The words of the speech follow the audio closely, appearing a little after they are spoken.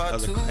That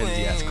was a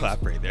crazy ass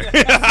clap right there.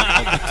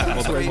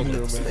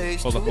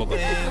 Hold up.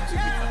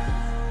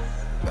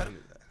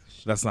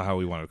 That's not how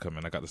we wanted to come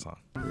in. I got the song.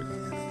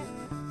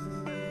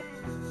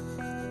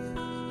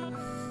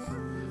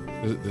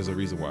 There's a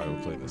reason why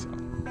we're playing this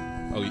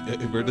song. Oh,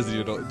 where does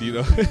you know? Do you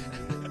know?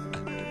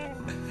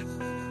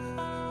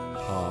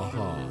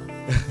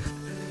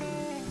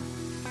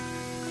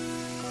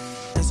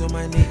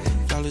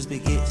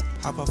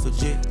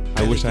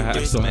 I wish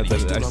I still had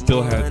that. I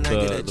still had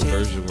the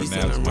version where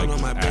Nav's mic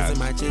was ass.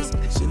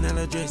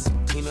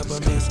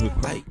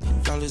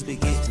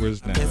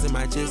 Where's Nav?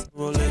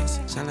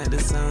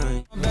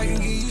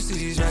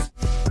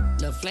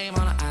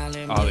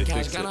 Oh, they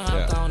fixed it.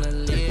 Yeah.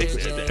 They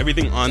fixed it.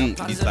 Everything on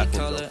these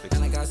platforms are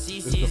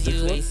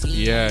fixed.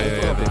 Yeah.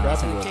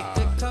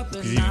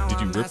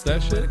 Did you rip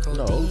that shit?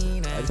 No.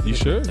 You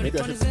sure? Maybe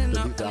I should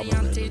delete the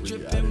album and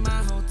re-add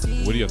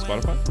it. What do you have,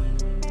 Spotify?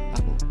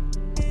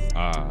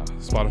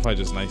 Spotify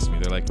just nice to me.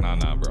 They're like,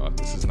 nah, bro.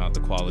 This is not the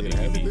quality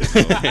we need.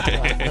 So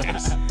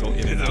just go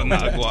in and out.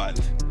 Not what?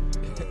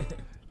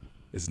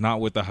 It's not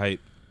with the hype.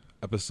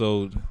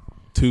 Episode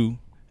 2.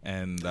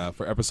 And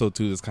for episode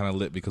 2, it's kind of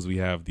lit because we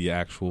have the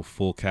actual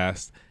full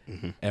cast.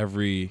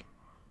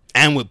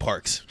 And with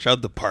Parks. Shout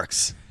out to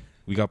Parks.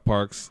 We got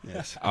Parks.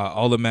 Yes.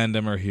 All the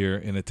mandem are here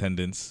in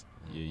attendance.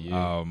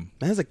 Yeah. Man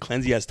has a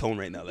cleansy ass tone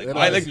right now. Like,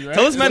 Right?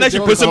 Tell this man that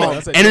should put some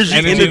energy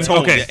in the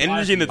tone. Okay. Yeah,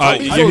 energy in the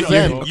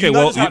tone. Okay,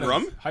 well,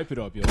 rum? Hype it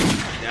up, yo.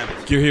 Damn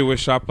it. you're here with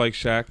Shop Like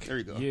Shaq. There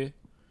you go. Yeah.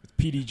 It's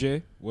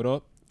PDJ. What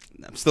up?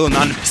 I'm still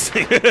anonymous.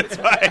 It's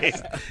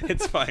fine.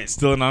 It's fine.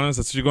 Still anonymous.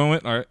 That's what you're going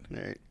with? All right.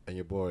 All right. And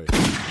your boy,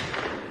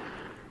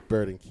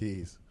 Bird and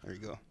Keys. There you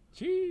go.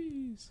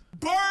 Jeez.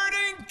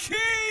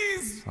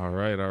 All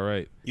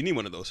right. You need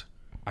one of those.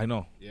 I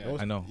know. Yeah.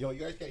 I know. Yo, you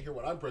guys can't hear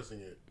what I'm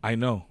pressing it. I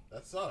know.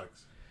 That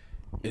sucks.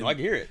 No, I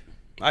can hear it.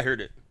 I heard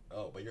it.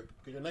 Oh, but you're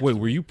next Wait, to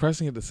were me. you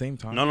pressing at the same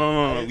time?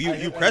 No.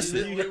 You pressed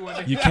it.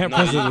 You can't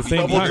press it at the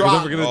same double time.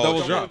 drop. We're going to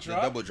double drop.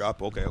 Double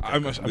drop. Okay.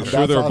 I'm I'm sure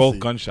that they were both saucy.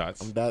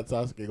 gunshots. I'm that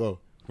Sasuke. Go.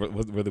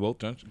 Were they both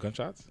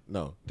gunshots?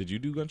 No. Did you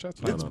do gunshots?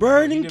 It's No.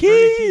 burning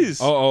keys.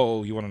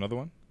 Oh, you want another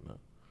one?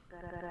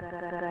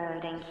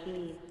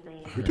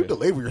 You're too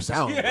delayed with your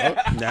sound, bro.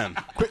 Damn.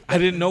 I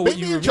didn't know Make what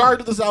me you were in charge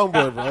of the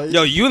soundboard, bro.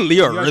 Yo, you and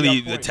Leo are already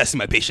really got points. testing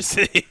my patience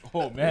today.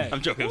 Oh, man.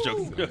 I'm joking.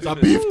 It's a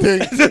beef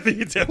thing.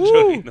 I'm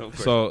joking. No,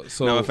 of course.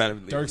 So No, I'm a fan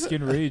of Leo. Dark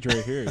skin rage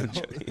right here.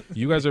 yo.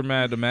 you guys are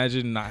mad.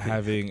 Imagine not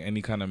having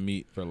any kind of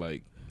meat for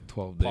like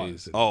 12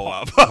 days. Oh,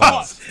 wow.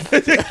 Pause.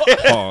 Is it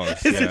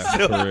Yeah,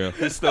 still, for real.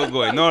 It's still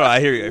going. No,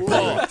 I hear you.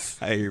 I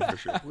hear you for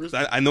sure.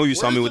 So I know you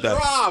saw me with Where's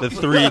the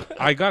the drop? 3.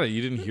 I got it.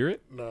 You didn't hear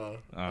it? No.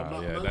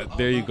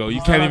 There you go. You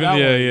can't even.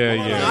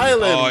 Yeah.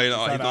 Island. Oh, you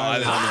know, he's on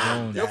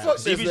island. Yo, fuck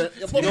this. Man.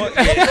 Yo, You know what?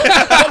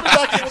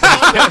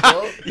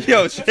 fuck me.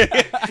 Yo, take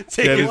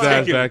Get his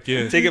ass back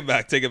in. Take it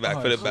back. Take it back.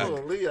 Put it back.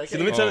 Holy, I See,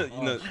 can't let me tell even- you,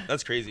 you know,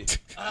 that's crazy.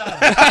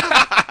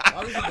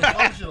 How is it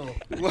functional?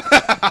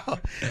 Wow.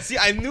 See,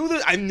 I knew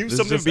This is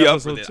something just would be up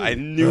with episode it. 2. I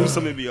knew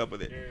something would be up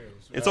with it.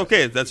 It's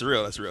okay. That's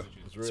real. That's real.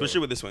 real. Switch it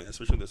with this one. Yeah,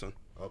 switch it with this one.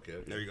 Okay.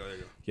 There you go.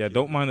 Yeah,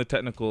 don't mind the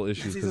technical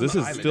issues because this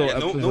He's is on the still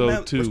island. episode No man-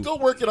 We're 2. still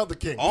working out the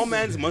kinks. All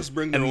mans must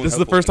bring their own. And this is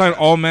the first time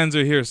all mans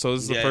are here, so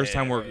this is the Yeah, first yeah,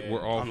 time yeah,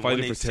 we're all On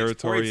fighting for 186,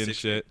 territory and 486.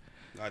 shit.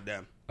 God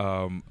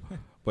damn.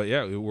 But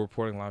yeah, we're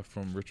reporting live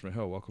from Richmond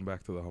Hill. Welcome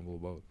back to the humble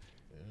abode.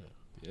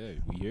 Yeah,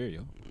 we here,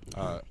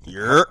 yo.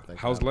 You're.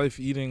 How's life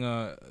eating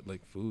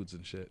like foods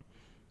and shit?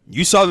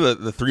 You saw the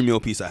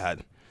 3-meal piece I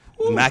had.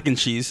 The mac and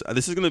cheese.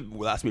 This is gonna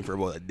last me for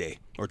about a day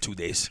or 2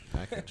 days.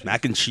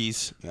 Mac and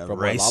cheese. You have From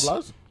rice.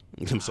 Loblaws?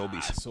 And some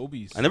Sobeys.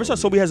 Sobeys. I never saw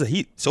Sobe has a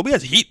heat. Sobe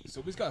has heat.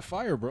 Sobeys got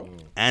fire, bro.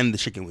 And the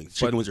chicken wings.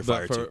 Chicken wings are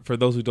fire too. For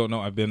those who don't know,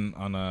 I've been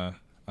on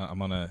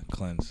I'm on a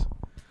cleanse.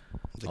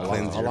 The How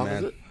cleanser, long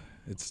man. is it?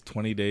 It's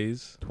 20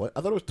 days.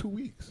 I thought it was 2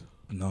 weeks.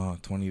 No,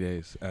 20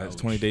 days. It's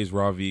 20 days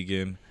raw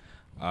vegan.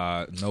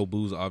 No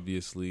booze,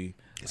 obviously.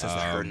 It's just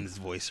the hurt in his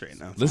voice right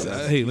now. Listen,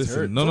 hey,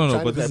 listen. No.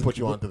 Some But Chinese guy this put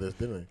you onto this,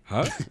 didn't he?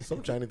 huh?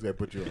 Some Chinese guy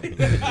put you onto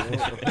this.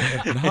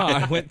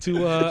 I went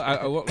to.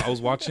 I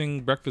was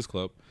watching Breakfast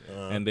Club,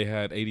 and they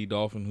had AD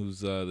Dolphin,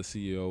 who's the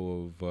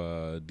CEO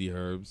of D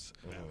Herbs,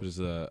 which is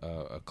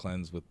a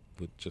cleanse with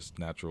just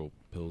natural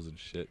pills and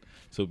shit.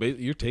 So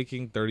you're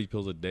taking 30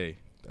 pills a day.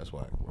 That's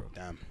why, bro.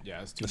 Damn.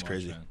 Yeah, it's too That's much,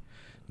 crazy. man.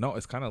 No,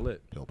 it's kind of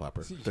lit. Pill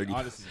popper. 30.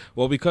 Honestly,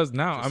 Well, because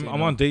now Just I'm say I'm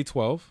no. on day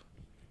 12.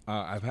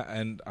 I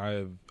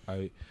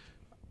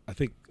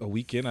think a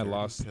week in I 30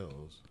 lost.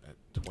 pills at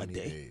 20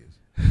 day? days.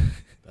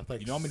 That's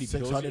like you know how many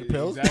 600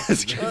 pills? pills?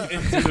 Exactly.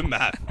 Do the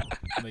math.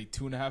 Like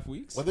 2.5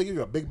 weeks. What, they give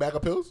you a big bag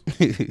of pills?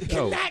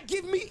 Cannot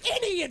give me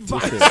any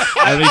advice.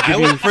 Let me give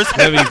you first.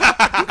 Come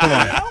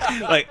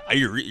on. Like, are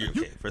you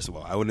okay? First of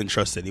all, I wouldn't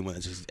trust anyone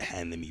that's just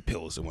handing me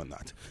pills and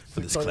whatnot for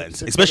this 600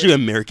 cleanse, especially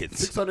Americans.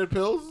 600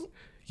 pills?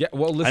 Yeah.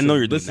 Well, listen. know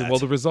you're doing listen. that. Well,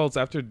 the results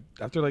after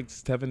like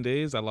 7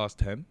 days, I lost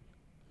 10.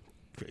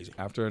 Crazy.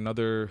 After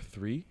another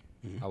 3,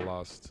 I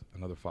lost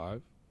another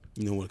 5.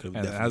 You know what could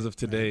have And as of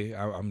today,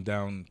 I'm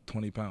down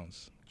 20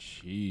 pounds.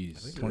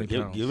 Jeez. 20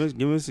 Give pounds.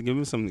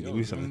 him something. Give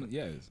me something.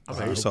 Yes.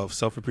 For yourself,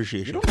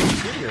 self-appreciation. You don't look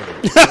skinnier,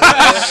 though.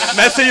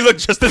 Man said you look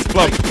just as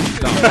plump. I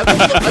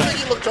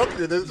think you look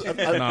chunkier.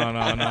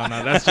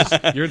 No. That's just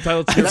you're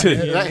entitled to your Is that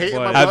opinion. hate in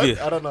my but- Have blood? you-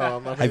 I don't know.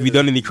 I'm not Have you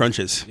done any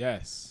crunches?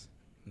 Yes.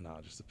 No,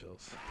 just the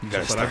pills. You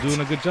gotta But start. I'm doing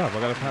a good job. I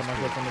gotta pat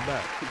myself on the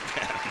back.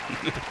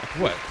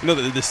 What? No,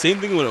 the same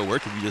thing wouldn't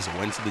work if you just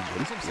went to the gym.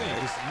 You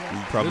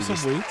probably There's some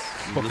just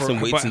weights. lift some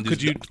weights and do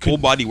could you full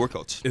body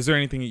workouts. Is there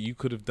anything that you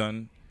could have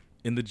done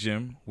in the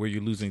gym where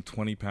you're losing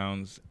 20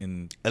 pounds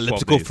in 12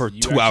 Elliptical days? for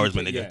You 2 hours,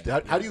 my actually- nigga. yeah.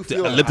 How do you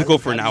feel? Elliptical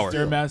for How an do you hour.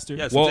 feel? Stairmaster.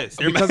 Yes, Well, it's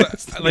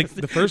because like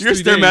the first you're a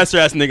 3 days, Stairmaster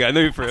ass nigga. I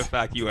know you for a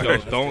fact you are.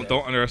 don't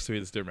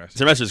underestimate the Stairmaster.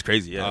 Stairmaster is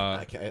crazy. Yeah.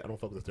 I don't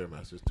fuck with the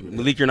Stairmasters too.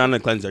 Malik, you're not on a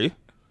cleanse, are you?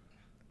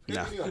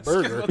 Nah. A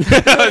burger. God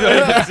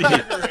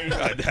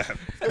damn.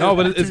 No,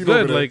 but it's Routine good.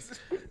 over there. Like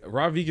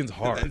raw vegan's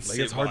hard. That's Like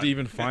it's so hard hot. to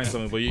even find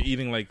something, but you're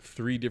eating like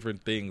 3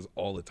 different things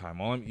all the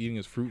time. All I'm eating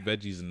is fruit,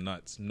 veggies, and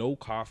nuts. No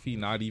coffee,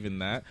 not even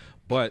that.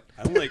 But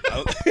I don't like.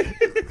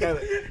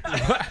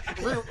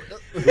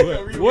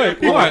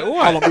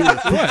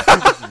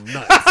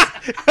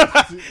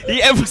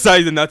 He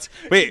emphasized the nuts.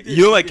 Wait,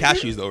 you don't like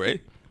cashews though,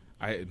 right?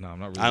 I'm not.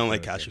 Really I don't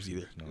like fan of cashews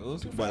either. No.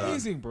 Those are But,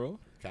 amazing, bro.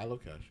 I love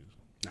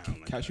cashews. I don't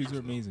like Cashews are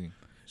amazing.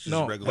 Just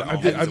No, regular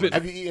I've almonds. been-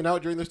 Have you eaten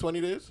out during this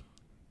 20 days?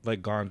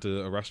 Like gone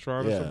to a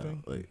restaurant or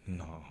something? Like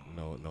No.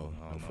 no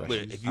fresh.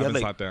 Wait, if you I had haven't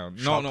like sat down.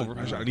 No, chocolate-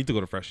 Freshie. I need to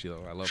go to Freshie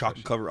though. I love chocolate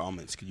Freshie. covered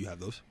almonds, could you have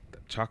those?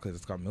 Chocolate.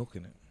 It's got milk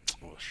in it.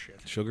 Oh shit.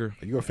 Sugar.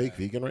 Are you a fake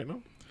vegan right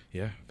now?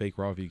 Yeah. Fake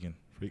raw vegan.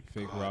 Fake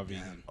raw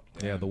vegan.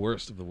 Yeah, the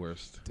worst of the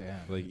worst. Damn.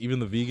 Like even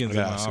the vegans in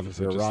Yeah, my so office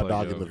You're are a just raw like,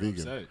 dog yo, in the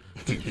vegan. Upset.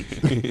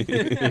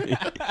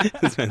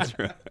 This man's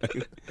right.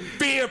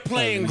 Fair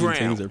playing These ground.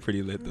 things are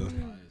pretty lit though.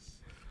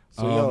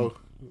 So yo,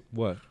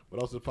 What?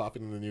 what else is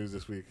popping in the news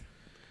this week?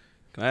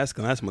 Can I ask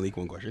Malik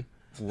one question?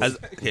 Has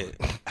getting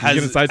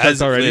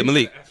sidetracked already? yeah,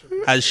 Malik,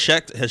 has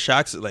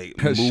Shaq's like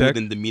Has mood Shaq-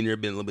 and demeanor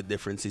been a little bit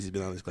different since he's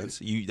been on his cleanse?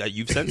 That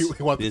you've sensed?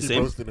 You want to Been the keep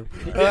same? roasting him?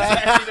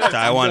 So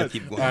I want to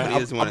keep going. He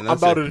doesn't want I'm to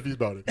about it if he's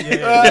about it.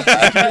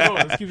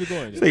 Let's keep it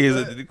going.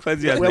 The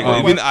cleanse he has. We have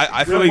nigga. more- Even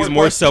I feel we like have he's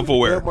more questions. We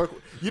self-aware. have more-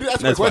 You didn't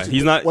answer my That's fine. question.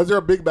 He's not- Was there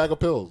a big bag of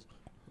pills?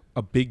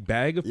 A big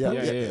bag of pills?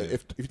 Yeah. yeah.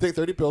 If you take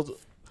 30 pills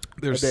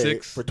There's a day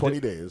 6 for 20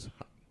 days,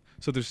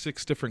 So there's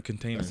 6 different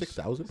containers.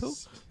 6,000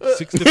 pills?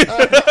 6 different.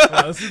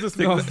 Let's do this.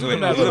 No, Let's do wait, the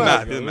math. do the We're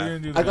math, gonna do the do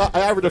math. the math. I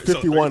averaged a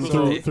 51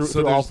 through all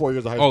there's- 4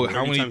 years of high Oh, school.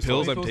 how many times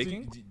pills 20 I'm Pills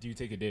taking? do you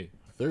take a day?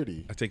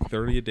 30. I take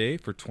 30 a day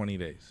for 20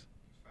 days.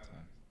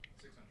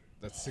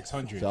 That's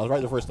 600. So I was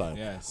right the first time.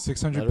 Yeah,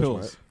 600 That is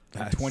pills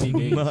in 20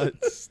 days.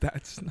 Nuts.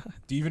 That's not.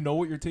 Do you even know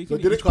what you're taking?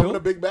 So did it each come pill? in a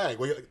big bag?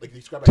 Where like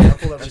you scrap a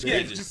handful every Yeah,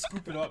 day? just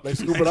scoop it up. Like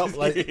scoop it up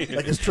like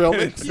it's trail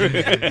mix? No.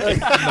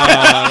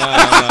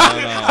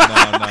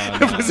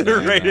 Was it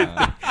rated?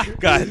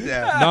 God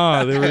damn.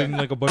 Nah, they were in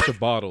like a bunch of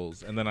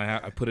bottles, and then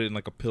I put it in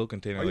like a pill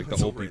container, like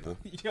the old people.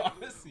 Yeah,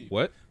 honestly.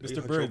 What?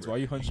 Mr. Burns, why are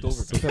you hunched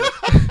over?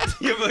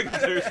 You have like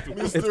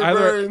Mr. either-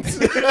 Burns.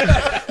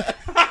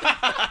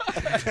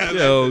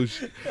 Yo,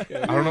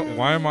 I don't know.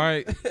 Why am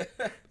I?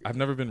 I've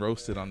never been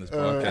roasted on this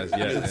podcast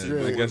yet. it's and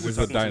really- I guess it's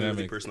a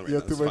dynamic. Personal Yeah,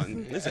 right now. It's too much-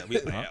 fun.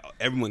 Listen,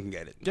 everyone can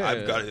get it. Yeah,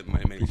 I've yeah, got yeah.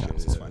 it many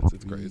times. It's fine.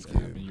 It's great. It's I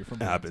great. mean, you're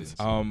from It happens.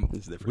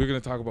 It's different. we're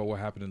gonna talk about what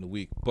happened in the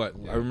week, but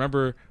I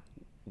remember.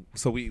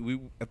 So we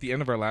at the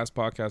end of our last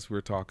podcast, we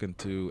were talking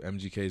to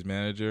MGK's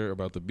manager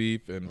about the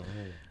beef, and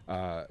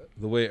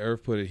the way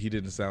Irv put it, he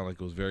didn't sound like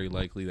it was very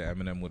likely that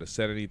Eminem would have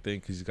said anything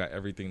because he's got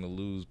everything to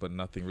lose but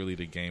nothing really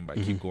to gain by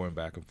keep going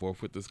back and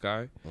forth with this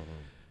guy.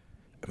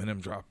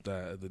 Eminem dropped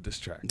the diss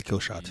track. The kill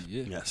shot.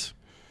 Yeah. Yes.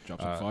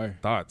 Drop some fire.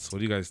 Thoughts? What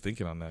are you guys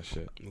thinking on that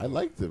shit? I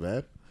liked it,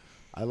 man.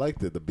 I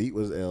liked it. The beat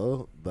was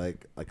ill.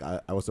 Like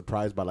I was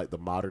surprised by like the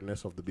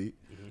modernness of the beat.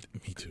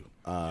 Me too.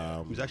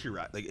 It was actually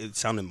rap. Like it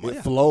sounded.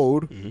 It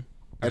flowed. Mm-hmm.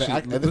 And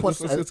Actually, this one,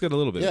 let's get a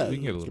little bit. Yeah. We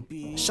can get a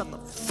little. Shut the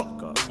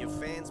fuck up. Your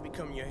fans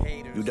become your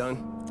haters. You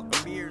done?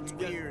 Weird.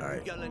 All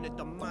right. I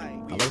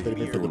like that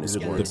he didn't Doing put this the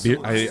game. music The words. beer,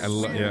 I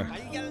love, yeah.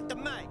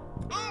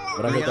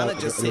 But I heard that Rihanna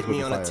just it was sent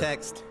me on a fire.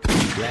 text.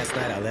 Last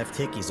night I left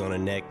hickeys on her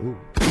neck.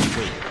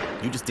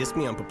 Wait, you just dissed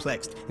me? I'm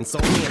perplexed.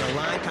 Insult me in a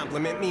line,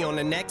 compliment me on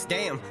the next.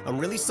 Damn, I'm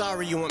really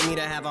sorry you want me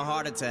to have a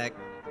heart attack.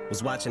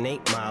 Was watching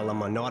 8 Mile on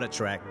my Nauta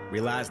track.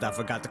 Realized I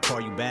forgot to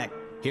call you back.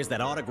 Here's that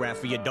autograph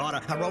for your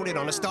daughter. I wrote it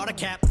on a starter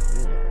cap.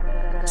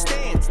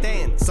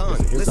 Stand, son.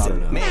 His daughter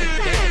now. Listen, man,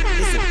 dad,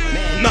 listen,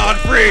 man. Not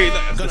free.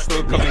 It's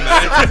still coming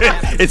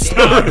back. It's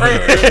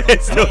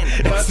still.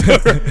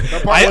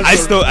 I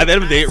still. At the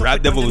end of the day,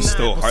 Rap Devil was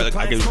still hard.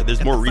 Like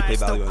there's more replay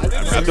value on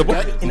Rap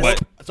Devil,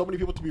 but So many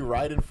people to be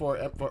riding for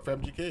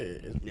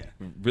MGK. yeah.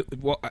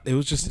 Well, it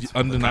was just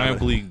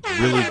undeniably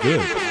really good.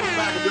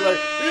 Back and be like,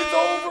 it's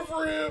over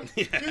for him.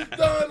 He's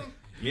done.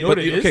 You know what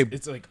it is? okay.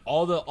 It's like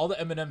all the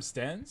Eminem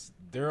stands.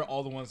 They're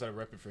all the ones that are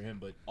repping for him,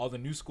 but all the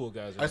new school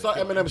guys. Are I saw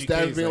yo, Eminem MGK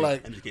stands is being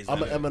like, MGK's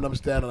I'm an better. Eminem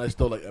stan, and I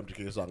still like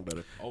MGK's song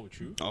better. oh,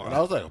 true. And I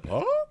was like,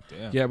 huh?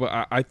 Damn. Yeah,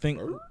 but I think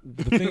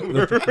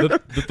the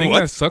thing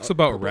that sucks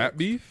about rap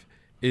beef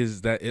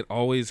is that it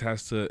always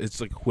has to. It's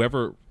like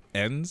whoever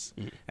ends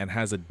and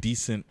has a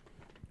decent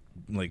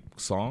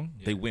song,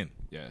 they win.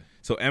 Yeah.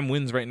 So M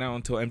wins right now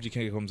until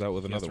MGK comes out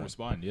with He has another to one.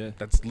 respond. Yeah.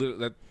 That's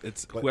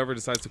it's whoever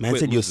decides to Man quit.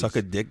 said you'll loses. suck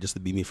a dick just to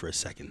beat me for a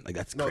second. Like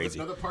that's No, crazy.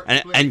 there's another part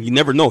And, to play. and you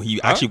never know. He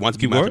actually wants to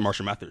be Keep going.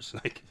 Marshall Mathers.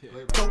 Like,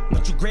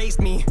 But you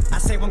grazed me. I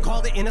say one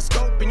called it in a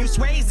scope and you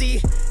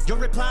Swayze. Your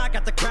reply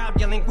got the crowd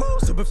yelling woo.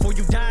 So before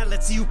you die,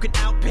 let's see who can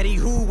out petty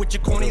who with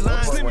your corny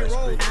lines. Slim your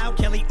roll, Al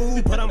Kelly,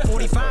 ooh, but I'm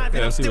 45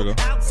 and I'm see, we'll still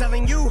go.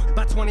 outselling you.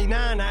 By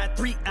 29, I had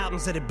 3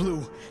 albums that it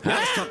blew. Now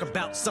let's talk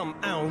about something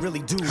I don't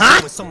really do.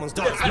 When someone's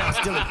dog's mouth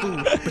stealing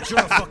food, but you're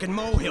a fucking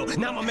molehill.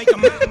 Now I'ma make a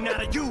mountain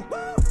out of you.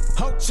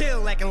 Ho,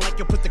 chill, acting like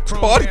you put the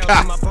chrome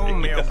barrel in my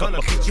bone marrow. Gonna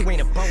beat you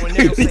ain't a bow and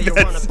arrow. Say you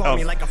run up on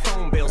me like a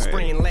phone bill.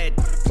 Spraying lead,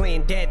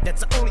 playing dead.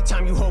 That's the only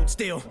time you hold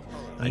still.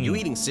 Are you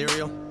eating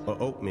cereal or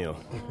oatmeal?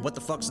 What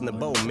the fuck's in the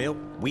bowl, milk?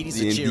 Wheaties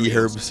or D&D Cheerios?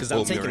 herbs, Cause I'm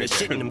oatmeal taking a right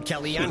shit there. in them,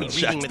 Kelly. I need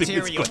Shaq reading Stevens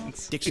material.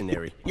 Cleanse.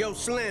 Dictionary. Yo,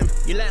 Slim,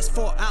 your last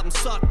 4 albums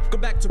suck. Go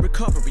back to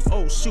recovery.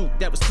 Oh, shoot,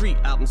 that was 3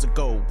 albums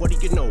ago. What do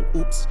you know?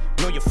 Oops.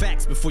 Know your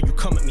facts before you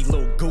come at me,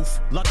 little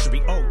goof.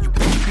 Luxury, oh, you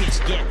broke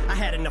bitch. Yeah, I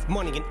had enough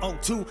money in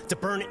 02 to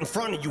burn it in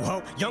front of you,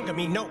 ho. Younger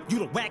me, no, you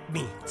don't whack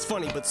me. It's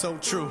funny, but so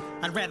true.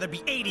 I'd rather be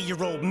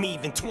 80-year-old me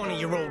than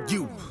 20-year-old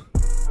you.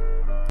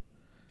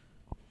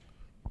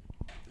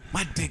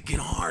 My dick get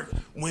hard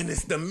when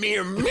it's the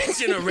mere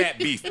mention of rap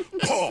beef.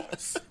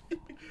 Pause.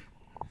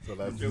 So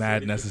that's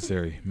Mad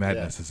necessary. Mad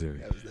necessary.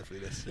 that was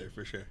definitely necessary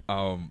for sure.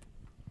 I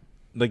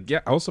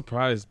was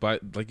surprised by,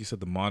 like you said,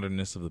 the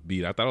modernness of the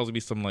beat. I thought it was gonna be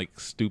some like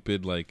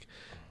stupid, like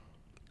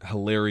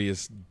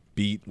hilarious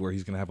beat where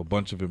he's gonna have a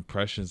bunch of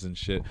impressions and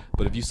shit.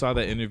 But if you saw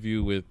that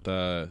interview with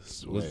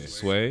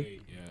Sway,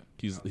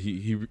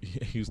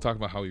 he was talking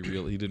about how he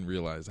didn't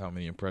realize how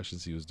many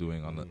impressions he was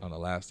doing on the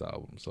last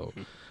album. So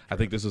I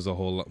think this is a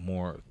whole lot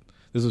more.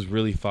 This was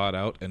really thought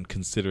out and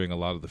considering a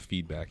lot of the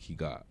feedback he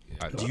got.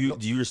 Do you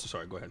just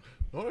sorry? Go ahead.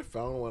 You know what I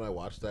found when I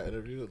watched that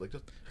interview? Like,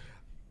 just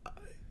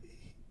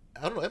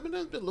I don't know.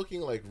 Eminem's been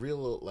looking like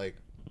real, like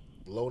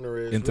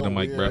lonerish, Into real the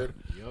mic, weird,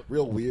 Yep.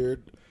 real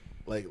weird.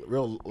 Like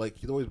real, like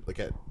he's always like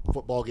at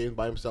football games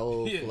by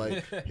himself. Yeah.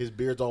 Like his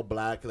beard's all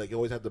black. Like he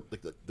always had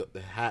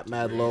the hat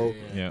mad low.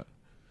 Yeah.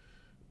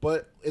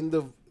 But in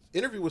the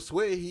interview with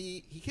Sway,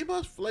 he came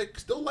out like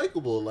still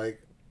likable.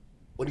 Like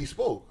when he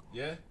spoke.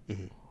 Yeah.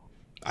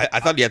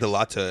 I thought he had a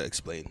lot to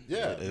explain.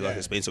 Yeah, a lot to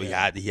explain. So he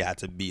had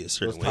to be a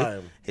certain was way.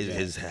 time.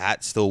 His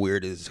hat's still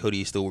weird. His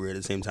hoodie's still weird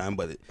at the same time.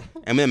 But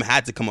Eminem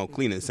had to come out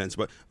clean in a sense.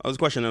 But I was a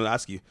question I would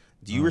ask you: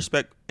 do you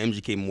respect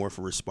MGK more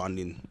for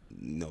responding,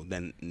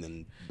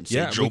 than say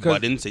Yeah, Joe because-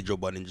 Budden? Say Joe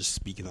Budden just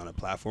speaking on a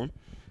platform.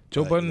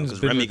 Joe Budden has 'cause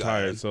been Remy got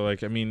retired, it. so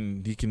like I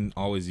mean, he can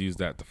always use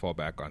that to fall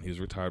back on. He was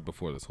retired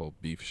before this whole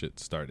beef shit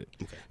started.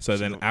 Okay. So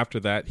then So- after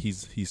that, he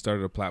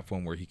started a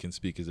platform where he can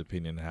speak his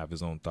opinion and have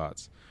his own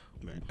thoughts.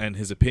 Right. And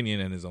his opinion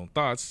and his own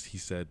thoughts, he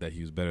said that he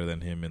was better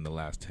than him in the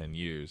last 10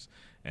 years,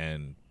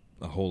 and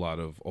a whole lot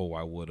of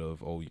I would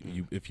have,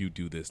 if you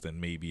do this, then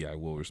maybe I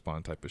will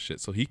respond type of shit.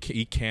 So he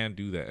can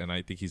do that, and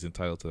I think he's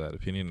entitled to that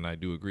opinion, and I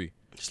do agree.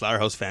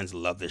 Slaughterhouse fans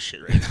love this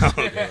shit right now.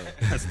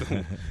 That's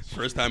the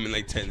first time in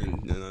like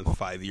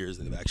 5 years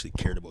that they've actually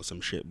cared about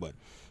some shit. But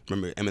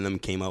remember,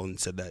 Eminem came out and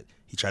said that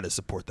he tried to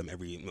support them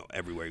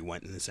everywhere he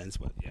went in a sense.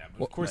 But Yeah,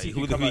 but of course like, he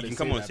who can come he out can and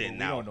come say out and that, say it but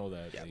now. we don't know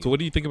that. Yeah. So what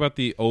do you think about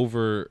the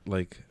over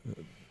like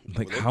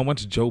how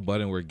much Joe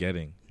Budden we're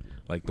getting?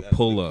 Like the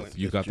pull up,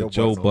 you got the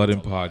Joe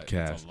Budden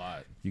podcast. It's a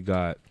lot. You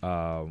got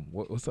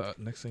what's the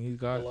next thing he's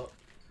got?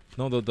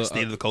 No, the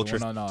State of the Culture.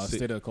 One on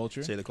State of the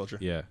Culture. State of the Culture.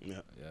 Yeah. Yeah.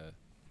 Yeah.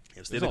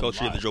 Yeah, State of the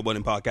Culture, the Joe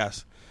Budden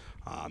podcast.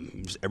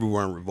 Just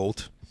everywhere on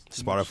Revolt,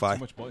 Spotify. Too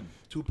much button.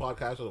 2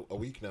 podcasts a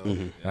week now.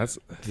 That's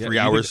 3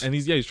 hours. and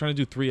he's trying to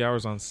do 3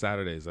 hours on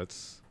Saturdays.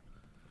 That's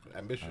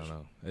Ambitious. I don't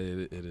know.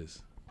 It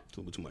is.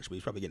 Too much, but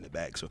he's probably getting it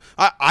back. So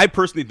I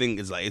personally think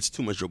it's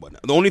too much Joe Budden.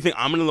 The only thing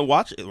I'm gonna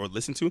watch or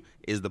listen to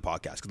is the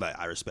podcast because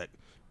I respect.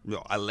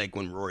 I like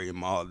when Rory and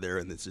Ma are there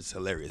and it's just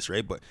hilarious,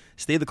 right? But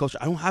State of the Culture,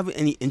 I don't have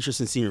any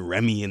interest in seeing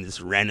Remy and this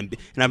random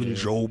and having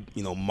Joe,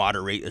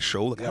 moderate a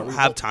show. Like I don't Revolt-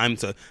 have time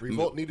to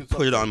Revolt needed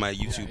put it something. on my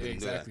YouTube. Yeah, and do that.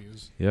 exactly. It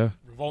was- Yeah.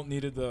 Revolt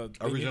needed the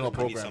Original I need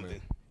programming.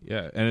 something.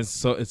 Yeah, and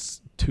it's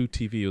 2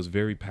 TV. It was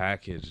very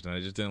packaged, and I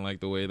just didn't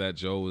like the way that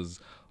Joe was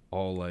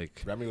all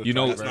like, Remy was you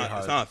know, trying It's very not, hard.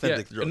 it's not yeah,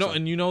 authentic. Joe, no, so-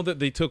 and you know that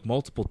they took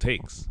multiple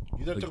takes.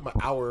 You took him an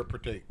hour per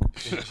take.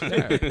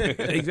 Yeah,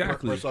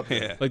 exactly. Per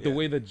subject. Yeah. Like the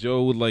way that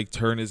Joe would like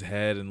turn his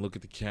head and look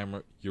at the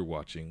camera. You're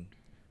watching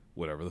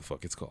whatever the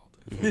fuck it's called.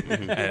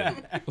 And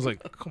I was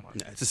like, come on.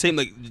 Yeah, it's the same.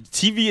 Like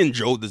TV and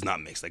Joe does not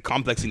mix. Like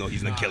Complex,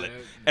 he's gonna kill it.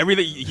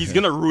 Everything he's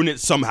gonna ruin it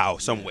somehow,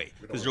 some way.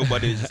 Because Joe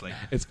Budden is just like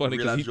It's funny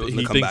because realize Joe's he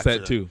gonna come thinks back that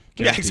for too.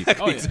 Yeah, Guaranteed.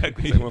 exactly. Oh, yeah.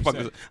 Exactly. He's like, I'm, gonna fuck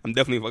this, I'm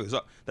definitely fucking this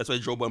up. That's why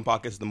Joe Budden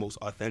podcast is the most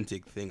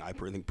authentic thing I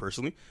think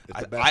personally.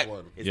 It's the best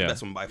one. It's Yeah. the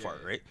best one by far,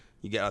 right?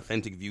 You get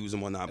authentic views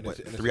and whatnot, And but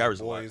it's 3 hours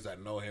is a boys lot.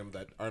 that know him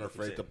that aren't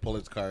afraid to pull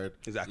his card.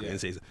 Exactly. Yeah. And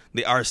say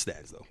they are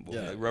stands though.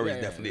 Yeah. Like, Rory's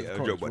Yeah, definitely of a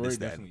course. Joe Budden Rory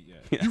stand. definitely, yeah.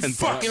 Yeah, and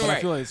fucking But I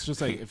right. feel like it's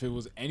just like if it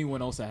was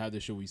anyone else that had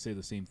this show, we say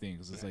the same thing.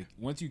 Because it's like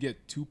once you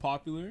get too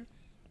popular,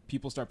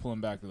 people start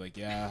pulling back. They're like,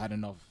 "Yeah, I had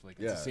enough." Like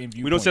it's Yeah. the same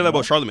viewpoint. We don't say that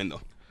about Charlemagne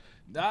though.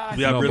 Nah,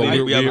 We have No, really,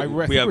 but we have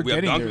we're- we have we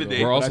have Donkey of the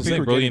Day. We're I also think saying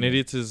we're Brilliant getting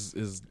Idiots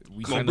is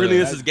Well, kind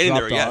Brilliant of. is getting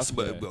there, dropped yes, off,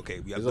 but yeah. okay,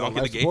 we have Is it on Donkey of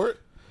the life Gate. support?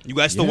 You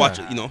guys still Yeah. watch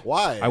it, you know?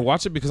 Why? I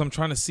watch it because I'm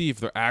trying to see if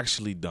they're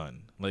actually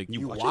done. Like,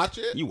 You watch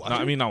it? You watch no, it?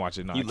 I mean not watch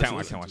it. No, You I can't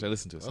listen watch. to I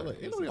listen to it. I was Sorry.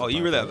 like, ain't nobody Oh, got you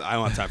time really? for that. I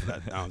don't have time for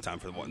that. I don't have time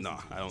for the one. No,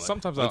 I don't.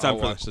 Sometimes I I'll, don't have time I'll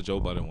for watch the Joe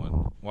Budden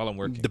one while I'm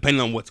working.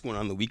 Depending on what's going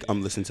on in the week,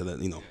 I'm listening to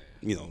the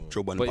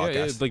Joe Budden But yeah,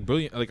 podcast. it's like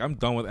Brilliant. Like I'm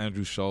done with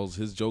Andrew Schulz.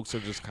 His jokes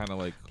are just kind of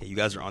like Okay, you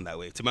guys are on that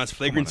way. To be honest,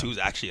 Flagrant 2 is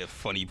actually a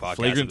funny podcast.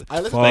 Flagrant.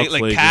 I listen- Like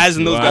Flagrant Kaz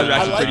and those guys are I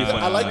actually liked pretty it.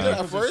 funny. I liked it at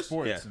Because first. there's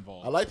sports Yeah.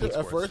 involved. I liked it at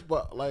Sports. first,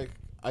 but like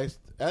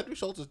Andrew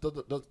Schultz still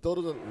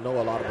doesn't know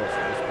a lot about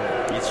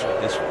sport.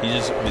 He's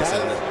just missing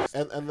Kaz,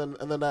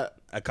 and then that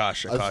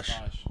Akash. Gosh.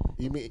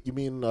 you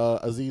mean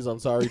Aziz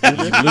Ansari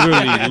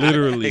Jr.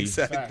 literally.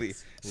 Exactly.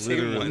 Facts.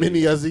 Same one.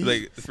 Mini Aziz.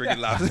 Like freaking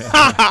loud.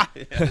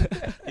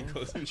 He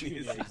goes Mini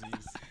Aziz.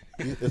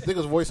 This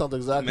nigga's voice sounds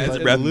exactly Man's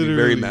like. Brad would be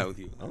very literally. mad with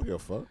you. I don't give a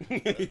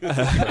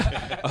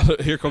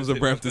fuck. Here comes a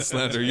Brampton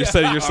slander. You're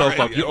setting yourself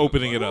Alright, up. You're yeah.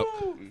 opening it up.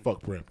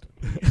 Fuck Brampton.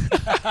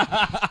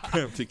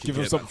 Give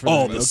him something for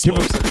all the the Give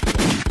him smoke.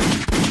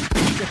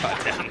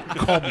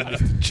 Call me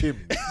Mr. Chim.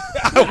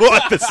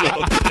 What episode?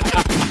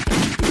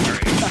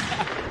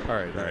 All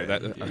right.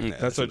 Yeah,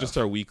 That's that's just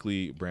our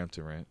weekly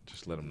Brampton rant.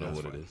 Just let them know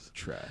what it is.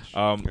 trash.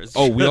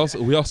 We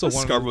also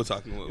Scarborough wanted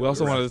talking. we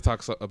also wanted to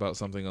talk about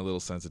something a little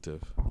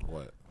sensitive.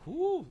 What?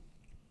 What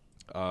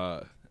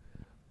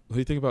do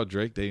you think about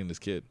Drake dating this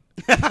kid?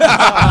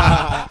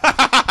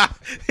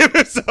 Give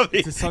him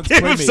something. His son's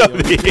Give him playmate.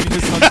 something. Yo. Give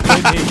his son's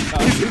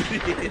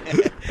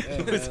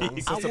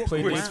playmate. Such a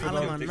playdates for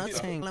them.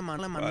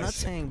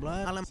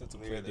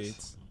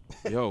 Playdates.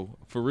 Yo,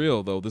 for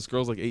real though, this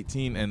girl's like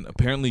 18, and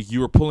apparently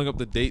you were pulling up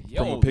the date Yo,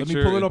 from a let me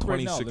picture pull it in up right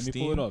now.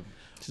 2016, Let me pull it up.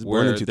 She's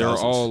born where in they're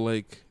 2000s. all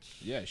like,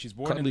 Yeah, she's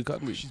born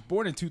Cuddly. She's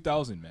born in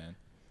 2000, man.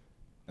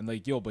 And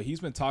like, yo, but he's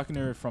been talking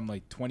to her from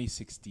like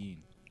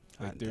 2016.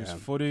 Like, God there's damn.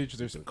 footage.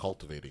 There's Been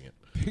cultivating it.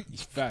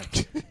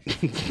 fact.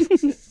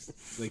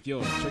 Like,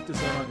 yo, check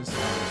this out on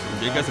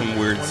Instagram. You got some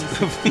weird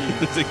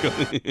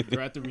 2016, stuff.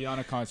 They're at the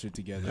Rihanna concert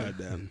together. God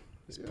damn.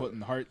 He's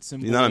putting heart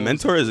symbols. He's not a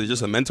mentor? Is it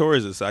just a mentor? Or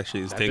is this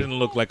actually his that thing? didn't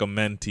look like a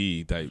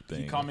mentee type He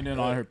thing. commented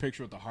on her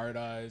picture with the heart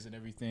eyes and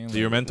everything. Do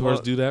your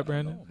mentors do that,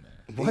 Brandon? Oh,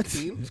 man. What?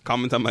 Just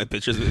comment on my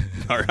pictures with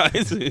our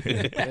eyes.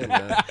 Hey,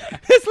 man.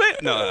 It's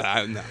like no,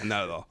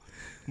 not at all.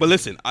 But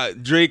listen,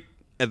 Drake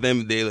at the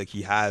end of the day, like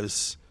he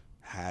has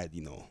had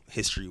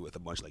history with a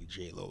bunch of like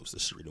J Lo's, the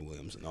Serena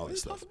Williams, and all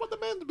this Talk stuff. about the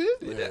man's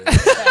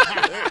business.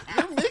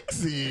 You're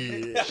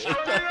mixy. Is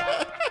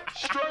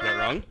that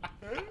wrong?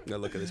 Now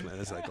look at this man.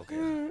 It's like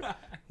okay,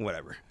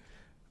 whatever.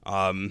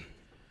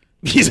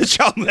 He's a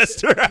child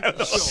molester. I don't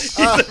know. He's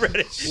a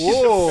Reddit.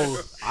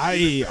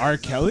 Whoa. R.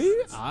 Kelly?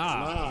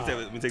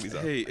 Let me take these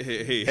off. Hey.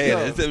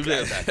 Hey,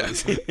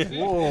 this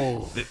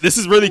Whoa. this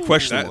is really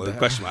questionable.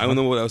 I don't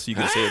know what else you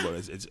can Ah. say about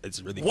it.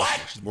 It's really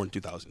questionable. She's born in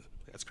 2000.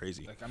 That's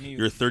crazy. Like, I mean-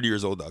 You're 30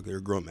 years old, dog. You're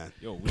a grown man.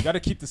 Yo, we got to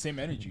keep the same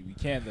energy. We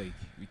can't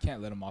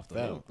let him off the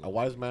Man, hook. a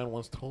wise man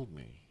once told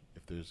me,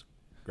 if there's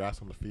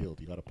grass on the field,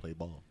 you got to play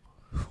ball.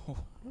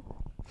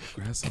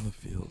 Grass on the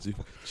fields.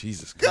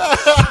 Jesus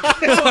Christ.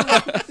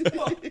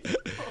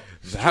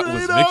 That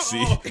was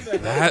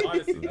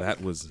mixy.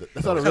 That was.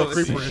 That's not a real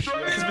creeper issue.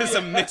 There's been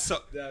some mix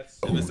up. There's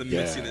been some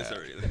yeah. mixiness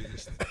already. Let me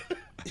just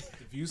The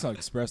views not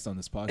expressed on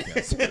this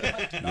podcast.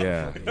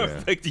 Yeah.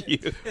 affect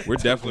you. We're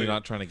definitely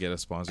not trying to get a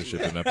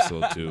sponsorship in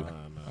episode 2.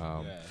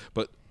 Yeah.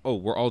 But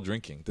we're all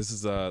drinking. This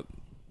is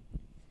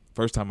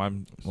first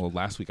time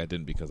last week I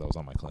didn't because I was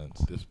on my cleanse.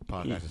 This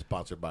podcast is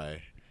sponsored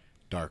by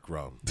Dark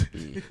Rum.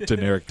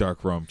 Generic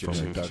dark rum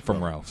Generic dark from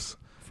rum. Ralph's.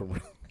 From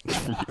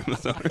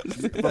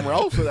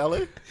Ralph's in LA?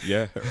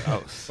 Yeah.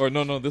 Or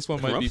no, this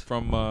one might be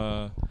from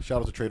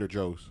Shout out to Trader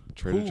Joe's.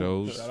 Trader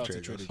Joe's. Shout out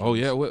to Trader Oh Joe's.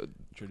 yeah, what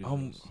Trader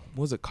Joe's.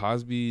 was it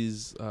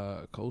Cosby's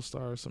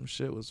co-star or some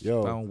shit was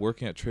Yo. found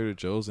working at Trader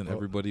Joe's and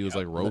everybody was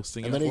like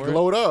roasting And him then he for it?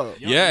 glowed up.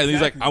 Yeah, and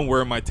he's like, exactly. I'm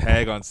wearing my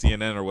tag on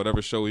CNN or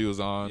whatever show he was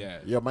on. Yeah.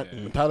 Yeah,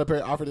 Tyler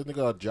Perry offered this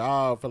nigga a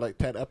job for like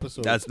 10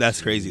 episodes.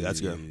 That's crazy. That's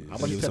good. How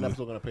much is 10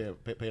 episodes gonna pay a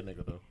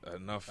nigga though?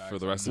 Enough for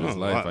the rest of his Oh,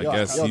 life, wow. I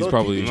guess. Yo, He's those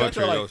probably TV checks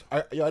are Trader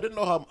like, I didn't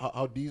know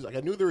how D's, like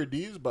I knew there were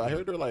D's, but I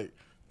heard there were like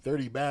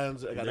 30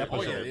 bands like an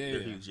episode. They're yeah.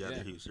 huge. Yeah,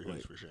 they're huge. They're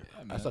huge for sure.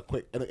 That's a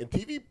quick, and in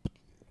TV,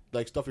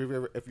 like stuff if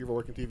you ever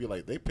work in TV,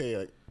 like they pay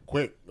like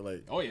quick,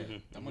 like Oh yeah,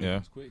 that money Yeah.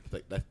 was quick.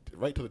 like that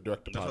right to the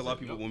direct That's deposit. why a lot of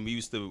people, when we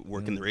used to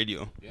work in the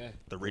radio, Yeah.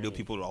 the radio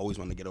people would always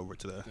want to get over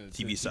to the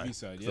TV side.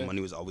 'Cause yeah. The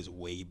money was always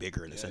way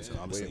bigger in the sense, and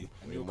obviously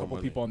I knew a couple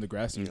people on the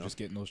grass who were just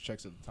getting those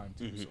checks at the time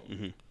too. So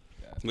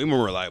way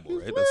more reliable,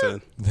 right? That's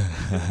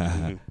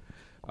it.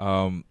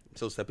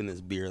 Still stepping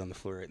this beer on the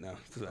floor right now.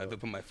 So I have to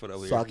put my foot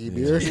over Soggy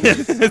beer. here.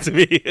 To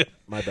me,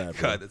 My bad.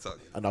 Bro. God, that's all.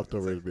 An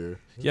Oktoberfest beer.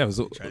 Yeah,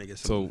 so Trying to get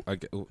so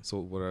so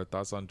what are our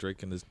thoughts on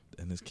Drake and his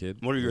kid?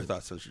 What are your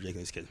thoughts on Jake and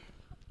his kid?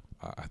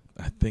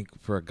 I think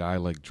for a guy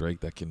like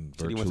Drake that can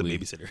He wants a virtually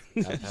babysitter.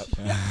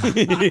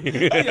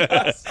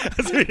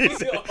 That's what he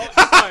said.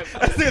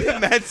 That's what the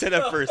man said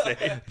at first.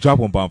 Eh? drop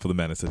one bomb for the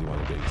man that said he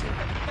wanted a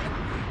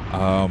babysitter.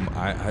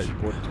 I She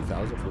born in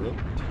 2000 for real?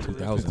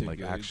 2000 like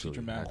Yeah, actually.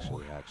 teacher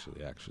Actually.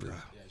 Yeah,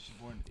 she's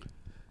born.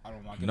 I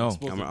don't want to No.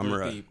 I'm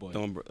right. but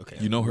Okay.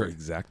 You know her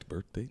exact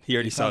birth date? He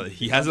already It's saw on- it.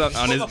 He has it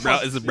on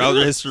his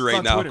browser history it's right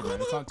on now. Twitter,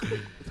 man. It's on Twitter.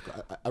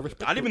 I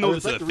respect. I didn't even know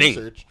this was respect a the thing.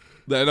 research.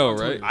 I know,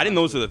 right? I didn't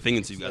know this was a thing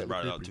until you guys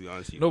brought it up. To be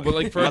honest with you. No, but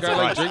like for a Not guy like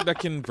surprised. Drake that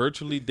can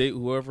virtually date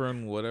whoever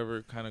and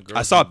whatever kind of girl.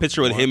 I saw a he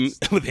picture with him wants,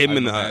 and I'd a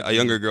imagine-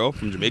 younger girl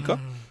from Jamaica.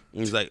 And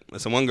he's like,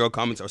 someone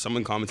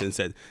commented and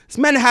said, "This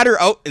man had her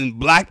out in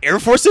black Air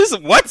Forces.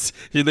 What?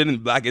 She lived in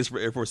black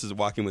Air Forces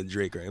walking with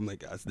Drake, right?" I'm like,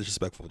 that's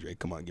disrespectful, Drake.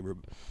 Come on, give her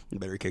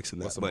better kicks than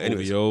that. Some But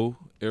anyways, OVO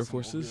Air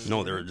Forces.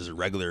 no, they were just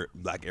regular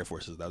black Air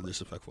Forces. That was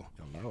disrespectful.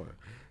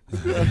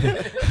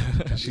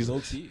 She's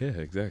OT. Yeah,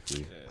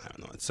 exactly. I don't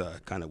know. It's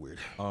kind of weird.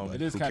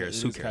 It is Who kind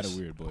cares? of Who cares?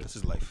 weird, but This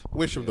is life.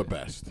 Wish him the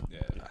best.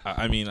 yeah.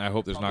 I mean, I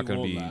hope there's not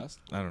Probably going to won't be. last.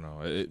 I don't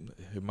know.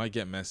 It might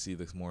get messy.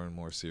 The more and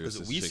more serious.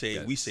 Because this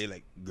shit we gets. say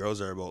like girls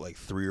are about like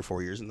 3 or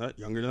 4 years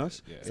younger than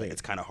us. Yeah. It's like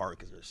it's kind of hard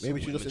because they're so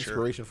Maybe she's just immature.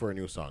 inspiration for a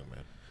new song,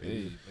 man.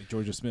 Hey, like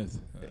Georgia Smith.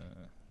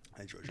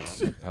 Hi,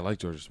 Georgia. I like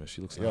Georgia Smith.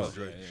 She looks Yo. nice.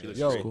 She looks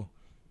Yo. great. Cool.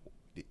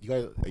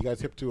 You guys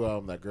hip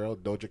to that girl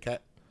Doja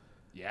Cat?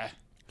 Yeah.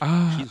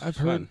 She's I've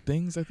fun. heard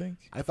things. I think.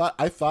 I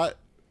thought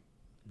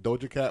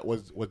Doja Cat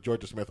was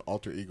Georgia Smith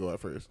alter ego at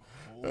first.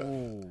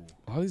 Oh.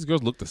 All these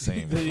girls look the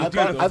same. I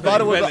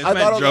thought it was. This I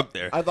man thought it was. drugged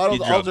there. I thought it He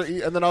was drugged. alter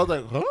ego, and then I was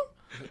like, huh?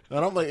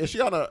 And I'm like, is she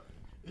on a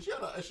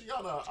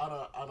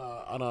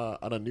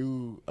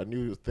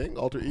new thing,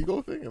 alter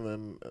ego thing? And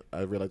then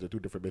I realized they're two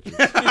different bitches.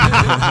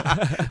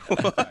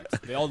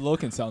 They all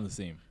look and sound the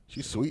same.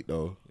 She's sweet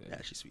though. Yeah,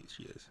 she's sweet.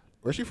 She is.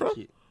 Where's she from?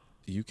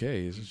 UK,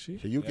 isn't she?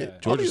 So you Yeah.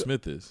 get Georgia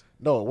Smith is.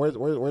 No, where's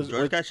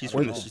Doja Cat, she's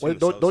from the- she's from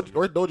the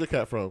Where's South Doja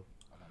Cat from?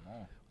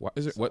 Why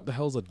is it? What the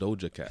hell's a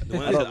Doja Cat? The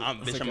one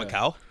that said, bitch, I'm a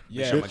cow.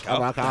 Yeah. Bitch,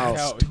 I'm a cow.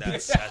 Cow.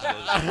 That's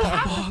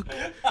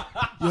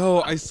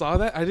Yo, I saw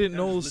that. I didn't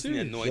know it was Listening, I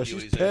had serious. no Yo, idea she's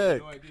what he said.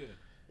 thick. No idea.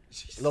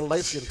 Little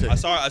light skin thick. I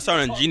saw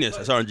her on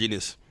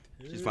Genius.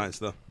 She's fine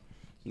still.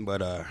 But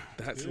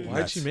That's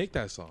why'd she make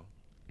that song?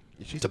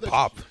 She to said that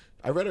pop.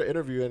 I read her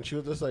interview and she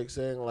was just like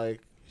saying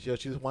like she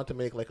just wanted to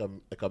make like a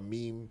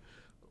meme,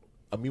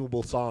 a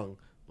memeable song,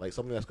 like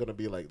something that's gonna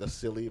be like that's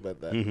silly, but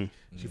that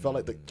she felt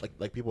like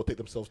like people take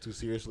themselves too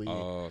seriously.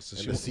 Oh, so and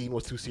she the was- scene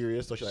was too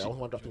serious, so she's like, I don't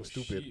want to drop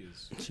something stupid.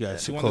 She got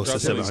She wanted close to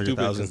to drop something stupid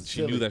 700,000. 'cause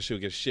she knew that she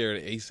would get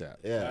shared ASAP.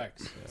 Yeah,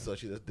 Facts. so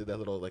she just did that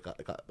little like a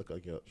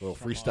little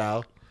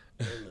freestyle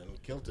and then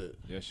killed it.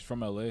 Yeah, she's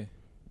from LA.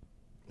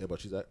 Yeah,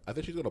 but I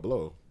think she's gonna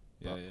blow.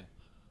 Yeah,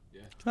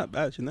 It's not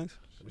bad. She's nice.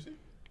 Let me see.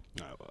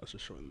 All right, well, I was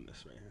just showing them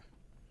this right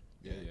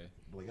here.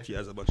 yeah. She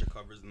has a bunch of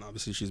covers, and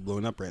obviously she's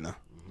blowing up right now.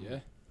 Yeah.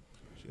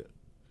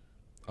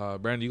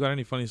 Brandon, you got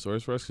any funny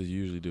stories for us? Because you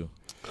usually do.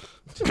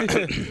 Put me on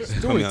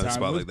the time,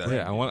 spot like let's that.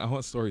 Yeah, I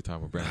want story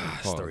time with Brandon.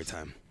 Pause. Story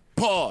time.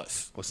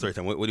 Pause. What story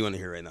time? What do you want to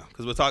hear right now?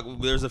 Because we're talking.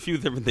 There's a few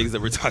different things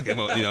that we're talking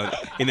about,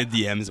 in the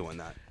DMs and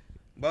whatnot.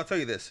 But I'll tell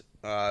you this.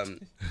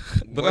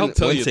 But I'll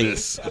tell you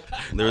this.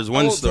 There was I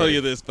one won't story. tell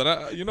you this,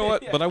 but you know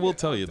what? But I will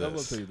tell you I will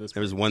this. tell you this.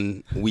 There was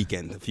one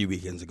weekend, a few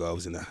weekends ago. I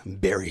was in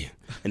Barrie,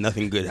 and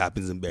nothing good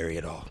happens in Barrie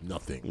at all.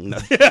 Nothing.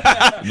 Nothing.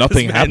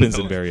 Nothing man happens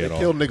in knows. Barrie at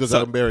Kill all. niggas So-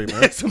 out in Barry, man.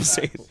 That's what I'm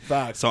saying.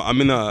 Facts. So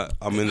I'm in a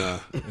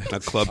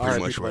club All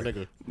pretty right, much my where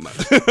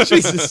nigga.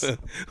 Jesus.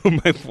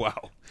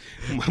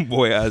 my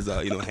boy has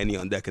Henny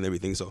on deck and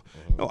everything. So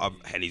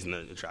Henny's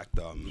gonna attract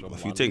a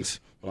few things.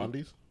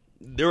 Blondies.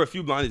 There were a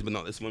few blondies, but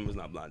no, this one was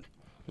not blonde.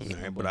 All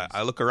right, but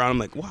I look around, I'm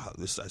like, wow,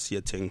 I see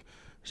a thing.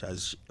 She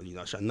has she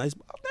has a nice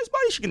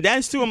body. She can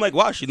dance too. I'm like,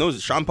 wow, she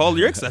knows Sean Paul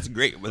lyrics. That's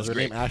great. That's Was her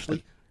great. name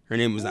Ashley? Her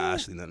name was not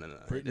Ashley. No.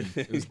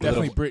 It was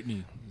definitely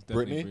Brittany.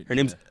 Brittany? Her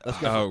name's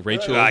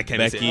Rachel, I can't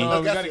even say Becky. it. Oh,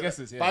 we gotta guess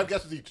this, yeah. 5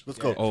 guesses each. Let's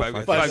go. Oh,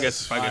 five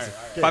guesses.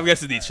 Five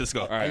guesses each. Let's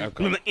go. All right,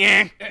 I'm like,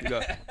 eh.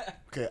 Go.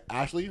 Okay,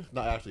 Ashley?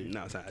 Not Ashley.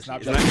 No, it's not Ashley.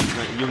 not It's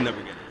not, you'll never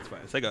get it. It's fine.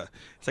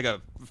 It's like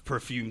a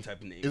perfume type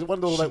of name. Is it one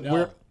of those like Chanel.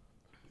 weird?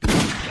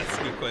 That's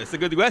a good question. It's a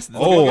good guess.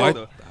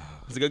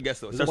 It's a good guess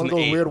though. It Is it starts one of with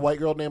those an A. weird white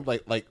girl names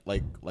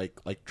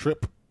like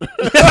Trip?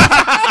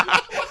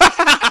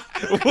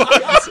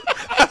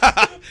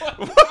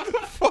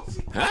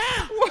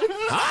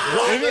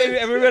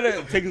 Ever read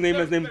a pig's name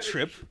as name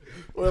Trip?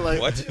 Or like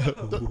What?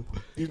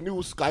 these new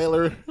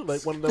Skylar,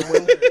 like one of them.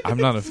 Ones. I'm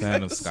not a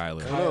fan of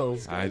Skylar. I know.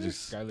 I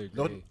just Skylar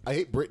No, Grey. I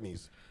hate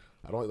Britney's.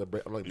 I don't like the.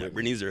 I don't like Yeah, Britney's.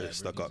 Brittany's are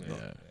stuck up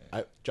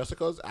though.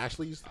 Jessica's,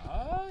 Ashley's.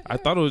 I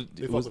thought it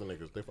They was. fuck with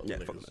the niggas. They fuck Yeah,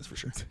 with fuck niggas. that's for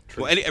sure.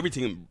 Well,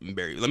 everything in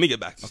Barry. Let me get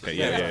back. Okay,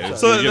 yeah.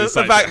 So You're the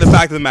side fact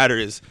of the matter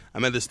is,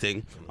 I'm at this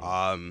thing.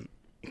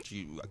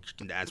 She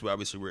can dance.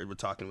 Obviously, we're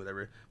talking,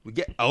 whatever. We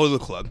get out of the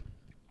club.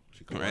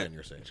 She can Right. wine,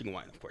 you're saying. She can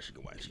wine, of course. She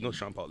can wine. She knows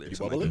Sean Paul lyrics.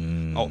 You I'm like,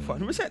 bubbling? oh,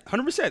 100%.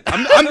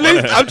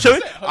 I'm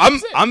chilling.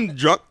 I'm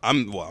drunk.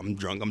 I'm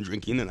drunk. I'm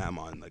drinking, and I'm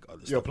on like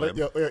other Yo, stuff. play,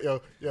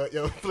 whatever.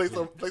 yo, play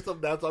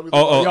some dance on me.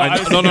 Oh, Yo, I, I-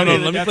 no. yeah, Let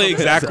me that's play okay.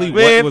 exactly what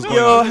Whip was going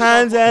your on.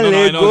 hands and No,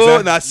 I let know go.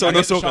 exactly. That's so I no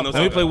get soca, Sean no Paul.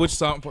 Let me soca. play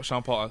which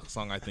Sean Paul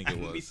song I think it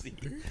Let me was. see.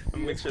 Let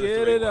me make sure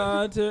Get that's the it right one.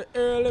 on to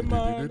early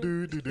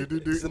morning.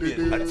 This is gonna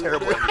be a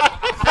terrible.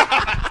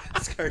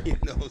 Scary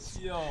nose.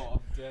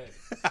 Yo,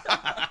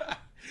 I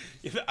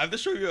have to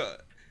show you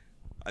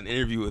an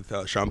interview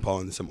with Sean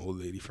Paul and some old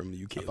lady from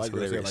the UK. I thought It's you were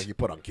saying hilarious. like you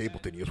put on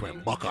Cableton, you just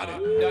went buck on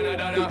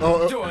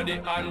it.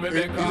 He's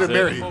He's in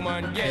Barry.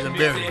 He's in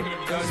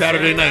Barry.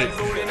 Saturday night.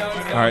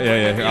 All right,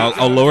 yeah. Here,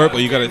 I'll lower it,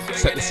 but you gotta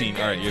set the scene.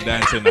 All right, you're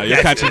dancing now. You're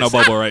catching a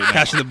bubble right now.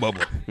 Catching the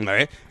bubble. All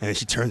right, and then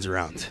she turns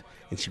around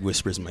and she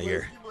whispers in my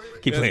ear.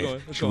 Keep Yeah, playing. go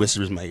on, She go on.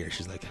 whispers in my ear.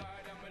 She's like,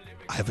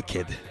 "I have a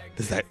kid.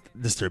 Does that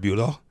disturb you at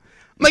all?"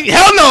 I'm like,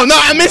 "Hell no, no!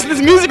 I'm missing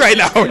this music right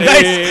now. We're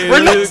nice. hey, We're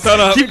hey, nice. turn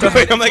up, Keep turn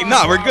going." I'm like,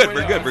 "Nah, we're good.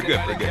 We're good. We're good.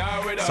 We're good."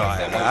 So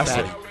I asked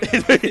her.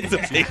 It's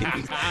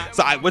amazing.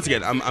 So once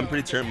again, I'm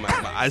pretty sure my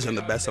eyes are on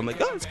the best. I'm like,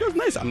 "Oh, this girl's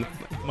nice."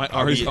 My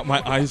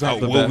eyes are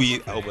the will best.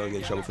 we? I hope I don't get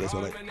in trouble for this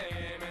one. Like,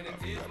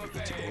 are we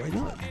good to go right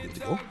now? Are you good to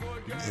go?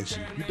 And she.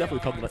 You definitely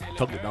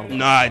tugged it down.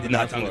 No, I did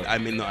not tongue it. I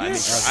mean, no. I mean,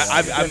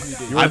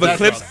 I've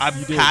eclipsed.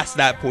 I've passed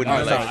that point in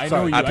my Sorry, life. I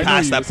know you. I've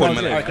passed that point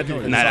in my Alright, life.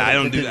 continue. Nah, I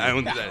don't do that. I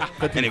don't do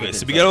that. Anyway,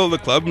 so we get out of the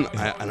club, and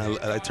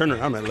I turn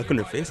around, and I look on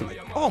her face. I'm like,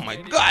 oh my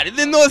god, I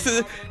didn't know this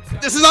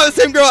is not the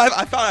same girl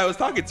I thought I was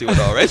talking to at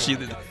all, right? She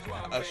did.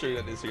 I'll show you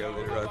on Instagram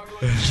later on.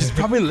 She's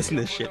probably listening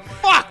to this shit.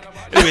 Fuck.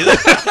 Anyway,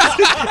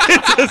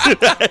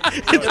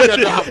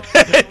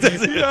 it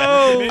doesn't.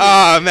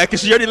 Man,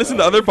 because she already listened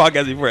to other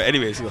podcasts before.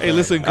 Anyways, Hey,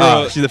 listen,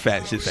 girl. she's a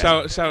fan. She's a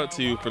fan. Shout out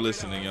to you for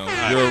listening, yo.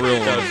 You're a real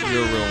one.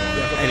 You're a real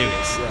one.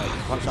 Anyways,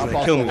 Sean like,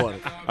 Paul kill for me.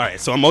 one. All right,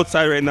 so I'm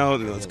outside right now.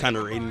 You know, it's kind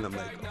of raining. I'm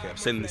like, okay, I'm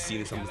setting the scene,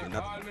 and someone's like,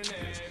 nothing.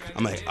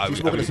 I'm like, You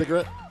smoking a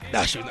cigarette?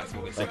 Nah, she was not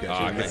smoking a cigarette.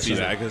 Okay. Oh, I can see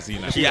that. I can see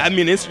that. She had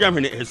me on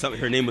Instagram.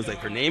 Her name was like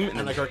her name and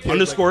like then her kid,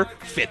 underscore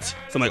fit. So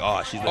I'm like,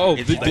 oh, she's like, Oh,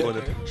 she's did-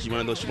 like she's one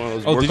of those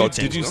Oh, workout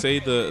did you know? say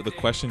the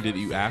question? Did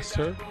you ask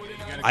her?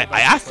 I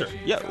asked her.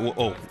 Yeah.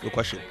 Well, the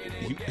question.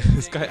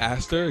 This guy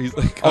asked her. He's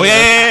like, Oh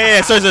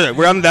yeah. Sorry.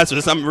 We're on the dance.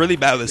 I'm really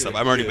bad with this stuff.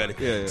 I'm already bad.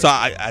 Yeah. So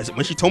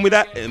when she told me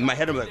that in my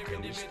head, I'm like,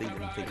 I'm just thinking.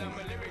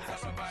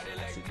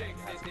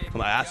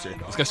 I asked her.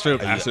 This guy straight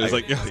up asked her. He's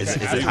like, yo, is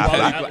it Why half is-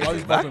 black? why is Is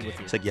he it black? bumping with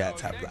you? It's like, yeah,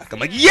 it's half black. I'm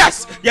like,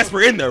 yes,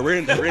 we're in there,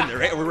 right?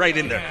 We're right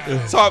in there.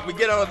 So we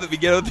get out of the,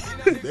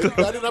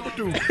 Daddy number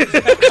 2.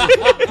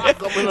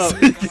 Coming up.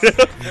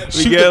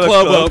 shoot the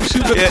club up.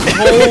 Shoot the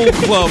whole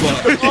club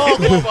up. Oh,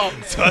 come on.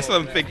 So that's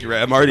what I'm thinking,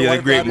 right? I'm already in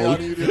a great Daddy mood.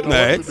 on you, didn't All know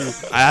what right. to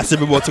do. I asked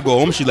her about to go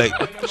home. She's like,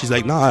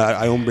 no,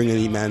 I don't bring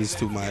any mans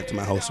to my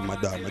house with my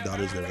daughter. My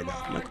daughter's there right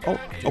now. I'm like, oh,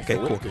 okay,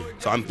 cool.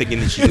 So I'm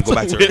thinking that she's gonna go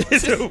back to her.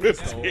 It's a whip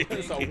thing.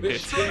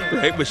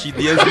 Right, but she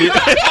DMs me.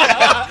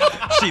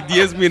 She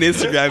DMs me on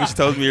Instagram. And she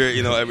tells me,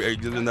 you know,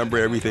 the number,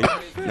 everything. All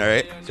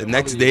right. The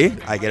next day,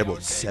 I get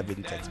about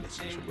 7 text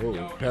messages from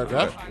her. Oh,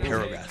 paragraph?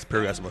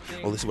 Paragraphs about,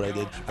 oh, this is what I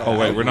did. Oh,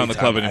 wait, we're not in the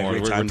club I had a anymore.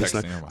 great We're time this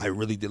texting. night. I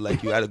really did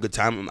like you. I had a good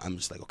time. I'm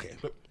just like, okay.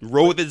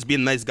 Roll with it as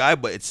being a nice guy,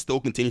 but it still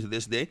continues to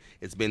this day.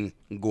 It's been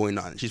going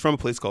on. She's from a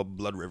place called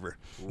Blood River.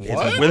 It's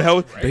like, where the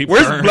hell? They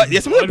Where's burn. Blood?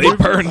 Yes, They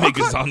burn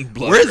niggas on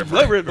Blood Where's River.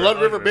 Blood River?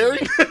 Blood River Berry?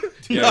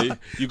 Yeah, you go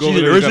She's over there, you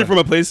originally gotta from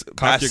a place cock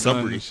past your gun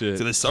Sudbury. and shit.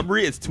 So the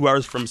Sudbury, it's 2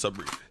 hours from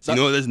Sudbury. So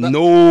That- there's that-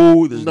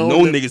 no no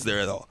niggas there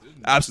at all.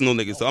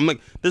 Absolutely no niggas. So I'm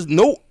like, there's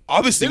no.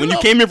 Obviously, when you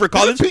came here for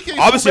college, Didn't PK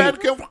obviously,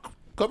 Subban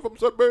come from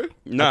Sudbury?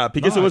 nah,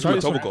 Picasso was from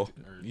he's from- Etobicoke.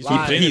 He's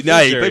Lying. from He James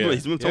played Fish for. area.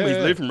 He's from Etobicoke. He's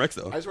lived from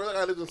Rexdale. I swear that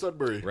guy lives in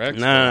Sudbury. Rex.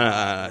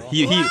 Nah,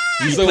 he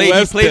He's a played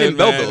West in End man.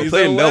 Belleville. He's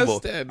played a in Belleville.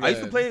 West End I used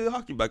to man. play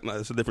hockey back. No,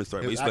 that's a different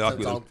story. But I His used to play hockey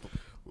accent with him. sounds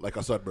like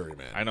a Sudbury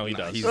man. I know he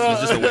does. He's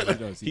just a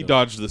weirdo. He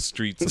dodged the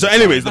streets. So,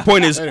 anyways, the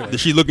point is Anyway. that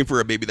she's looking for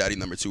a baby daddy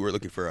number 2. We're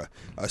looking for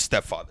a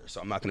stepfather. So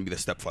I'm not going to be the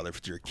stepfather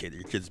for your kid.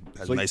 Your kid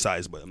has So nice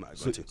eyes, but I'm not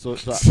going to. So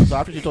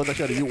after she told that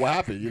shit to you, what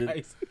happened?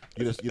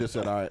 You just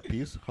said, all right,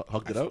 peace,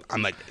 hugged it out.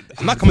 I'm like,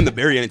 I'm not coming to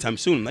Barrie anytime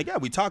soon. I'm like, yeah,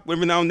 we talk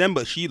every now and then,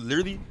 but she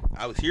literally,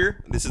 I was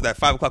here. This is at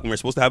 5 o'clock when we're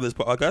supposed to have this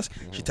podcast.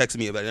 She texted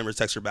me, but I never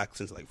texted her back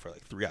since for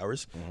 3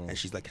 hours, and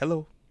she's like,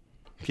 hello.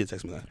 She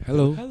texted me that.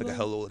 Hello. Like a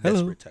hello,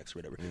 desperate text or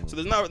whatever. So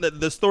there's not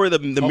the story, the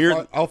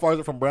mirror How far is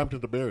it from Brampton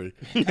to Barrie?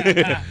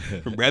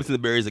 from Brampton to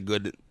Barrie is a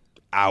good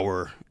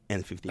hour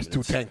and 15 minutes.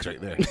 2 tanks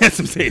right there. That's what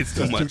I'm saying. It's too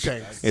That's 2 much.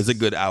 tanks. It's a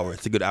good hour.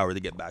 It's a good hour to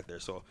get back there.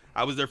 So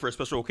I was there for a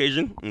special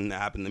occasion, and I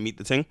happened to meet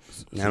the thing.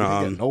 So And you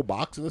didn't get no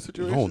box in this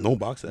situation? no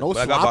box. No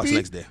But I got box sloppy?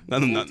 next day.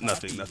 Nothing. No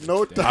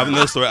I have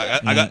another story.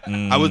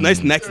 I was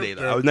nice next day.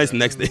 Though. I was nice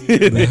next day. I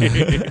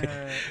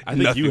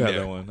think Nothing you have there.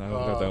 that one. I don't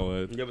got that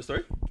one. You have a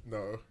story?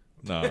 No.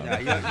 No. Yeah,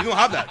 you don't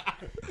have that.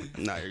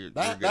 Nah, you're good.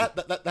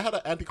 That had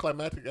an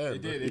anticlimactic end.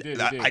 It did. It did.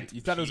 That- It I- did.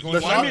 You thought it was The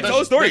going Why don't you Sean- tell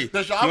a story? The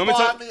You Sean want me to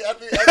Paul tell- at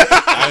the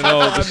I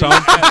know. The Sean.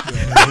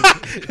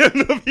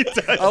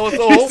 I was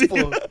so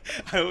hopeful.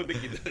 I don't think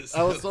he does.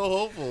 I was so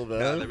hopeful, Nah,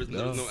 man. there was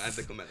no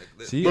anticlimactic.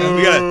 See, But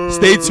we gotta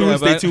stay tuned. Yeah,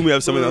 Stay but- tuned. We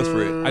have something else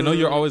for it. I know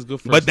you're always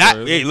good for. But that,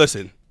 stories. hey,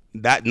 listen.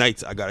 That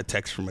night, I got a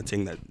text from a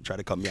thing that tried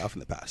to cut me off in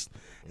the past,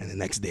 and the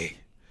next day,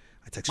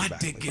 I text her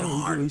back. dick Like, get "Oh,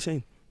 hard." what are you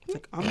saying? It's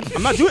like,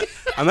 I'm not doing.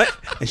 I'm not.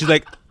 And she's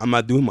like, I'm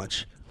not doing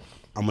much.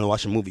 I'm gonna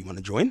watch a movie. Want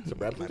to join?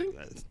 Brampton thing?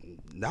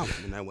 Down.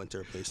 And I went to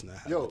her place and I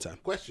had a Yo, good time.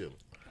 question.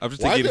 I'm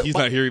just Why thinking is it- he's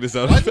why- not hearing this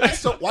out. Why is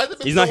it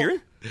been He's so, not hearing.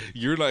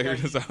 You're not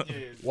hearing this out.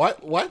 Why is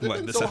it What,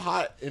 been the so sun?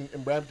 hot in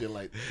Brampton?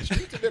 Like the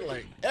streets have been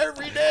like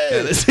every Yeah,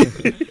 day.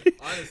 listen.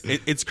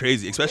 It's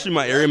crazy, especially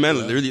my area, man.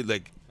 Literally,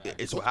 like,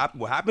 it's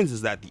what happens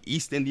is that the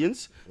East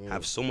Indians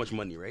have so much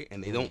money, right?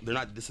 And they're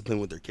not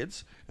disciplined with their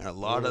kids, and a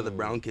lot of the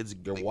brown kids,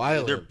 They're like,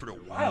 wild. They're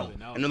wild,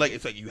 and they're like,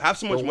 it's like you have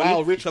so much They're money,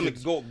 wild rich so like,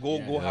 kids.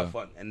 go have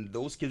fun, and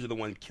those kids are the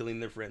ones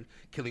killing their friend,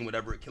 killing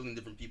whatever, killing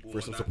different people.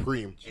 For some whatnot.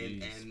 Supreme.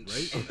 and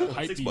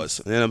Hype six beast. bus,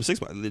 and I'm 6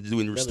 bus. They're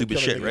doing they're stupid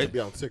killing shit, niggas right? to be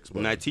on 6 bus.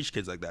 And I teach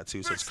kids like that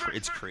too, so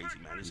it's crazy,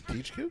 man. It's,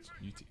 Teach kids?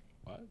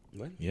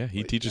 What? Yeah,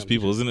 he teaches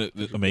people. Isn't it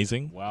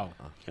amazing? Wow.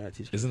 yeah, I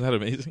teach kids. Isn't that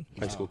amazing?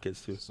 High school kids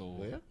too. So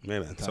Yeah. Yeah,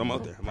 man. So I'm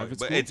out there. Private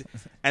But school? it's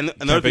and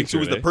another thing picture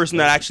too is it, the eh? person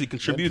that actually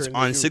contributes Mentoring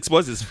on the 6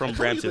 bus is from He's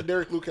the Brampton.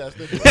 Derek Lucas.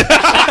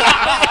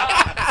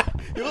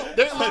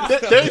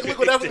 Derek Luke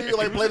would definitely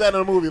like play that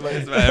in a movie.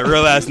 Like A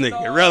real ass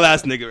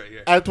nigga right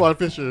here. Antoine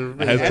Fisher. Antoine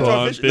No,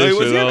 he was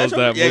Fisher, here. that was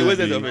that Yeah, he was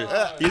in movie.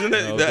 the He's in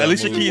That was the that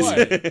Alicia movie. Keys.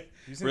 Why?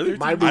 He's in Really? 13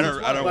 My I movie.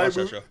 don't watch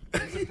that movie. show.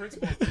 He's the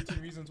principal of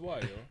 13 Reasons Why,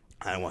 yo.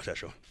 I don't watch that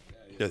show.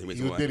 He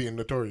was Diddy in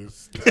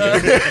Notorious.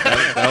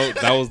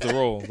 That was the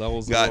role. That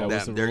was the role. God That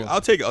was damn, the Derek. role.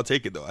 I'll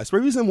take it though. I swear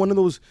he was in one of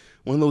those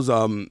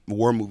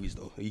war movies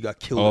though. He got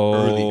killed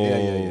early.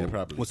 Yeah,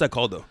 probably. What's that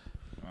called though?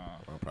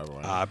 Probably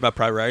right.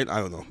 Probably right. I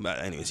don't know. But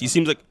anyways, he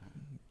seems like.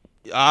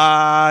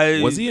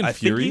 Was he in I think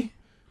Fury?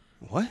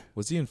 What?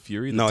 Was he in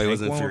Fury? The No, he tank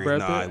wasn't in one with Fury. Brad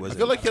No, Pitt? he wasn't.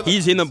 feel like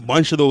He's in a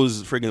bunch of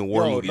those friggin'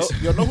 war Yo, movies.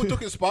 you know who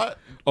took his spot?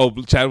 Oh,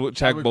 Chadwick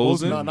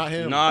Boseman. No, not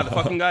him. Nah, the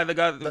fucking guy that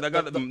got the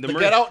the murder.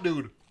 Get Out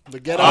dude. The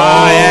Get Out.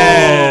 Oh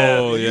yeah.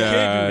 Oh Get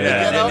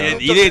Yeah, Out.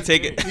 and he didn't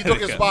take it. He took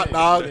his spot,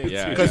 dog.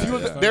 Yeah, Because he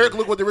was Derek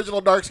Luke was the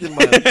original dark skinned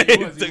man.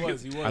 He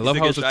was. I love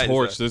Take how a it's a shot,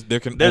 torch. There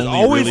can There's only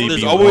always really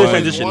there's be always a one.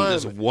 transition.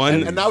 There's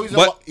one. And now he's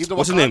what's a his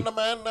name? Wakanda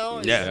man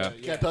now. Yeah.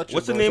 You can't touch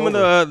What's the him, name of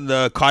bro.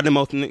 the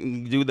cottonmouth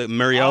dude, that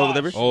Marielle,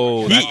 whatever?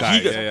 Oh, He- that guy.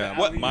 he-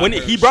 yeah. When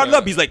he brought it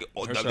up, he's like, the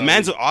Mahershala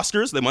man's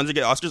Oscars, the ones that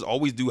get Oscars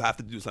always do have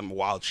to do some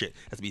wild shit.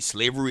 Has to be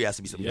slavery, has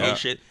to be some Yeah. gay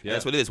shit. Yeah.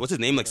 That's what it is. What's his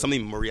name? Like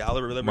something Marielle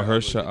or whatever.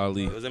 Mahershala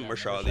Ali. Was it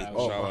Mahershala Ali?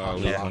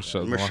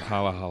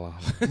 Mahershala.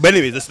 But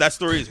anyways, that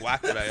story is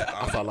whack. That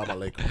Assalamu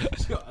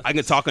alaikum. I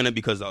can talk on it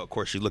because, of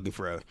course, she's looking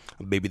for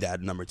a baby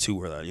dad number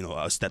 2 or a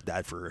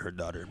stepdad for her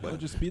daughter. But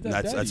just be that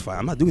that's daddy. fine.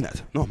 I'm not doing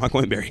that. No, I'm not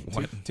going Barry. Take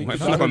Why your not?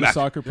 daughter Going to back.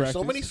 soccer There's practice.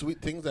 so many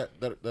sweet things that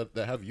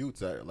have youths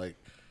that like.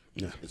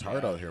 It's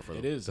hard out here for them.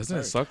 It is. Doesn't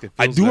it suck? It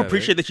I feels do bad,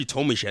 appreciate right? that she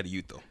told me she had a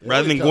youth though,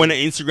 rather than tell going to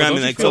me. Instagram Don't and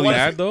you like feel telling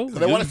bad though?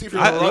 They want to see if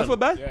you're I gonna don't run. feel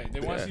bad. Yeah, they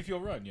want to see if you'll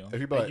run, yo. If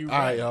you be like, you all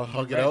right, ran. yo,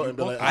 hug it Ran, out you and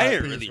be like, booked I all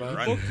ain't right, really peace, man.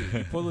 run. booked it.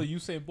 You pull a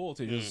Usain Bolt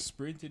and just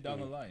sprinted down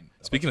the line.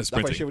 Speaking of That's why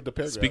she sprinting, with the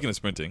paragraph. speaking of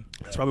sprinting,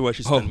 That's probably why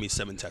she sent me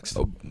 7 texts.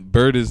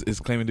 Bird is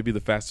claiming to be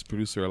the fastest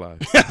producer alive.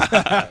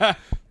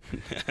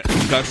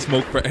 Got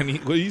smoke for any.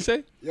 What do you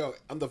say? Yo,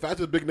 I'm the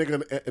fastest big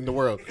nigga in the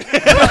world.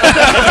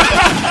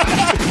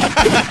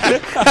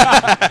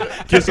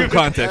 Give some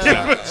context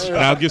now.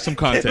 Now give some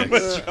context.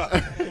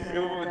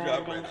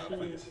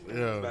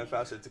 Yeah.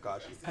 Faster than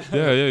Tekashi.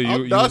 Yeah, yeah.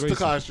 I'm You Dust racing.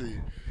 Takashi.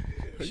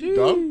 You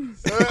dumb?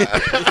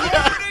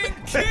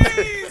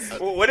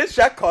 Well, what did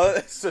Shaq call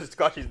it?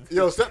 Tekashi's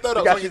Yo, set that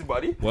up. Tekashi's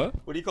body. What?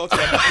 What do you call it?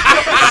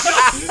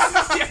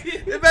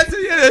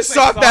 Imagine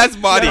soft ass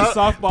body. Yeah,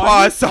 soft body.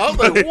 Pause. I was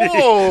like,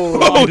 whoa.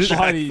 Oh, Soft shit.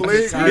 body.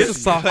 Please, He's a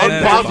soft I'm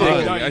ass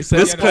positive. body. I said.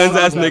 This cleanse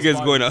ass soft nigga is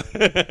body. going up.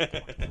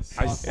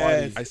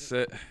 I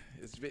said.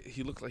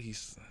 He looked like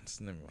he's.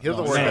 Never mind. He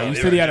doesn't work Man, out.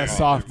 you said he had a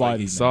soft Like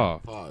body. he saw.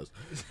 Pause.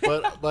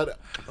 But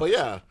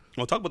yeah,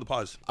 Well, talk about the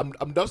pause. I'm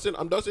dusting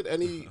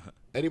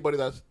anybody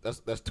that's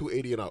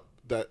 280 and up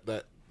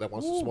that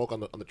wants to smoke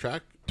on the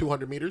track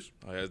 200 meters.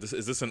 Oh, yeah,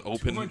 is this an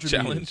open 200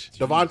 challenge?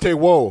 Devontae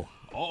Woe.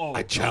 Oh,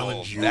 I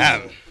challenge you.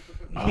 Damn.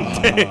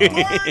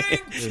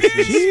 It's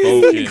been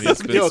spoken.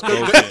 It's been Yo,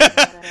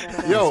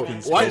 spoken. Yo,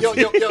 why? Yo,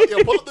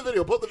 pull up the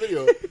video. Pull up the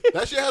video.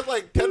 That shit has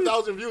like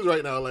 10,000 views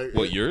right now. Like,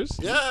 What, yours?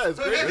 Yeah, it's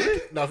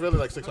crazy. No, it's really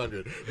like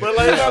 600. But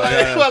like, it's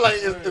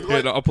Here,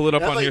 going, I'll pull it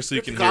up has, on like, here so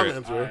you 50 can hear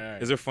comments, it. bro.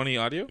 Is there funny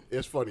audio?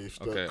 It's funny.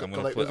 Okay, I'm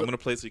gonna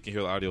play it so you can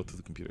hear the audio through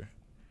the computer.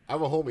 I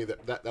have a homie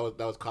that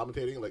was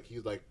commentating. Like,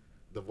 he's like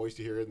the voice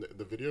you hear in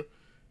the video,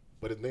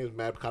 but his name's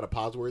mad kind of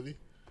pause-worthy.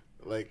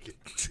 Like,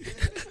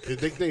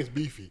 his nickname's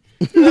Beefy.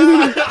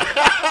 Shout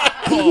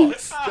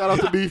out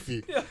to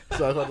Beefy.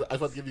 So I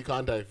just want to give you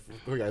contact.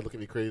 You guys look at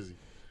me crazy.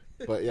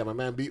 But yeah, my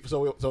man Beef.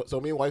 So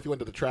me and wifey went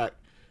to the track,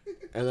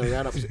 and then we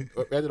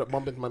ended up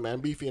bumping into my man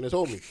Beefy and his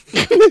homie.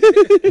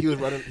 He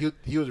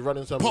was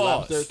running some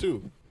laps there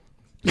too.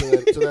 So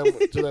then,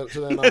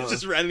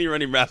 Just randomly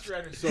running raps.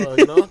 so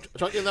you know,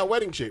 trying to get in that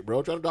wedding shape,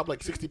 bro. Trying to drop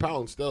like 60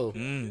 pounds still.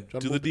 Do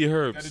Trying to the move- D Gotta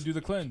herbs. do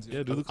the cleanse.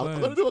 Yeah, do the I'm gonna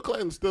cleanse. do a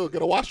cleanse still.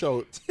 Get a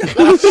washout.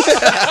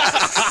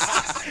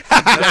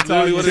 That's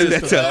literally what it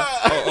is.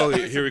 That's Oh,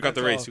 here we got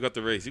the race. You got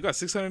the race. You got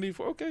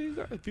 684. Okay, you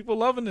got people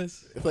loving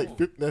this. It's like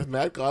there's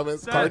mad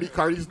comments.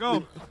 Cardi's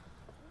Go,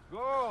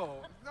 no,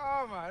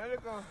 man, let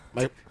it go.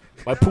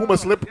 my Puma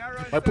slipped.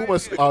 My Puma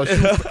shoe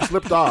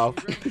slipped off.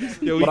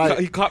 Yo, But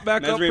he caught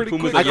back Man's up wearing pretty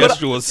Pumas quick. like yes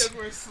jewels.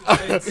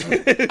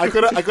 I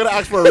could have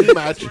asked for a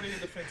rematch.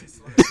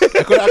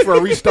 I could have asked for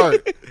a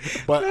restart,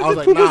 but I was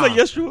like, Pumas nah. like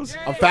yes jewels.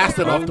 I'm fast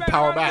enough to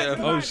power back.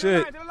 Oh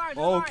shit.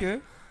 Oh, okay.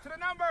 To the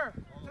number.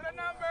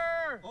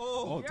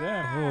 Oh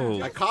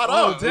damn. I caught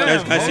up.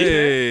 damn. Can I see?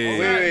 Hey.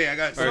 Wait, I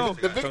got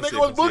The big Come nigga see,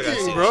 was come see, I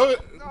boogieing, got bro.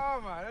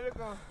 No, man. Let it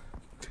go.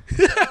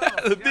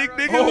 The big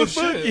nigga Oh was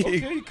shit. boogie. Okay,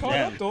 he caught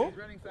up though.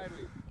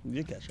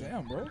 You catch it.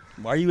 Damn, bro.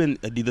 Why are you in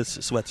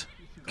Adidas sweats?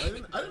 I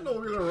didn't know we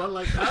were gonna run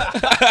like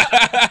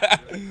that.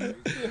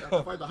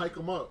 I tried to hike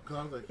him up because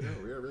I was like, yo,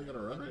 we're really gonna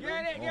run right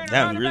now?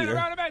 Damn, you really are.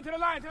 Run it back to the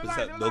line. To the Is line.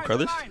 that to the Bill line,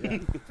 Crothers? To the line.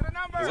 To the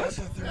number.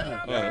 To the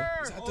number.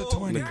 He's at the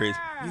 20. Look crazy.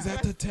 He's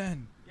at the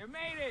 10. You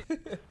made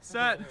it.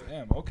 Set.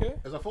 Damn. Okay.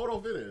 Is a photo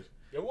finish?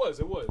 It was.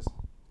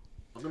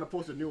 I'm gonna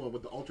post a new one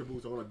with the Ultra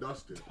Boost. I want to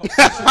dust it.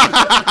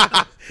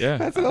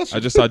 Yeah, I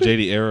just saw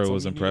JD Arrow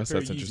was we need impressed. a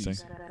pair That's of interesting.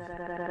 So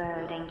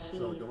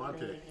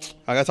Devontae.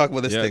 I gotta talk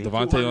about this Yeah, thing.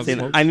 Devontae on Saying,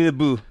 smoke. I need a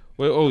boo.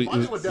 Wait, oh,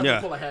 Devontae would definitely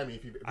Yeah. pull a hammy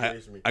if he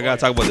raced me. I gotta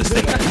talk about this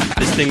thing.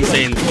 This thing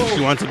saying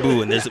she wants a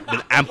boo, and there's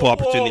been ample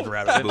opportunity for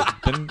her to boo.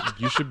 then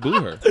you should boo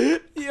her.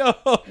 Yo.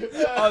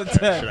 Oh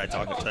damn. Should I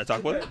talk about it?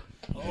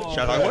 Should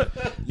I talk about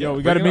it? Yo,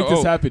 we gotta Bring it make this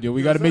up. happen, yo.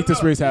 We gotta make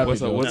this race happen.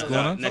 What's up? yo. What's going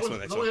on? Next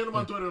one. Someone hit him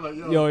on Twitter like,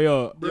 Yo,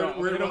 yo. Where- I'm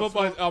where hitting him do I up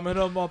on- smoke? I'm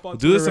hitting him up on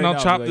Do this Twitter and right I'll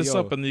now, chop like, this yo.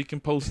 up and you can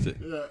post it.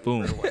 Yeah.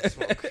 Boom.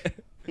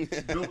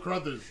 Bill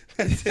Crothers.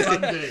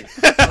 Sunday.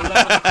 11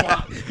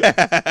 o'clock.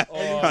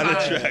 On the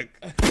track.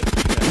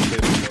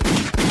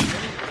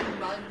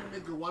 90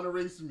 nigga wanna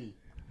race me.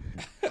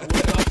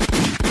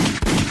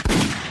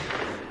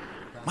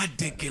 My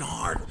dick get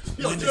hard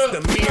when it's Jeff.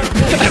 the mere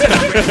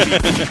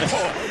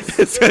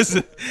It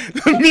says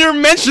mere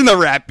mention of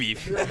rap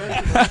beef.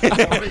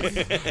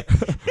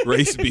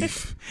 Race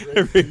beef.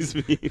 Race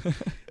beef.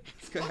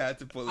 This guy had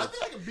to pull I it.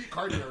 think I can beat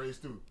Cardi in a race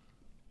too.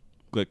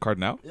 Like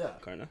Cardinal? Yeah.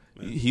 Kinda.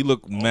 He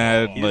looked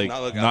mad, does like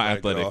not look not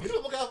athletic at all. athletic. He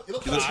doesn't look out. He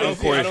looks looks like real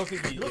Corey. I don't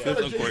think he. He looks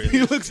He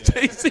like looks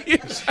Jay-Z. He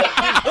looks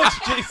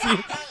JC.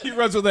 JC. He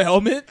runs with a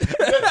helmet.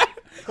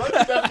 Cardi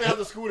definitely has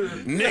a scooter.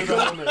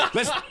 nigga.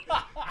 Let's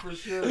For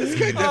sure. This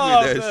guy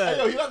Oh, definitely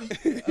does.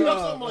 Hey, yo, he left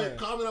some like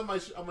comment on my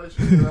shooter.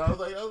 And I was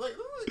like,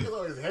 this nigga's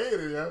always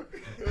hating, yo.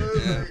 It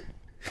was like,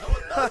 I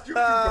want you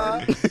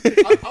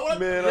too, Cardi.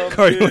 Man,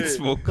 Cardi wants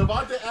smoke.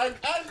 Devontae and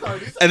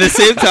Cardi. At the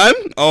same time?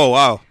 Oh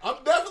wow. I'm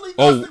definitely.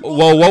 Oh, dusting both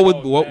well, of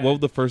what them. would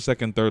what the first,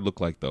 second, third look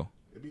like though?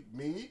 It'd be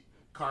me,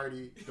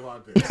 Cardi,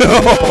 Devontae.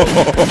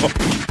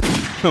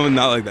 No,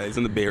 not like that. He's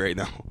in the Bay right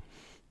now.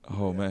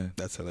 Oh man.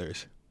 That's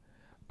hilarious.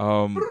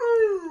 Yo,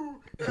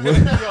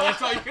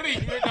 that's all you're gonna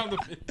hear down the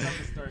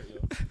start,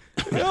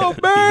 yo. Yo,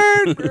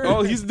 Bird!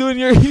 Oh, he's doing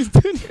your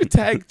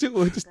tag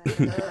too. Just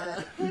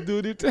you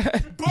doing your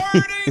tag.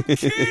 burning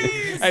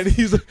keys.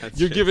 And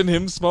you're giving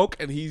him smoke,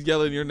 and he's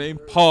yelling your name.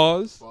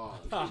 Pause.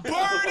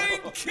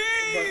 Burning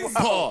keys.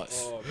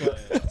 Pause.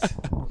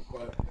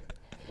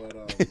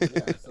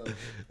 Yeah, so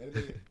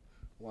anybody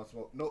wants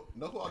smoke? No,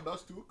 who I'll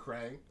dust to?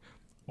 Krang.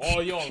 Oh,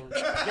 yo.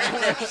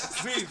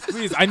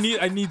 Please. I need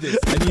this. I need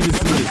to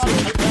see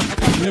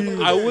this,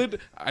 yo.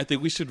 I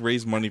think we should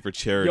raise money for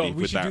charity Yo,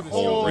 we with should that do this.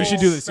 whole We race. should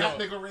do this, yo. Fat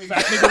nigga race.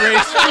 Fat nigga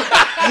race.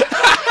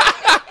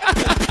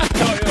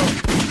 Yo.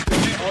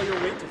 Donate all your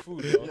weight to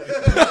food, yo.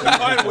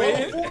 Find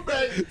weight. Food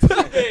bag.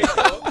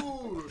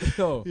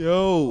 Yo.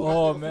 Yo.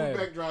 Oh, Food man.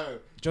 bag drive.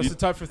 Just in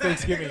time for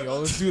Thanksgiving, yo.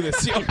 Let's do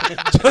this, yo.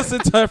 Just in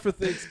time for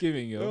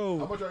Thanksgiving, yo.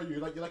 How much are you? You're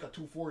like a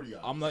 240.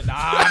 I'm like,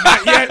 nah,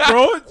 not yet,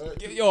 bro.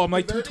 Yo, I'm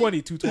like 220.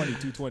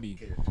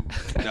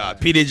 Nah,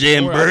 PDJ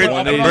and I'll Bird. put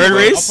on Bird the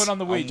weight. race. I'll put on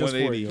the weight just for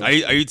 180. you.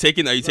 yo. Are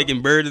you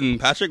taking Bird and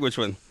Patrick? Which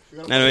one?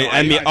 gotta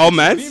And put- all What do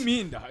mad. you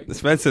mean, dog?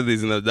 Spencer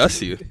is gonna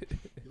dust you. He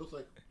looks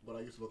like what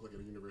I used to look like at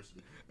a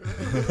university.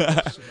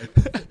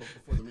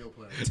 Before the meal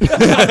plan.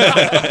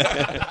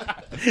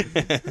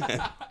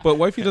 But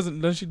wifey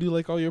doesn't she do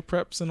like all your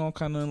preps and all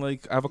kind of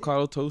like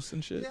avocado toast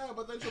and shit? Yeah,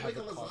 but then she'll make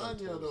a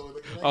lasagna though.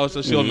 Oh,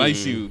 so she'll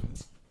nice you.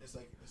 It's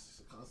like it's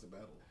just a constant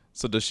battle.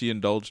 So does she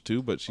indulge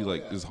too? But she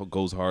like yeah.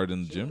 goes hard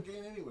in the She gym. doesn't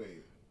gain anyway.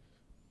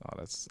 Oh,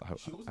 that's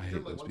She goes to I the hate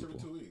gym like those once every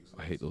people. 2 weeks.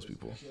 I hate those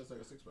people. She has like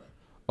a 6-pack.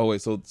 Oh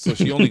wait, so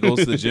she only goes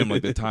to the gym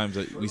like the times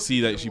that we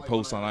see that she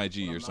posts on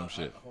IG or some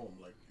shit. At home,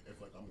 like if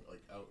like I'm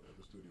like out at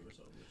the studio or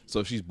something. So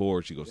if she's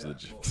bored, she goes to the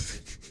gym. Yeah,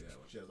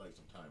 when she has like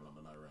some time,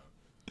 I'm not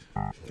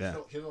around. Yeah.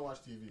 She don't watch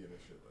TV and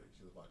this shit. Like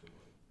she's watching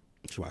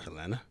like She watch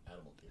Atlanta.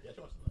 Animal Kingdom. Yeah,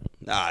 she watches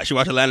that. Nah, she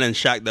watch Atlanta and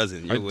Shaq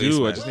doesn't. I You're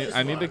do. waste, man.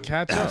 I need to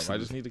catch up. I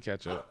just need to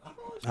catch up.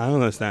 I don't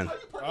understand.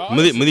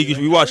 Malik,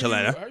 we watch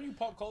Atlanta.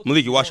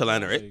 Malik, you watch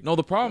Atlanta, right? No,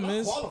 the problem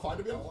is Qualified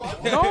to be on the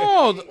podcast.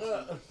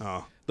 no.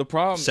 Oh, The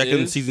problem second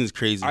is season is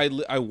crazy.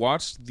 I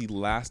watched the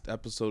last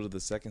episode of the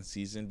second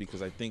season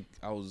because I think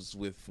I was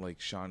with like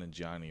Sean and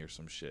Johnny or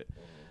some shit.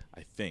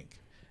 I think.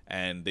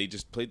 And they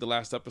just played the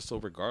last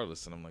episode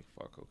regardless, and I'm like,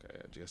 "Fuck, okay,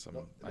 I guess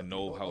I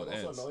know how it Also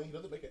ends." annoying, he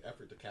doesn't make an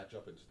effort to catch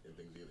up in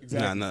things either.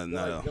 Nah,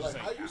 no. You're like,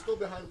 how are you still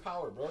behind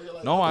Power, bro? You're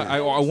like, No, I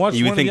watched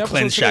You would one of the think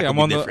Clint episodes today. Shaq I'm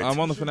would on be the different. I'm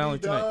on the finale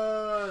Should be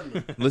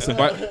tonight. done. Listen,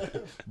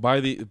 by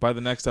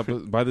the next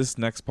episode, by this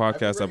next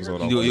podcast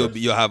episode, I'll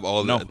You'll have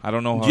all. no, the, I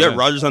don't know how. Do you it have ends.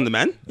 Rogers on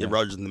Demand? You have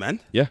Rogers on Demand?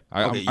 Yeah,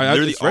 Okay, I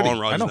literally it's ready. all on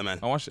Rogers I know. Demand.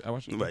 I watched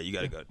it. Right, you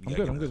gotta go.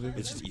 I'm good.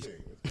 It's just easy.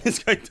 This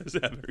guy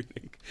doesn't have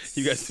everything.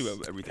 You guys do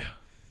have everything.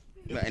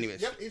 But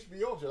anyways, Yep,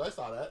 HBO. Dude, I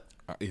saw that.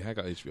 Yeah, I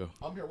got HBO.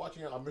 I'm here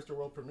watching it on Mr.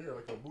 World Premiere,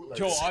 like a bootleg.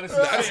 Yo, honestly,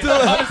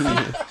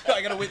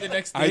 I gotta wait the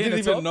next day. I didn't and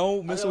even it's know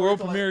I Mr. gotta World wait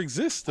till Premiere like-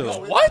 exists I still.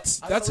 gotta wait- What? I That's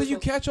gotta how you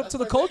wait till- catch up to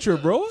the that's my culture,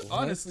 thing, bro. yeah.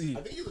 Honestly,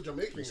 I think he's a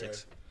Jamaican guy.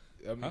 3-6.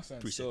 that makes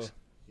sense. 3-6. Still.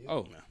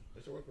 Oh,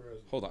 Mr. World Premiere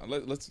is- hold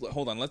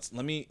on.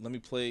 Let me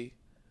play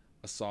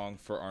a song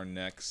for our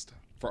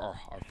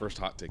first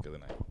hot take of the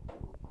night.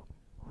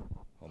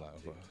 Hold on,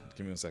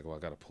 give me a second. I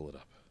gotta pull it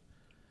up.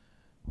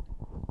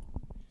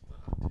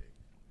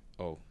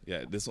 Oh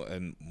yeah, this one,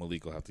 and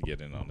Malik will have to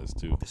get in on this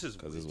too. This is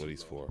because this is way what too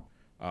he's low.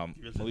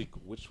 for. Malik,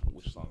 which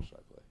song should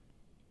I play?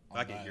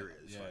 I can hear it.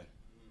 It's Yeah.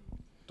 fine.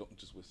 Don't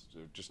just whisper,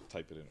 just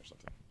type it in or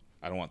something.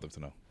 I don't want them to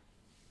know.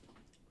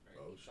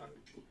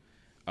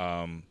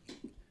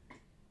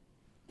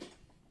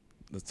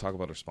 Let's talk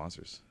about our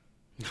sponsors.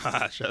 Shout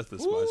out to the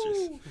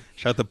sponsors.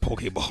 Shout out to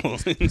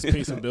Pokeball.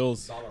 Pay some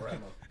bills.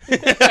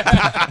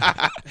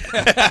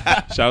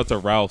 Shout out to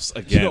Ralph's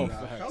again. Yo,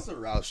 Shout out to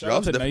Ralph's. Shout out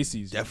Ralph's to def-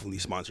 Niceys. definitely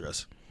sponsor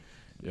us.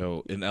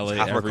 Yo, in LA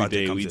Half our every content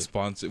day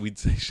comes in. we'd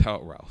say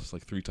shout out Ralph's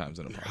like 3 times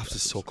in a podcast. Ralph's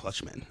is so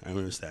clutch, man. I don't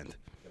understand.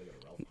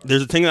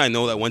 There's a thing that I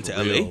know that went to For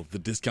LA. real. The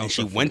discount And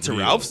she stuff went for to real.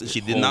 Ralph's and she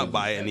did not Holy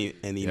buy shit.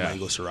 any Yeah.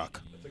 mango Ciroc.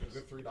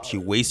 She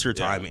wasted her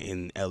time Yeah.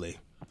 in LA.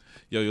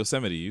 Yo,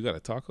 Yosemite, you got to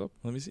talk up?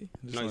 Let me see.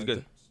 Just No, he's like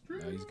good.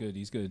 Nah, he's good.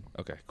 He's good.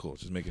 Okay, cool.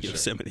 Just making sure.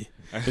 Yosemite.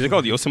 Is it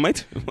called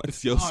Yosemite?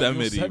 It's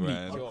Yosemite, Yosemite.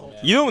 man. Yo, man.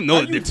 You don't know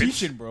How the you difference.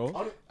 teaching,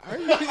 bro?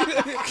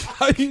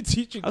 How you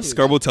teaching? How's kids?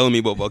 Scarborough telling me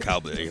about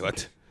vocabulary?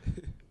 What?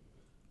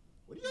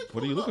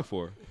 What are you looking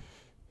for?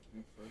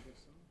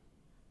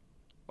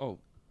 Oh,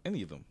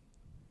 any of them.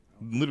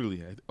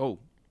 Literally. Oh,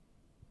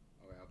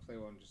 I'll play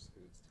one just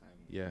because it's time.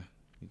 yeah.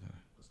 You gotta.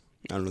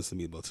 I don't know.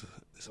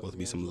 It's supposed to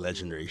be some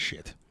legendary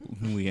shit.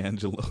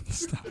 Leangelo.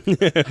 Stop.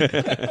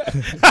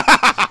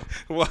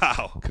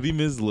 Wow. Kareem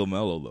is Lil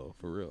Mello, though,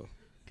 for real.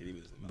 The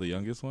The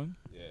youngest one?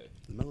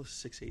 Melo's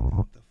 6'8".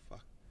 What the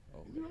fuck?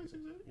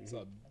 He's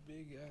a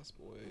big ass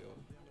boy, yo.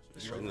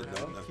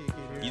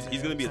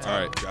 He's gonna be a All top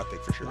right. draft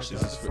pick for sure. This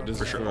is for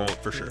for- sure. Oh,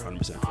 for sure,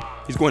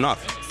 100%. He's going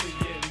off.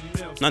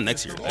 Not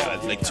next year.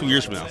 Like 2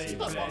 years from now.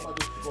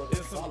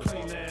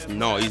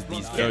 No, he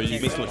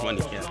makes too much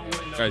money. Yeah,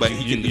 Guys, but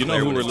he can you know declare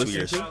who we're within 2 listening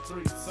years. to?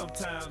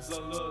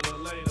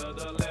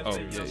 Oh,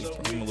 yeah.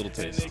 Give him a little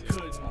taste.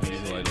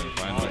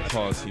 Final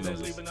pause. He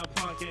knows this.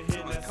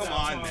 Come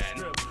on, man.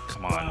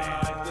 Come on,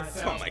 man.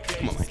 Come on, Mike.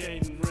 Come on,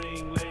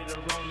 Mike.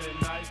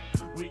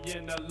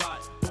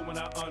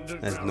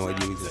 I have no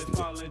idea what he's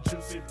listening to.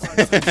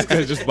 This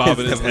guy's just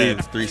bobbing his Definitely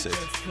head.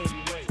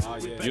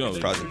 3-6. You know,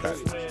 Project Pat.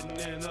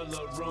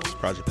 It's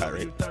Project Pat,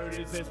 right?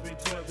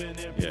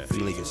 yeah.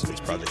 Malik is it's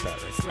Project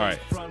Pat, right? All right,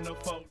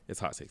 it's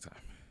hot take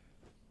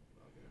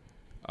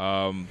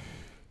time.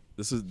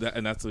 This is that,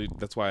 and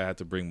that's why I had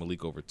to bring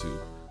Malik over too.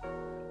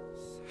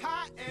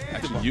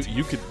 Actually,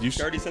 you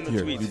already sent the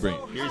here, tweets. You bring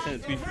it. He already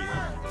sent a tweet for you.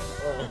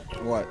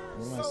 What?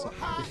 What am I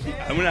saying?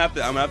 I'm gonna have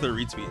to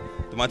retweet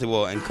Demonte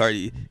Will and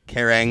Cardi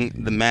Kerrang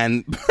the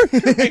man.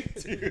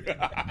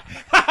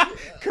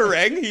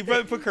 Kerrang, he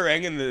probably put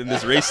Kerrang in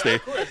this race day.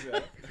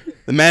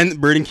 The man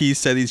Burden Keys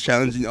said he's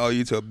challenging all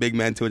you to a big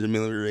man 200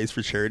 million race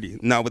for charity,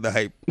 not with the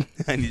hype.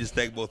 And he just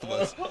tagged both of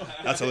us.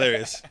 That's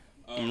hilarious.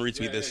 I'm gonna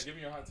retweet this. Give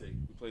me your hot take.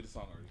 We played the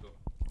song already.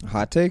 Go.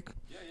 Hot take?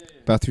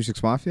 About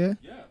 3-6 Mafia?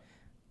 Yeah.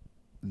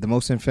 The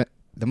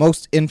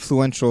most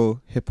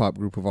influential hip hop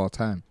group of all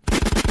time.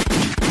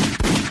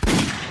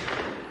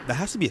 That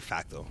has to be a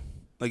fact, though.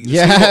 Like,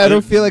 Yeah, I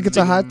don't feel like it's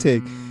a hot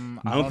take.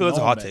 I don't feel it's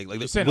a hot man. take. Like,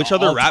 You're saying which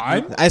other all rap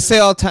time? group? I say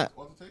all time.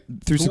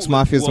 3-6 Who-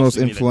 Mafia is who the else most do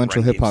you mean, like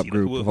influential Run hip hop DMC?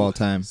 group Who- of all who-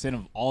 time. Sin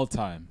of all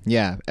time.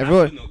 Yeah, I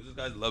everyone. know, this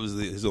guy loves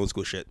his old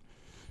school shit.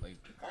 Like,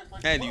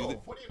 And you,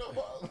 What do you know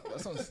about?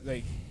 that sounds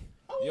like,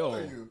 How old yo,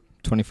 are you?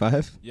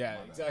 25. yeah,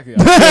 exactly.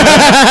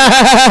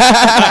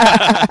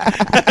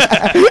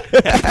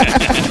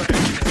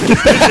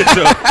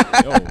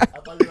 I Yo,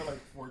 thought you were like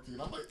 14.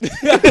 I'm like,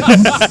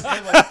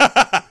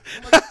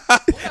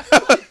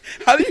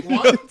 how do you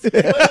know?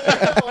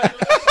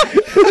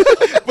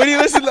 When you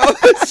listen to all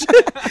this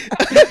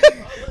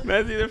shit,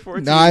 man's either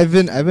 14. No, I've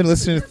been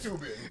listening.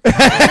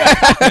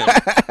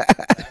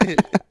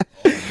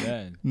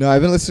 man. No,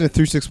 I've been listening to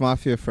 3-6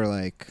 Mafia for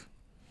like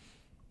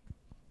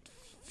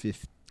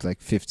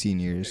 15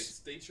 years.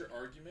 State your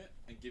argument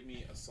and give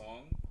me a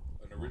song,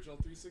 an original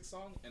 3-6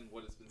 song, and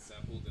what it's been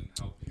sampled and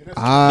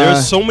how.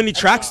 There's so many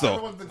tracks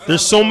though.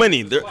 There's so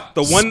many. The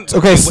one.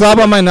 Okay, Slab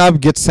on My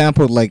Knob gets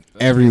sampled like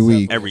every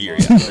week. Every year,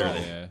 yeah. Literally.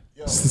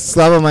 Yeah.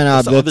 Slab on My Knob.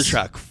 What's the other That's,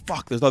 track?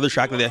 Fuck, there's the other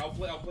track that I'll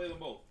play them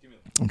both. Give me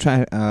them. I'm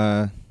trying.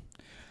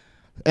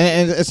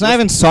 And it's not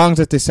even songs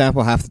that they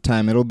sample half the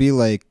time. It'll be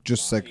like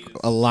just like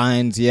a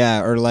lines,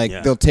 yeah, or like Yeah.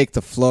 they'll take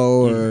the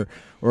flow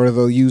or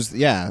they'll use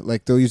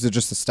they'll use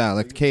just the style,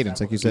 like the cadence,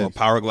 like you well, said.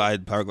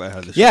 Powerglide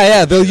has this.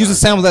 Yeah, they'll use a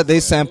sample that they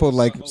sampled,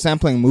 like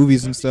sampling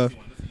movies and stuff.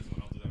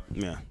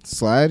 Yeah.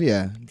 Slide,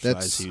 yeah, Slide's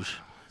that's huge.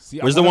 See,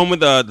 Where's the one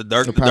with the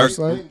dark? The The power dark.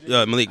 slide?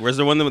 Malik. Where's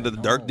the one with the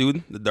dark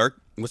dude? The dark.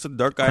 What's the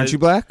dark guy? Crunchy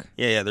Black?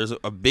 Yeah. There's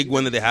a big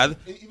one that they had.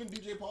 Even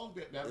DJ Paul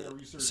had a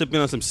research.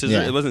 Sipping on some scissor.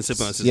 Yeah. It wasn't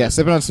sipping on scissor. Yeah,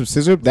 sipping on some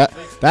scissor. That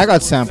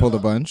got sampled a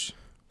bunch.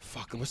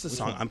 Fuck. What's the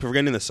song? I'm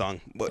forgetting the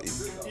song. But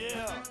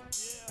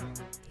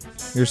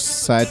You're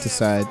side to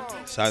side.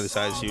 side to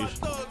side is huge.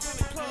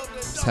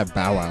 Just have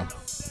Bow Wow.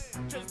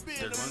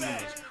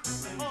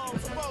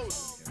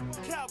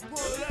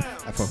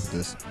 I fuck with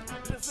this.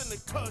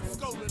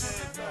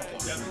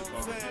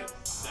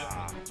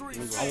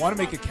 I want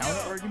to make a counter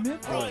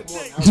argument, but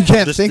You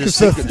can't Just- think of just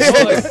something.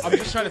 think I'm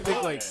just trying to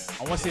think. Like,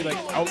 I want to say like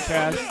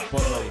Outkast,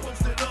 but like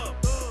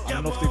I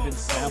don't know if they've been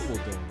sampled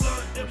though. Or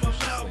if it's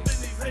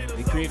just, like,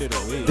 they created a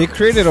wave. They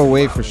created a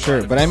way for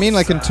sure, but I mean,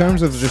 like in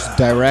terms of just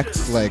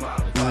direct, like,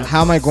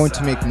 how am I going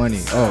to make money?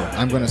 Oh,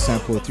 I'm going to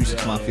sample a 3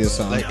 6 Mafia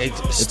song. Like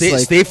It's stay,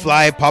 like- stay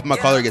fly. Pop my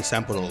collar gets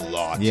sampled a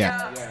lot.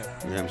 Yeah,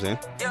 You know what I'm saying?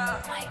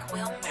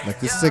 like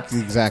this is like the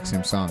exact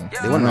same song.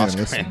 They won an I'm not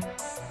Oscar. even listening.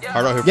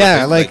 Hard Out Hip Hop Yeah,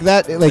 thing, like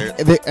that. Like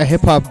they're- a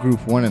hip hop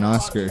group won an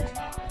Oscar.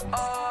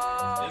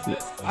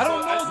 I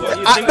don't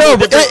know. No,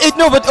 but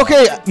no, but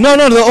okay. No.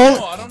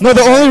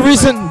 The only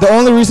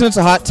reason it's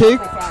a hot take.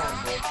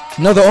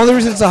 No, the only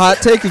reason it's a hot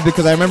take is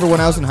because I remember when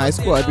I was in high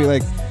school, I'd be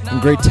like in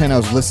grade 10, I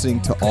was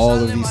listening to all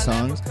of these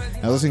songs.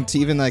 I was listening to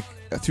even like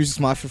 3 6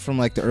 Mafia from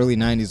like the early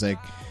 90s, like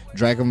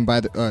Drag 'em by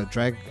the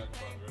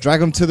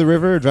Drag 'em to the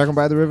river, Drag 'em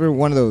by the river.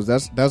 One of those.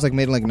 That was like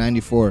made in like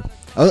 '94.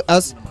 I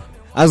was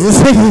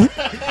listening.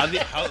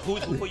 Who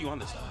put you on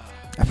this?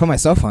 I put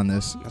myself on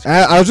this.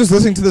 I was just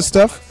listening to this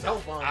stuff. I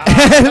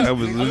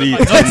was literally.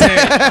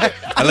 I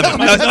let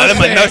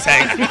my nuts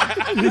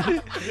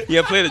hang.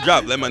 Yeah, play the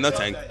drop. Let my nuts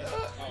hang.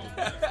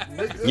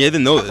 You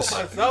didn't know this.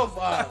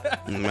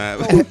 Man.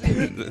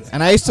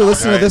 And I used to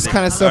listen to this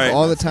kind of stuff Alright.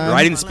 all the time.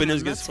 Riding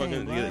spinners gets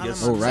fucking.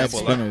 Gets Oh, Ride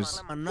sampled a lot.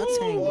 Spinners. My nuts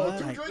hang, bro.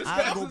 Like,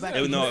 I go back.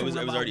 No, it was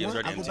to already I go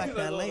empty. back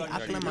to LA. I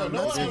can let my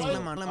nuts hang.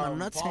 Let my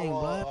nuts hang,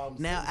 bro.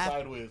 Now I.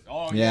 Sideways.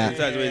 Yeah.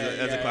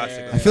 That's a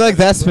classic. I feel like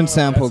that's been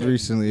sampled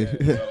recently.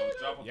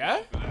 Yeah.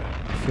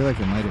 I feel like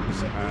it might have been.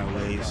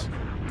 Ways.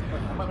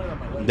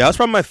 That was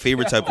probably my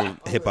favorite type of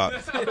hip hop.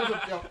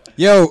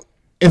 Yo,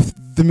 if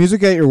the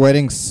music at your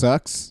wedding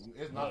sucks,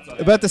 I'm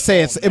about to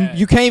say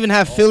you can't even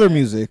have filler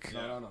music.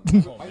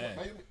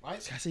 I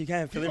said you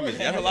can't feel it.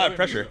 That's a lot of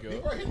pressure.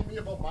 People are hitting me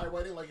about my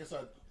wedding like it's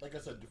a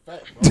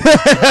defect, bro.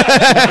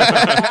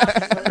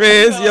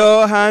 Raise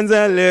your hands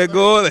and let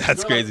go.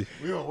 That's crazy.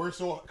 We're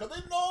so because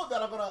they know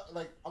that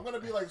I'm gonna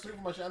be like sleeping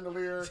on my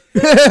chandelier. A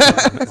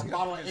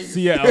bottle of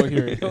See ya out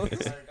here. Like,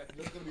 this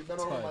is gonna be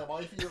better over my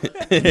wife here.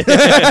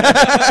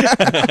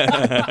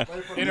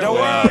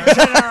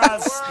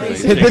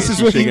 This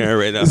is what Shaking her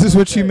right now. This is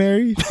what she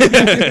married.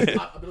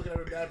 I'll be looking at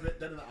her dad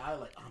dead in the eye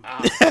like,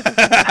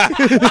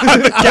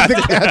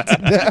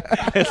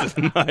 This is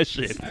my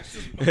shit.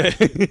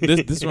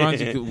 This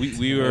reminds me.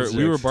 We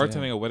were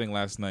bartending a wedding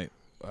last night.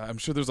 I'm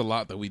sure there's a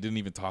lot that we didn't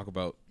even talk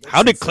about.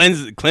 How did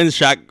Cleanse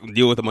Shaq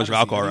deal with a bunch of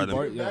alcohol around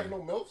him? bag no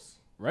milfs.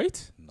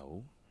 Right?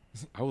 No,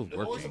 I was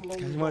working.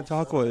 You want to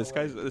talk about this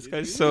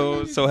guy's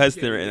so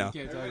hesitant right now.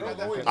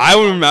 I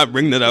will not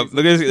bring that up.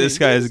 Look at this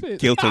guy's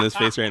guilt on his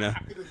face right now.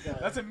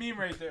 That's a meme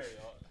right there,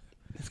 yo.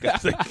 This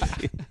guy's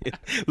like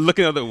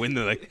looking out the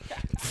window like,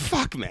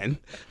 fuck, man.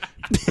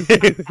 How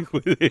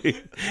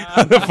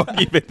the fuck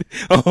you been?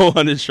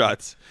 100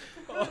 shots.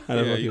 How the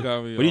Yeah, fuck you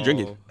got me. What are you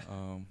drinking?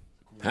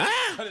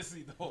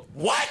 Honestly, though.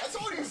 What? That's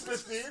only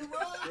 15, bro.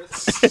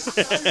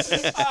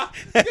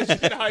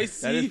 I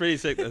see. That is pretty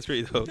sick. That's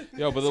pretty dope.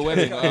 Yo, but the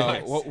wedding.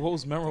 What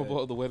was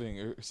memorable at the wedding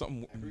or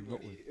something?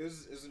 It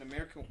was an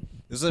American.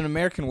 It was an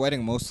American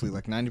wedding mostly.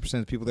 Like 90% of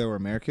the people there were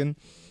American,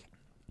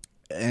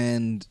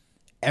 and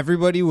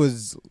everybody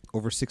was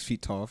over 6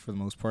 feet tall for the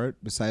most part.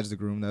 Besides the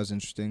groom, that was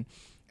interesting,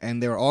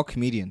 and they were all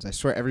comedians. I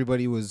swear,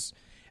 everybody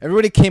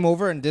came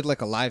over and did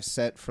like a live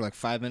set for like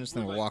 5 minutes,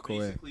 then would walk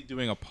away. Basically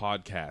doing a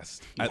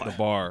podcast at the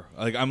bar.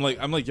 Like I'm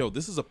like, yo,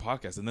 this is a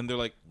podcast, and then they're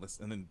like,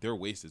 and then they're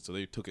wasted, so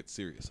they took it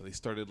serious. So they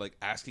started like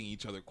asking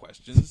each other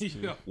questions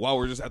while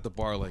we're just at the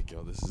bar. Like,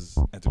 yo, this is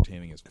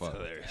entertaining as fuck.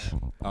 Hilarious.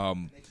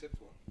 And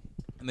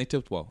they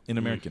tipped well in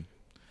American.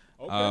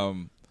 You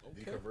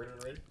converted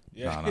already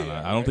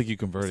No. I don't think you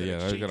converted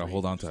yet. I gotta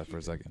hold on to that for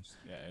a second.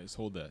 Yeah, just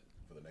hold that.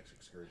 for the next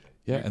excursion.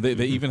 Yeah, and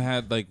they even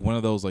had like one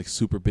of those like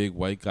super big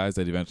white guys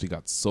that eventually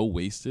got so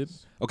wasted.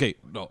 Okay,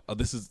 no,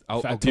 this is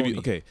I'll give you. Tony.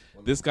 Okay,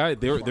 this guy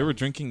they were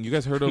drinking. You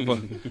guys heard of?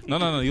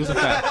 No, he wasn't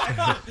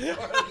fat.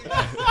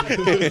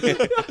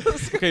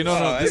 Okay,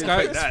 no, this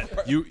guy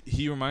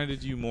he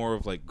reminded you more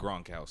of like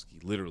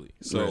Gronkowski, literally.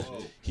 So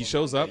he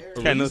shows up.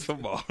 Ken knows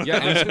football.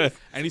 Yeah,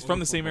 and he's from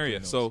the same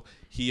area. So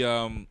he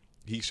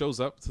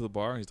shows up to the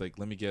bar. And he's like,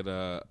 "Let me get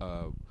a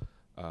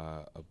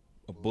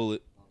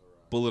bullet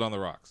on the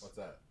rocks." What's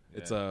that?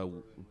 It's a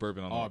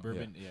bourbon on the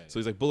bourbon, yeah. So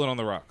he's like, bullet on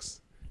the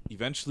rocks.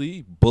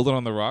 Eventually, bullet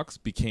on the rocks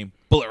became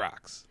bullet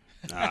rocks.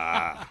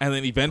 And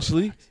then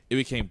eventually, it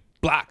became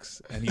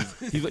blocks. And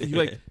he's like, what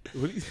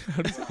do you,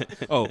 how do you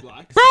oh,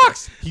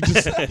 rocks! He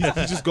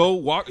just go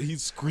walk,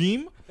 he'd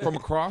scream from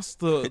across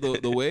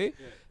the way.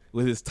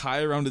 with his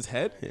tie around his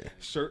head,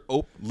 shirt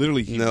open.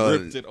 Literally, he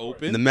ripped it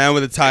open. The man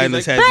with the tie on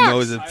his head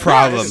knows a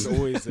problem.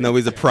 No,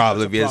 he's a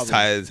problem if he has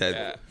tie on his head.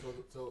 Yeah.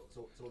 So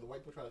the white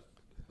people try to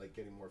like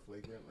getting more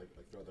flagrant, like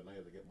throughout the night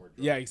as they get more drunk.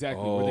 Yeah,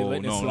 exactly. Oh, Were they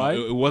letting no, it slide?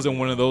 no. It wasn't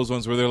one of those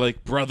ones where they're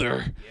like,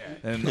 brother,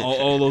 and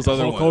all those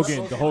other Hulk ones.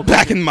 Hogan, the Hulk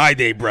Back in my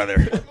day, brother.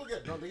 People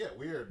get drunk, they get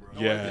weird, bro.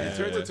 Yeah. It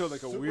turns into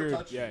like a Super weird.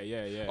 touchy.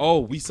 Yeah. Oh,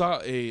 we saw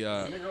a. The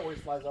nigga always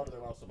flies out of their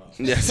mouth somehow.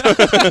 Yes. Like,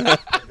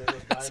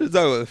 they was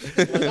dying. So,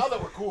 Like, now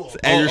that we're cool.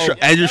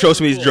 Andrew shows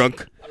me he's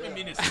drunk.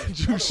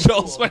 Andrew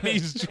Schultz when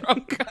he's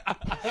drunk.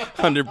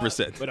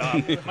 100%. But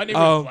my neighbor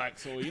is black,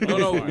 so you know.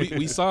 No,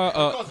 we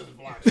saw. Cousin is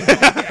black.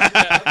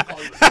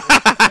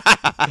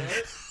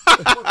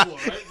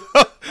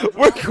 So,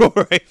 We're cool,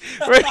 right?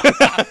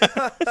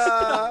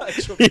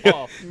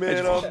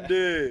 man, I'm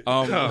dead.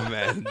 Oh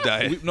man,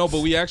 die. But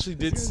we actually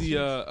did see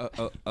a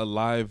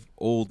live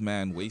old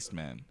man waste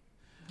man.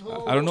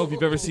 I don't know if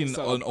you've ever seen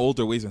an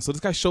older waste man. So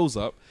this guy shows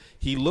up.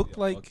 He looked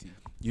like,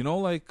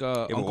 like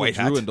Uncle white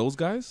Drew hat? and those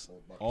guys.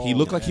 He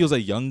looked like he was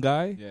a young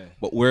guy,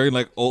 but wearing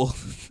like old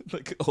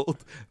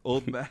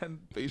man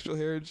facial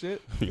hair and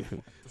shit.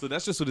 So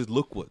that's just what his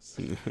look was.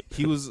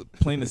 He was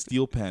playing a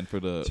steel pan for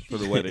the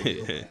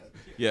wedding.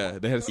 Yeah,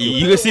 they had.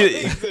 You can see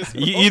it.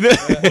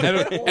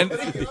 And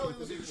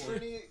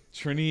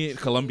Trini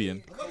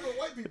Colombian.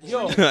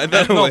 Yo,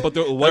 No, but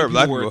the white They're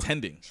black people were people.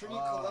 attending.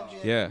 Colombian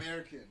Yeah.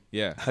 American.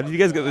 Yeah. How did you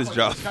guys get this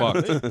job? Fuck.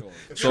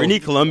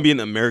 Trini Colombian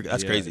America.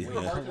 That's crazy. Yeah.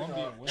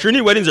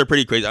 Trini weddings are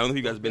pretty crazy. I don't know if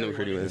you guys have been to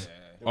Trini weddings.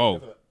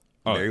 Oh.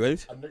 Married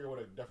weddings? A nigga would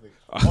have definitely.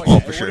 Oh,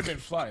 for sure. Been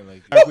flying,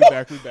 like,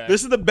 back.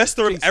 This is the best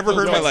story I've ever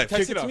heard in my life.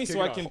 Text it Kick it to me off, so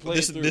kick I it can off. play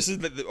This it through. is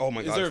the oh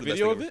my god. Is there a it's the best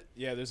video thing of ever. it?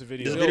 Yeah, there's a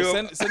video. There's a Yo,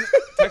 video. send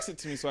text it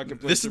to me so I can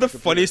play This it is through the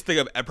computer. funniest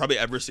thing I've probably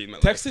ever seen in my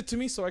life. Text it to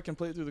me so I can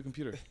play it through the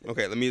computer.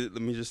 Okay, let me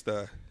just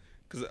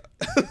because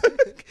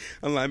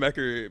a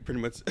linebacker pretty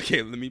much.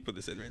 Okay, let me put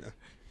this in right now.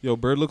 Yo,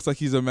 Bird looks like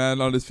he's a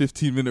man on his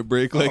 15-minute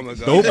break. Like, my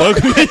God. don't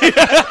bug me.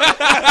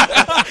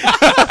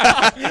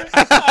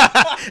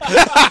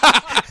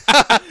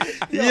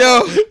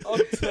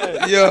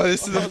 Yo,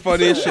 this is the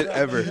funniest shit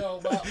ever.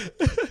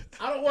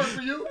 I don't work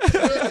for you.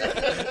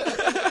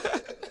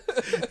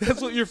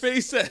 That's what your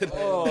face said.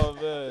 Oh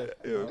man.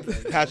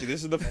 Patrick,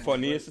 this is the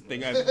funniest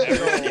thing I've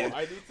ever seen.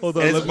 Hold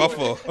And it's let me-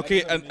 Buffalo.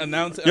 Okay,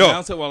 announce Yo.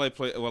 it while I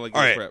get All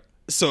right. prep.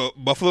 So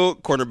Buffalo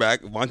cornerback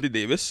Vontae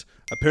Davis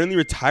apparently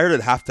retired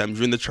at halftime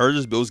during the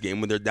Chargers-Bills game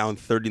when they're down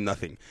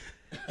 30-0.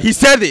 He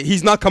said it.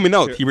 He's not coming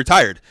out. He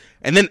retired.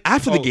 And then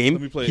after the let me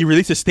game, play he it.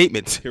 released a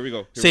statement Here we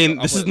go. saying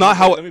I'll this play is it. not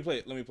how. Let me play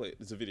it. Let me play it.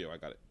 It's a video. I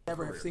got it.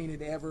 Never have seen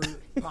it ever.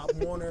 Pop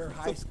Warner,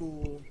 high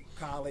school,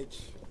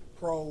 college,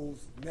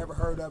 pros. Never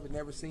heard of it.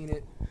 Never seen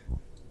it.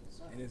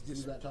 And it's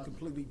just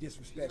completely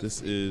disrespectful.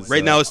 This is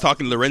Right now, it's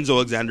talking. Lorenzo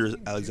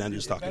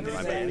Alexander's talking. To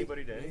my man.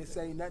 Ain't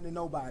say nothing to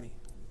nobody.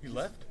 He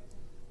left?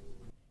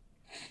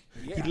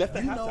 Yeah, He left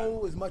at you halftime.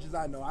 know as much as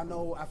I know.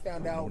 I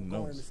found out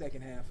going in the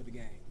second half of the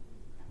game.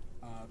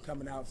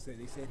 Coming out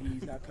they said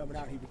he's not coming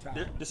out. He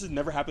retired. This has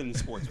never happened in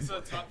sports.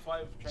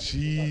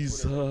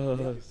 Jesus.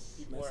 That's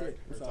it.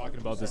 We're talking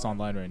about this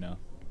online right now.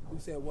 Who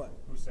said what?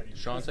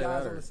 Sean Guys said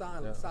that?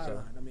 on the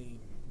sideline. I mean,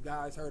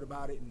 guys heard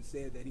about it and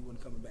said that he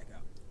wasn't coming back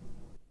out.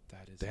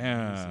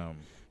 Damn.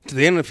 To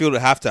the end of the field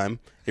at halftime,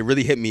 it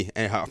really hit me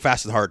and how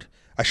fast and hard.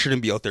 I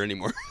shouldn't be out there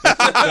anymore.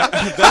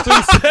 That's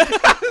what he said.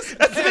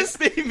 That's his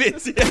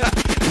statement. Yeah.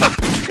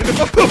 The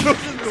Buffalo Bills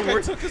is the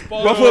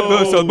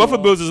worst.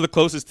 Buffalo Bills is the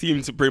closest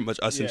team to pretty much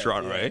us in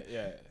Toronto, right?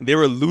 Yeah. They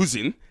were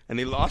losing and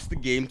they lost the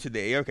game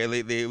today. Okay,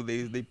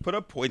 they put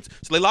up points.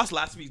 So they lost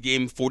last week's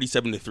game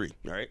 47-3.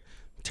 All right,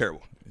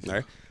 terrible. All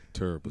right,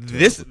 Terrible.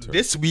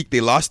 this week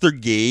they lost their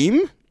game.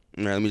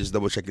 All right, let me just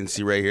double check and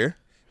see right here.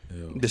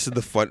 Ew. This is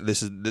the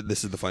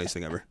funniest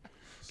thing ever.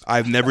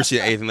 I've never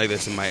seen anything like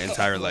this in my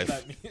entire life.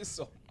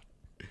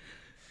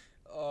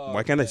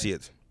 Why can't I see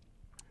it?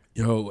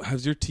 Yo,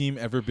 has your team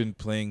ever been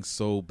playing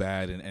so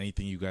bad in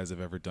anything you guys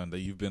have ever done that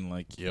you've been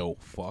like, yo,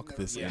 fuck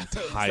this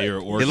entire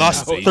They organization?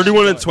 lost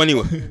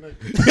 31-20.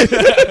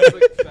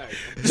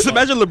 Just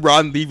imagine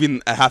LeBron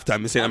leaving at halftime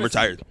and saying, "I'm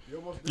retired."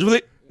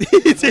 Really? He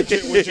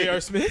did. With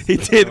J.R. Smith? He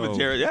did with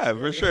J.R. Yeah,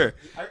 for sure.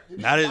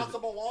 That is.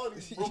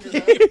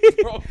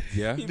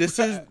 Yeah. This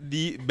is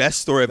the best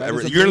story I've That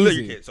ever. is You're gonna let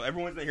your amazing. kids, so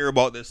everyone's gonna hear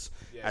about this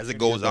as it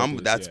goes on.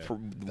 But that's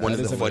one of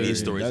the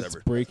funniest stories That's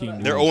ever.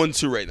 breaking They're news.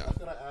 0-2 right now. That's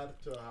gonna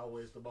add to how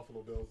ways the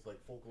Buffalo Bills like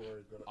folklore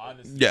is gonna.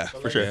 Honestly. Yeah,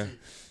 for sure.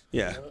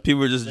 Yeah,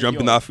 people are just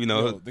jumping Yo, off. You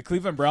know, yo, the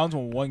Cleveland Browns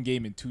won one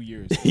game in 2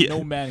 years. Yeah.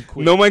 No man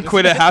quit. No man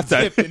quit at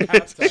halftime. Dipped in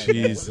halftime.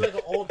 Jeez. Was he like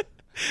an old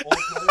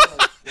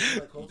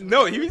player?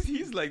 no,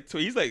 he's like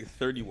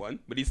 31,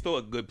 but he's still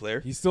a good player.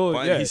 He's still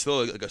Fine, yeah. he's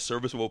still like a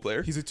serviceable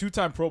player. He's a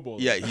two-time Pro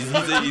Bowler. Yeah, he's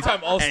a two-time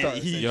All-Star.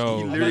 He Yo.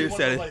 literally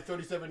said it. Like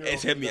 37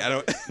 It's hit me. I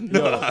don't.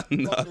 No.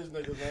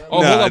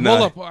 Oh, Nah, hold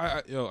nah. up.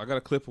 I got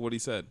a clip of what he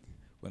said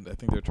when I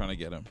think they're trying to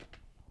get him.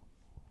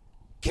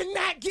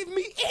 Cannot give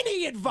me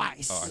any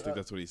advice. Oh, I think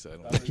that's what he said.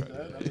 When I tried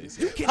to- yeah, he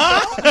said-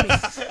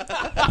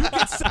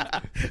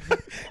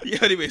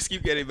 Anyways,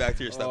 keep getting back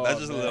to your stuff. That's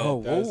just a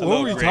little. what a were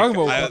little we break.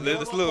 talking about?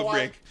 This a little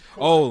break.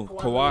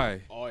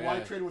 Kawhi.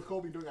 Kawhi traded with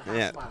Kobe doing a half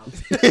Yeah.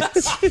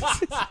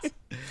 smile.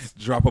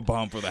 Drop a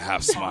bomb for the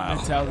half smile.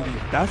 Mentality.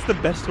 That's the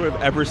best story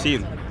I've ever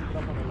seen.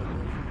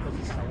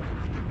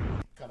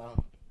 Kind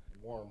of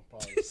warm,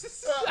 probably.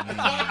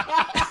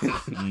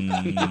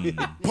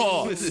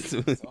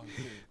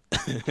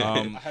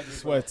 I had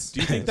sweats.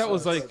 Do you think that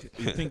was like?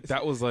 You think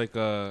that was like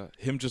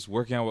him just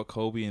working out with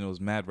Kobe and it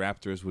was mad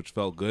Raptors, which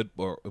felt good,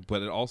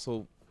 but it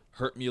also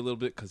hurt me a little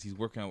bit because he's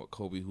working out with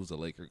Kobe, who's a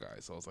Laker guy.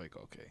 So I was like,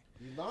 okay.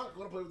 He's not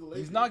going to play with the Lakers.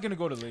 He's not gonna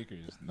go to the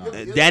Lakers. No.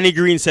 Danny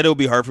Green said it would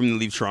be hard for him to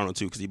leave Toronto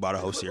too because he bought a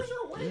house here.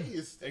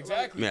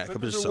 Exactly. Yeah,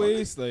 Clippers are suck.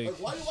 waste. Like,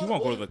 He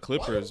won't go to the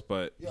Clippers,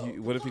 but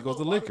what if he goes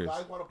to the Lakers?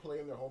 Guys want to play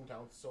in their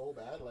hometown so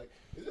bad. Like,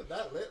 is it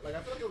that lit? Like, I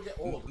feel like it'll get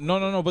old.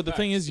 No. But the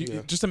thing is,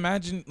 you just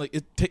imagine, like,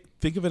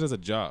 think of it as a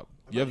job.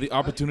 You have the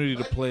opportunity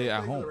to play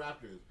at home.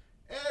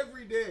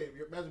 Every day.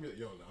 Imagine me like,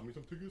 yo, how many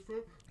some tickets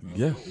for?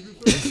 Yeah.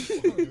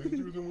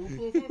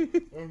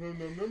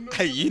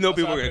 Hey, you know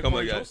people are gonna come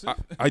like that.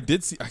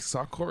 I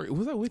saw Corey.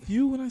 Was I with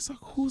you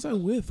who was I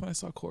with when I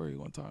saw Corey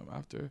one time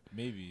after?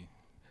 maybe.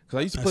 Because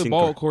I used to I play seen ball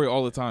Corey. with Corey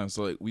all the time,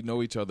 so like we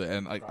know each other,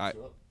 and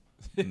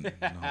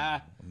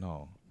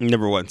no.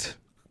 Never went.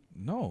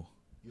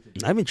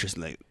 I mean,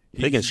 Tristan, like,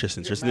 against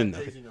Tristan didn't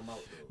nothing.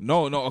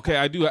 No. Okay,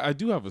 I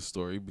do have a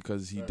story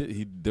because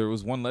there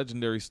was one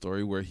legendary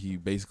story where he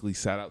basically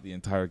sat out the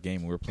entire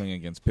game. We were playing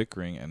against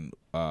Pickering, and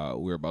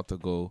we were about to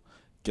go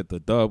get the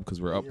dub because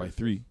we were up by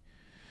 3.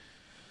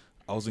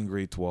 I was in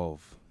grade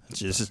 12.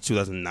 This is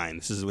 2009.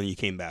 This is when you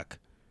came back.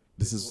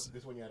 This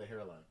one you had a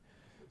hairline.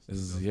 This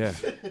is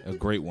a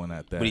great one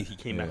at that. But he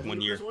came back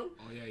 1 year. Oh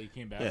yeah, he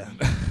came back. Yeah.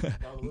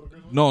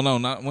 No,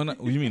 not when.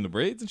 You mean the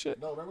braids and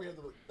shit? No, remember we had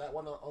that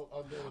one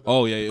on there with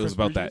Oh yeah, it was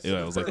about that.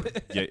 Yeah, it was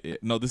like yeah.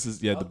 No, this is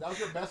that was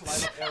your best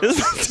lineup ever.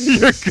 This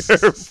is your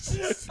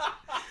curve.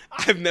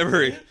 I've never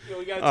heard.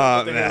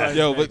 Man.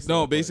 Yo, but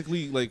no,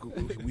 basically, like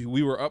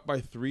we were up by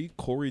 3.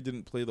 Corey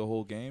didn't play the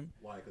whole game.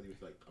 Why? Because he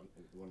was like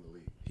won the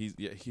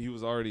league. He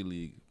was already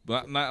league,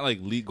 but not like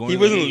league going. He to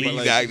the wasn't league, but, league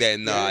like, back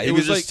then. Nah, he it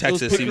was like, just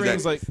Texas. He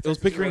was it was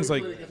Pickering's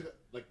like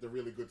Like the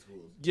really good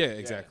schools. yeah,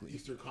 exactly.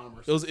 Eastern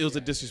Commerce. It was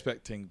a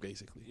disrespect thing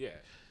basically. Yeah.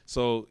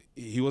 So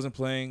he wasn't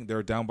playing. They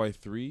were down by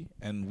 3,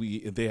 and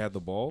they had the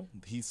ball.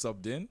 He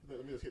subbed in,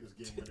 Let me just hit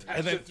this game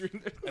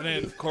winner. and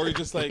then Corey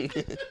just like,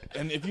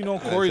 and if you know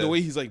Corey, the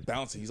way he's like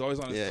bouncing, he's always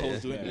on his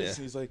toes doing this,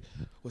 and he's like,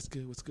 "What's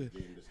good?"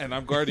 And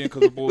I'm guarding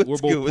because we're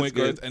both point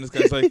guards, and this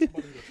guy's like,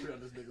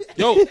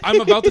 "Yo,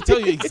 I'm about to tell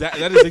you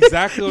that is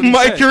exactly what he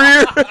my said.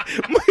 career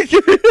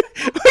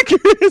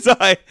is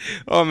high.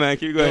 Oh man,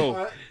 keep going.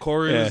 Yo,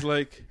 Corey was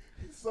like,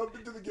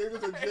 Something to the game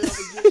is a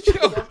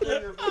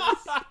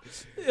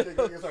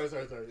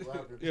Sorry. What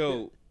happened?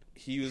 yo,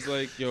 he was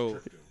like, yo,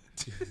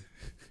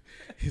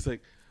 he's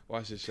like,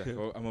 watch this shot.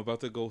 I'm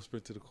about to go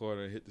sprint to the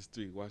corner and hit this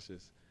 3. Watch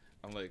this.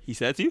 I'm like, He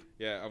said to you?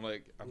 yeah, I'm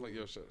like,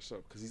 yo, shut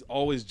up, because he's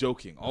always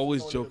joking.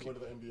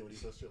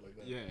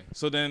 Yeah.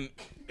 So then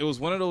it was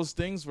one of those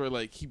things where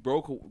like he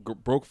broke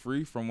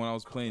free from when I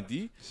was playing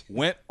D,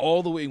 went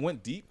all the way,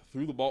 went deep,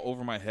 threw the ball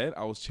over my head.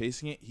 I was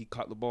chasing it. He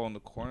caught the ball in the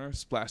corner,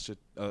 splashed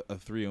a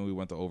 3, and we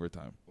went to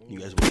overtime. You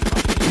guys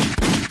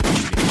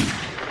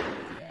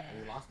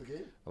Lost the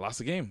game? I lost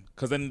the game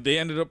because then they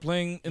ended up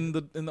playing in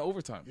the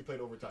overtime. You played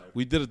overtime.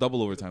 We did a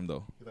double overtime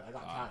though. He's like, I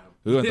got time.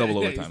 We went double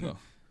overtime though.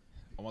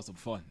 I want some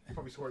fun. He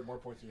probably scored more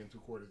points in 2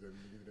 quarters than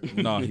you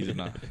did. No, he did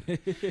not.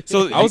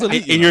 So I was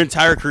elite, in your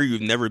entire career,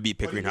 you've never beat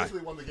But he Pickering High.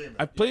 basically won the game.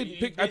 I played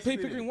he I played basically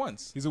Pickering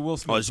once. He's a Will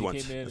Smith. just He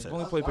once. came in That's I it.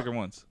 only played Pickering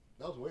once.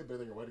 That was way better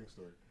than your wedding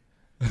story.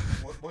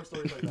 More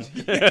stories like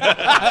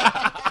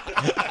that.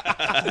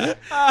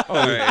 All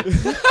right.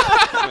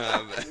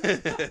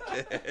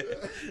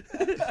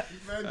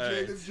 Man,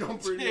 Jada's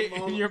jumper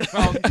in your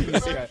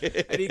mouthpiece, yeah.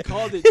 And he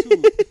called it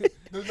too.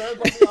 This man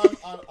probably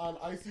on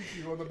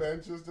ICQ on the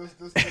bench just texting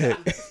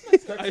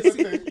a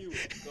thing.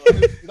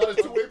 Not his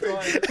two-way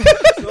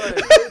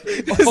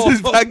page. This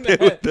is back there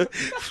with the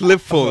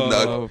flip phone,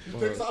 dog. He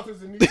takes off his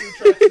Anishi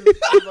tracksuit.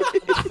 He's like,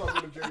 I'm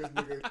sucking the Jada's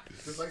nigga.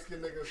 This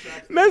light-skinned nigga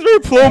tracksuit. Man's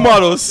wearing floor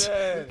models.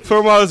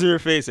 Floor models in your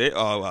face, eh?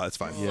 Oh, wow, it's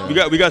fine. Yeah.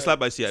 We got slapped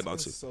by CI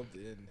Bounce.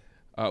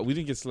 We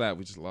didn't get slapped.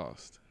 We just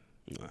lost.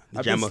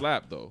 I've been Jamma.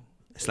 slapped though.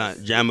 It's not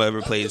Jamma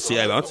ever played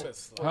CI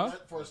Bounce. Huh?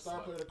 For a star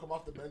player to come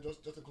off the bench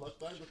just in clutch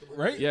time. Just to win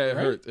Right? the game. Yeah, it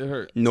hurt. It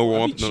hurt. No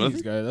warm up, no Jeez,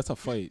 nothing. guy, that's a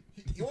fight.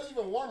 He wasn't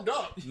even warmed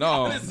up.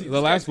 No,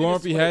 the last warm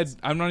up he had,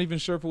 I'm not even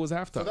sure if it was So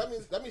halftime.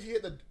 that means he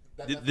hit the.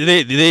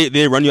 Did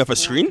they run you off a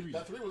screen?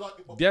 That 3 was on.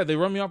 Yeah, they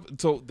run me up.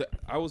 So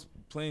I was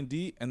playing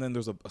D, and then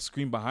there's a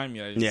screen behind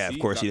me. I didn't Yeah, of see,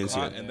 course got you didn't see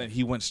caught, it. And then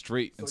he went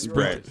straight and So you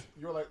sprinted.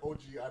 You were like OG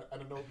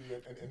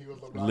Anunoby, and he was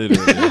LeBron.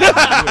 Literally.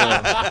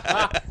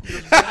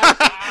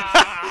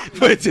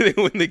 But it didn't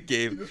win the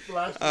game. Just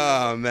flashed.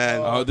 Oh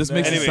man. Oh, this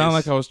makes it Anyways. sound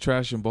like I was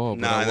trashing ball,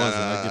 but I wasn't.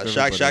 I give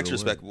everybody Shaq's the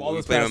respectable. Ball We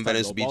is played on pastime,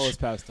 Venice though. Ball is Beach.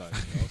 pastime.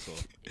 Also.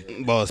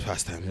 Ball is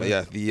pastime. But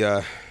yeah, the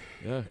win.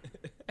 Yeah.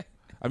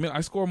 I mean,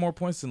 I score more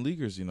points than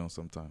leaguers,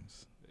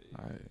 sometimes.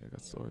 I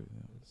got stories.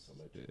 Yeah.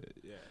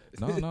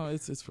 No,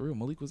 it's for real.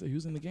 Malik was there. He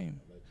was in the game.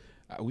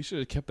 We should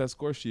have kept that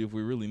score sheet if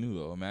we really knew,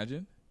 though.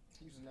 Imagine.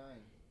 He was 9.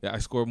 Yeah, I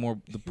scored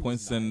more the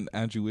points than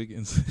Andrew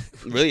Wiggins.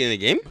 Really in the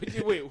game?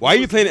 Wait, Why are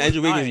you playing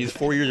Andrew Wiggins? He's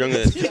 4 years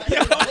younger than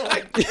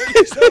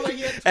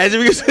Andrew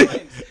Wiggins.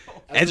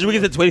 Andrew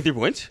Wiggins had 23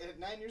 points. At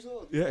 9 years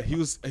old. Yeah,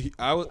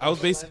 I was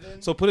based.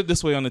 So put it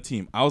this way on the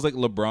team. I was like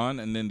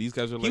LeBron, and then these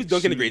guys were like. He was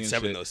dunking in grade shooting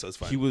 7 and though, so it's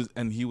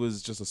fine. He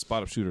was just a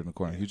spot up shooter in the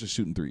corner. He was just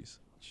shooting threes.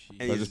 And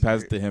So I he just was-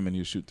 passed it to him, and he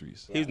would shoot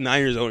threes. He was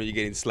 9 years old and you're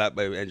getting slapped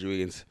by Andrew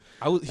Wiggins.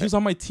 He was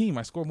on my team.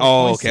 I scored more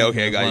Oh, points. okay, than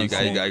okay, him. got you. That's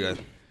what I'm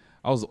saying.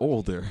 I was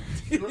older.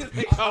 You were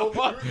like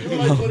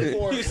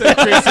 24. You said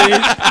Chris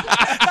age.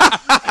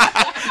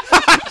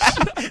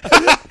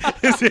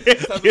 That was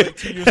like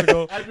 2 years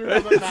ago. Andrew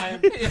was like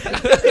 9.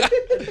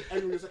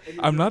 Andrew was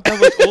I'm not that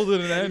much older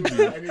than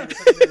Andrew. Andrew was the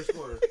secondary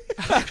scorer.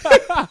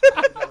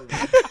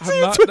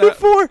 I'm not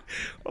 24.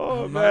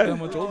 Oh, I'm not man. that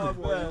much older.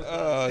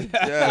 Oh,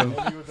 yeah. And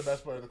he was the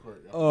best player of the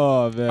court. Yeah.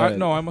 Oh man.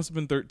 No, I must have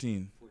been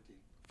 13.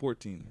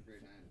 14.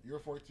 You were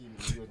 14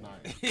 and he was 9.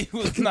 He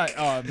was not.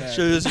 Oh man.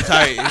 Should have just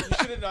retired.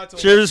 Should have not told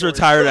Should have that just story.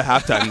 retired at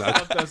halftime,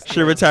 dog. Should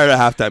have retired at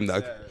halftime,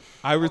 dog.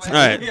 I retired.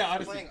 All right. Yeah,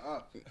 honestly. Playing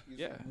up.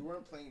 Yeah. We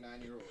weren't playing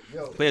 9-year-olds.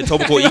 Yo, Playing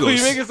Topical You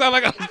Eagles. make it sound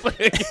like I was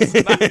playing against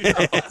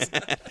 9-year-olds.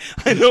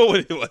 I know what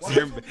it was.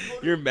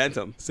 You're in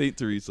Bantam. St.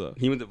 Teresa.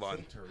 He went to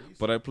Vaughn.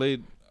 But I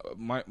played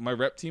my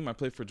rep team. I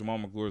played for Jamal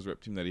McGlore's rep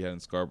team that he had in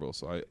Scarborough.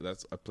 So I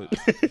played.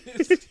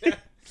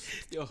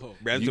 Yo.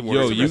 Brampton Yo,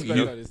 Warriors. you- Respect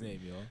about his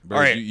name, yo. Bro,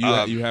 All right,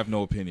 you have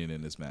no opinion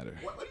in this matter.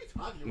 what are you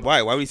talking about?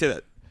 Why? Why would you say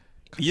that?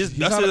 He just He's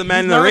dusted not- the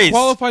man he's in the not a race.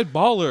 qualified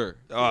baller.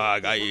 Oh, I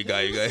got you.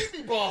 You see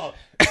me ball.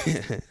 I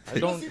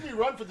You don't. see me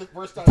run for the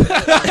first time.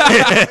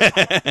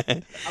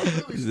 I was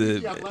really He's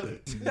sneaky a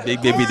athletic.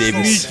 Big Baby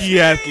Davis. Sneaky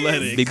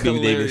athletic. Big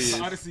Baby Davis.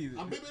 Honestly,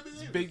 I'm big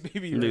baby. big baby.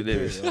 Big right there,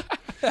 Davis. yo.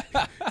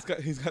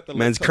 He's got the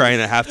Man's left crying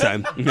at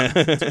halftime.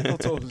 No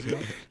toes, yo.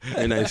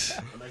 Very nice.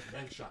 A nice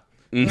bank shot.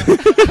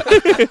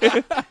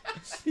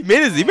 He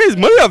made his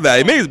money off that.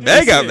 He made his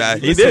bag off that.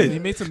 He Listen, did. he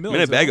made some Made a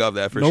millions, bag yo. off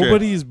that for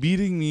Nobody sure. is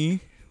beating me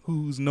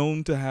who's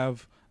known to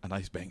have a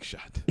nice bank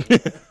shot.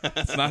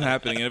 It's not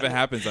happening. And if it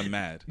happens, I'm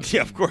mad.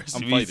 Yeah, of course.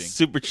 I'm He's fighting.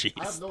 super I have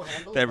cheese. no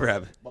handle. Never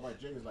have. But my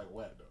jig is like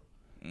wet though.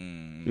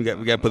 We got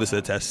to put this to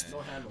the test. No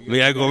handle. We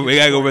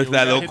gotta go with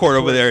that little court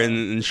over there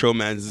and show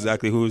man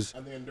exactly who's.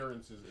 And the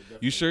endurance is definitely.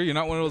 You sure you're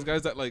not one of those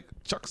guys that like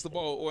chucks the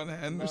ball with one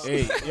hand? Or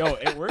something? Hey, yo,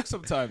 it works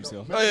sometimes,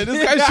 yo. Oh yeah,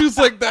 this guy shoots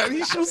like that.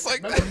 He shoots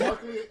like Remember that.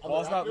 Barkley on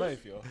Ball's the not Raptors?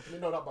 life, yo.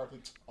 No, not Barkley.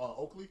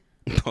 Oakley.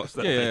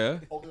 Yeah.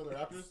 Oakley on the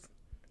Raptors.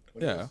 When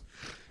he Yeah. was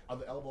on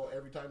the elbow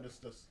every time,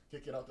 just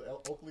kick it out to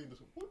Oakley and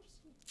just whoops.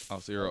 Oh,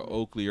 so you're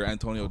Oakley. You're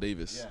Antonio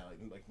Davis.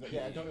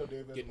 Yeah, Antonio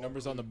Davis. Get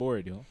numbers on the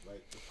board, yo.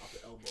 Like just off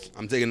the elbow.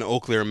 I'm taking the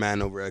Oaklear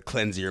man over a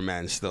Cleansier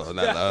man still.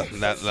 That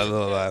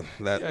little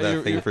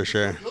that thing for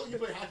sure. You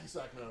play hacky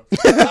sack now.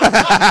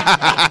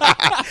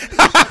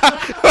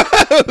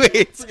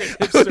 Wait,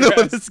 I don't know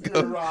where this You're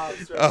goes. Rob.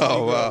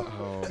 Oh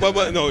wow!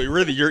 But no,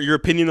 really, your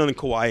opinion on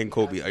Kawhi and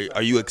Kobe.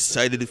 Are you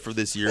excited for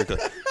this year? 'Cause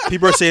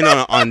people are saying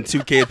on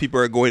 2K, people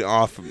are going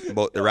off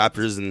about the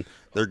Raptors and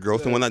their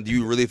growth and whatnot. Do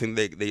you really think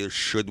they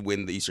should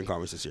win the Eastern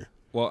Conference this year?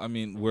 Well, I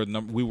mean,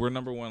 we were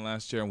number one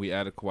last year, and we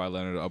added Kawhi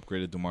Leonard,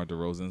 upgraded DeMar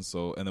DeRozan.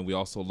 So, and then we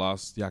also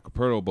lost Jakob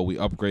Poeltl, but we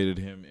upgraded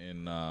him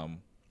in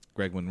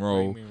Greg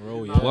Monroe. Greg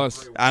Monroe, yeah.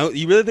 Plus,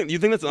 You really think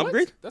that's an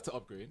upgrade? That's an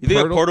upgrade. You think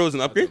that Poeltl? Porto is an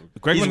upgrade?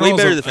 Greg He's Monroe's way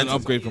better an defensively.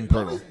 upgrade from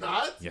Poeltl.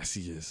 Not? Yes,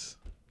 he is.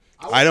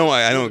 I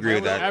don't agree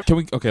with that. Can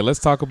we? Okay, let's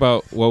talk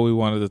about what we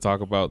wanted to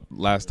talk about.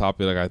 Last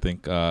topic, I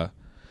think,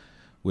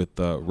 with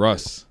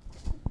Russ,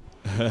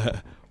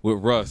 with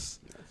Russ,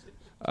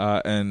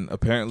 and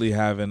apparently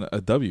having a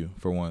W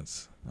for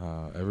once.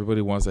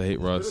 Everybody wants to hate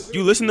Russ. Do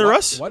you listen to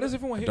Russ? Why does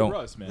everyone hate Don't.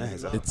 Russ, man?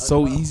 It's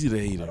so easy to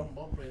hate I him. don't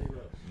bump any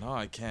Russ. No,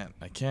 I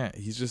can't.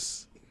 He's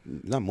just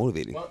Not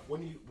motivating. But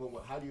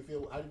how do you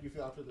feel? How did you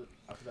feel after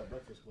that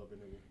Breakfast Club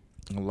interview?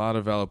 a lot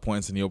of valid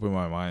points, and he opened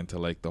my mind to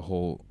like the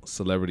whole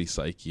celebrity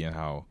psyche and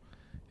how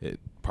it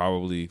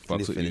probably fucks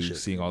with finish you it?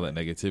 seeing all that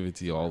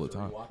negativity all the So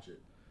time. Watch it.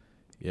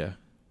 Yeah.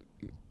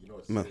 You know,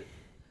 it's Man.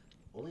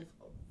 only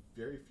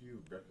very few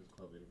Breakfast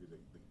Club interviews that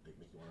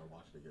make you want to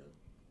watch it again.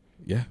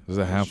 Yeah, there's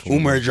a handful.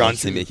 Umar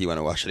Johnson make you want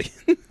to watch it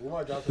again.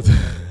 Umar Johnson,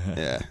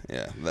 yeah.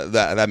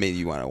 That made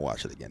you want to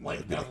watch it again.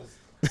 like devils.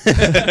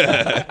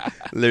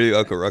 Literally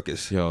Uncle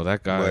Ruckus. Yo,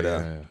 that guy.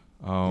 But,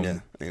 yeah.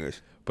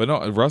 Anyways. But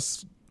no,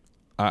 Russ.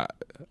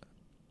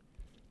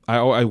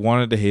 I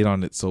wanted to hate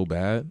on it so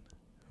bad,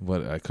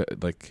 but I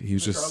could like he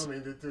was just.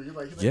 Charlamagne did too. He's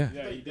like, Yeah.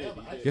 yeah, he did.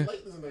 I Yeah.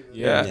 like this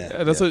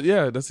nigga.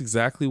 Yeah, that's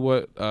exactly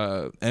what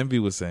Envy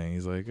was saying.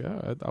 He's like,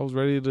 I was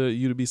ready to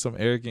you to be some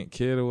arrogant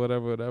kid or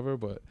whatever,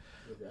 but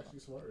You're actually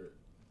smarter.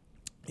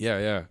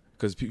 yeah,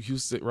 because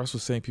Russ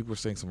was saying people were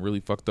saying some really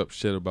fucked up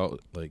shit about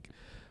like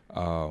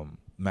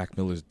Mac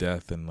Miller's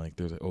death and like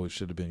there's like, oh, it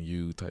should have been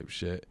you type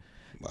shit.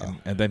 Wow.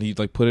 And then he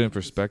like put it in You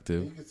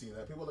perspective. can see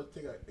that people like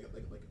take like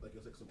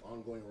it's like some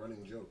ongoing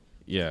running joke.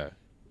 Yeah.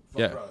 Fuck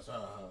Yeah. Russ.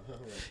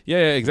 Yeah,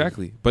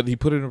 exactly. But he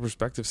put it in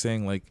perspective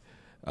saying like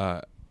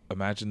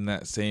imagine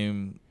that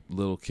same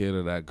little kid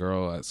or that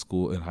girl at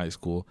school in high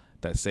school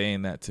that's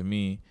saying that to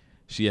me,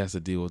 she has to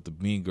deal with the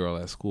mean girl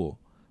at school.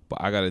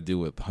 But I got to deal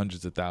with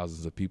hundreds of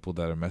thousands of people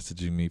that are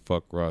messaging me,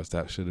 fuck Russ,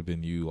 that should have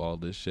been you, all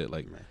this shit.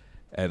 Like,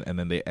 and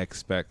then they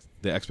expect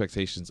the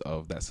expectations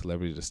of that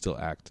celebrity to still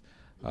act.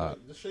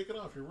 Just shake it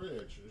off. You're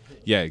rich.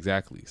 Yeah,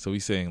 exactly. So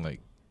he's saying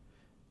like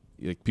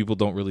people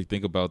don't really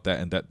think about that,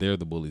 and that they're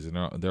the bullies, and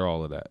they're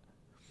all of that.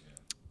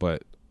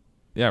 But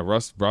yeah,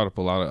 Russ brought up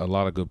a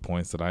lot of good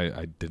points that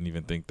I didn't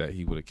even think that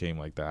he would have came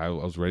like that. I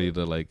was ready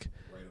to like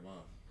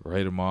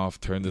write him off,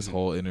 turn this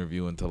whole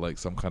interview into like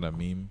some kind of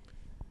meme.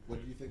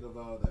 What do you think of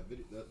that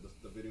video?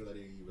 The video that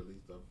he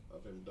released of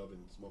him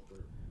dubbing Smoker?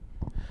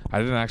 I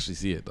didn't actually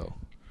see it though.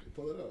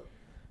 Pull it up.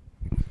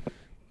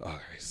 All right,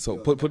 so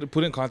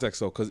put in context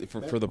though, because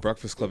for the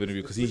Breakfast Club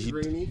interview, because he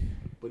grainy,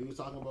 but he was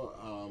talking about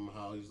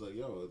how he's like,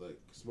 yo, like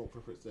Smoke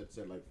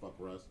said like fuck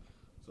Russ.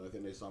 So I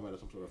think they saw him at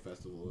some sort of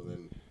festival, and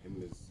then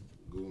him and his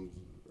goons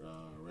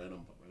ran up on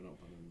him.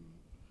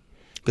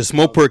 Because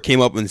Smokeport came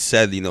up and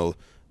said, you know,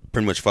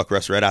 pretty much fuck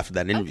Russ right after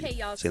that interview,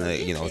 saying that,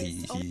 you know,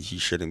 he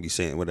shouldn't be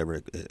saying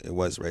whatever it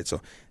was, right?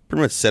 So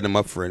pretty much set him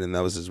up for it, and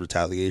that was his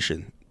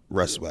retaliation.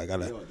 Russ, I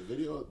gotta. The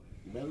video,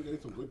 man, was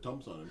getting some good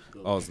thumps on him.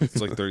 So. Oh,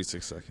 it's like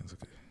 36 seconds.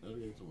 Okay. Man,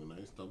 getting some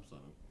nice thumps on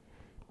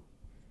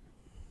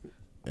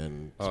him.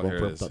 And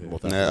here it is.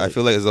 I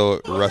feel like as though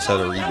Russ had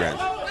a rebrand.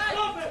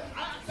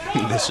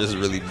 This just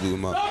really blew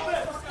him up.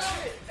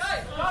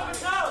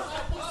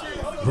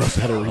 Russ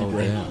had a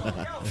rebrand.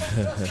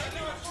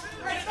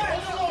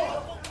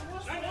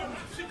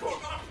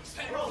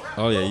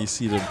 Oh yeah, you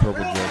see the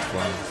purple dreads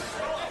flying.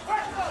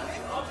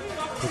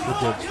 Purple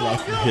dreads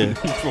flying.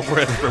 Purple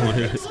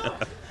dreads.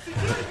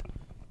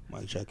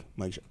 Mic check.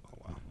 Oh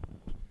wow.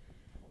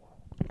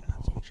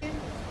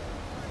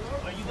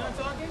 Are you done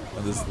talking?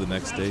 And this is the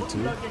next day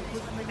too.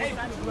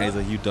 And he's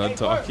like, "You done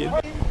talking?"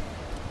 Are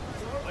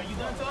you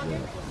done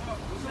talking?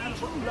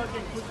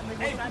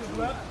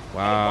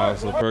 Wow.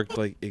 So Perk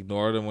like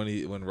ignored him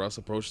when Russ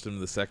approached him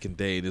the second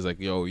day. And he's like,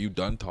 "Yo, are you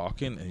done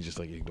talking?" And he just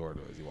like ignored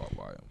him as he walked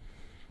by him.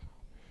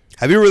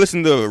 Have you ever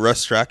listened to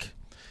Russ track?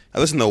 I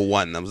listened to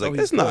one. I was like,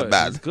 "That's not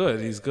bad."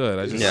 He's good.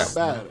 I just It's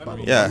not bad.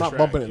 Yeah. I'm not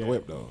bumping it in the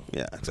whip though.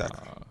 Yeah,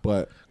 exactly.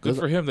 But good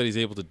for him that he's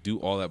able to do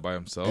all that by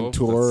himself. And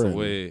tour That's the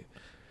way.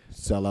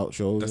 Sell out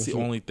shows. That's the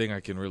only thing I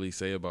can really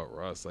say about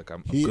Russ. Like,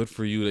 I'm good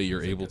for you that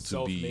you're able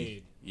to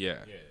be. Yeah.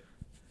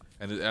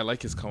 And I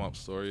like his come up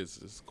story.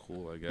 It's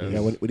cool, I guess. Yeah,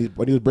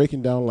 when he was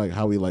breaking down like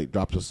how he like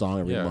drops a song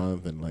every Yeah.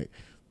 month and like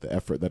the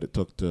effort that it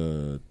took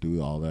to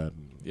do all that.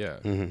 Yeah.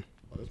 Mm-hmm.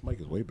 Oh, this mic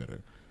is way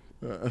better.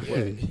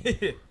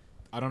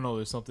 I don't know.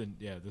 There's something.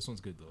 Yeah, this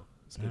one's good though.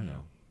 It's good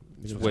now.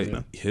 Wait,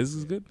 his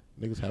is good?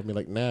 Niggas have me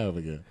like Nav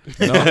again.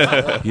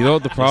 No, you know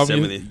what the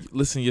problem is? Yosemite.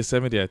 Listen,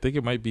 Yosemite, I think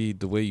it might be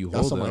the way you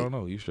Y'all hold it. I somebody- don't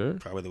know. You sure?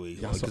 Probably the way.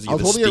 I was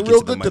holding it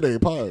real good today.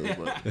 Pause.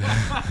 But.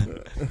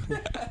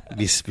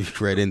 You speak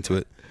right into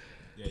it.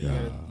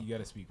 Yeah, you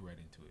gotta speak right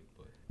into it.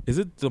 But Is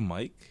it the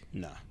mic?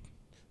 Nah,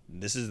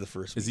 this is the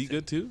first. Is he week.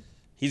 good too?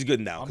 He's good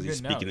now I'm because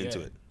he's good now, speaking into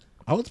yeah. it.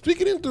 I was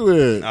speaking into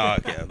it. Oh,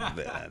 okay.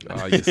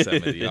 Oh,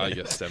 Yosemite. Oh,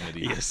 Yosemite.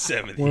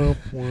 Yosemite. Womp,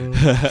 womp.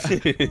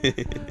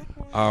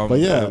 But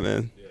yeah,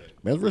 man.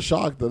 Man, we're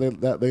shocked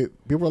that they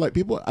people were like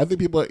I think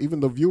people,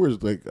 even the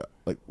viewers like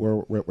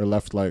were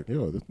left like,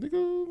 yo, this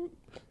nigga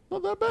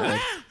not that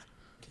bad.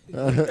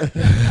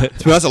 To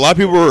be honest, a lot of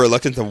people were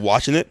reluctant to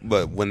watching it,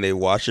 but when they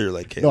watch it, they're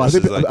like, hey, No, I this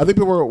think is like, I think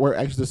people were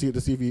anxious to see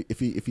if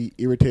he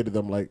irritated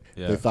them like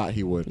they thought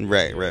he would.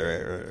 right.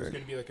 it's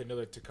gonna be like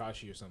another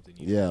Tekashi or something.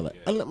 Yeah, like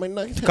I let my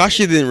nuggets.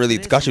 Takashi didn't really.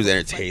 Takashi was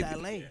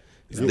entertaining.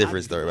 It's a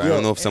different story. But I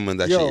don't know if someone's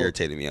actually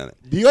irritated me on it.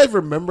 Do you guys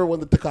remember when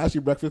the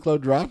Tekashi Breakfast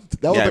Club dropped?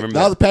 That was Yeah, I like, remember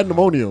that was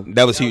pandemonium.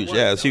 That was huge.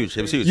 Yeah, it was huge.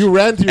 It was huge. You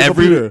ran to your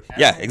computer.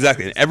 Yeah,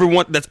 exactly. And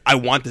everyone I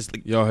want this.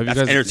 Like, Yo, that's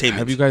entertainment.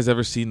 have you guys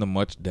ever seen the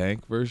Much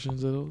Dank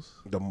versions of those?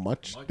 The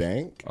Much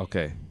Dank?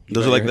 Okay.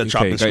 Those are like the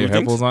chop and got screw your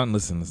things? headphones on?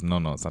 Listen.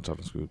 No, it's not chop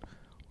and screwed.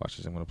 Watch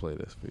this. I'm gonna play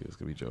this for you. It's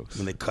gonna be jokes.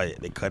 When they cut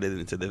it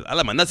into the. I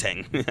let my nuts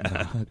hang.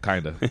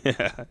 Kinda.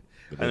 Yeah.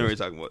 I know what you're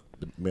talking about.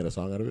 Made a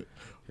song out of it.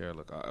 Here,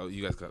 look.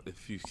 You guys got.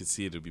 If you could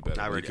see it, it'd be better.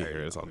 I You already can hear it.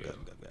 heard It's all it. good.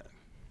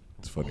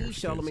 It's funny.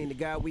 Charlamagne the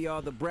Guy. We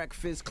are the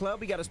Breakfast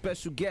Club. We got a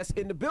special guest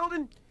in the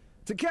building.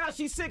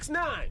 Tekashi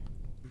 6ix9ine.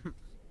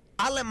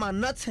 I let my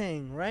nuts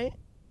hang, right?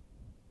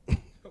 All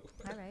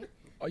right.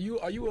 Are you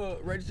a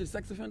registered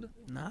sex offender?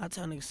 Nah, I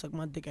tell niggas suck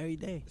my dick every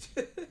day.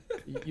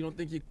 You don't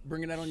think you're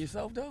bringing that on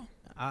yourself though?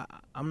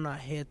 I'm not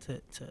here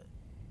to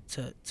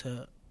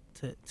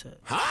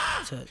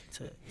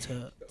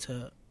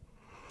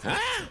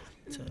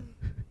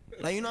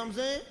like, you know what I'm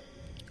saying?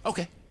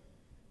 Okay.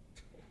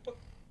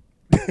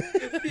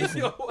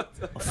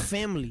 A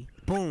family,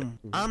 boom.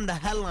 I'm the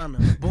headliner,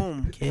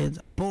 boom. Kids,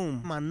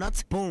 boom. My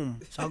nuts, boom.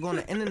 So I go on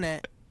the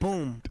internet,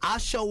 boom. I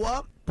show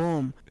up,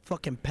 boom.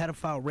 Fucking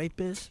pedophile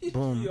rapist,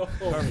 boom.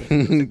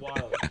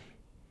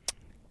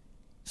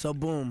 So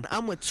boom,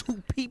 I'm with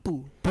two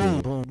people,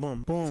 boom, boom,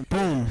 boom, boom,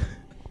 boom.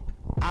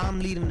 I'm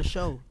leading the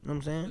show, you know what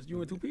I'm saying? Just you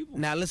and two people.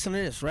 Now listen to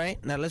this,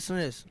 right? Now listen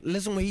to this.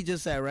 Listen what he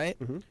just said, right?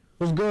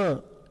 What's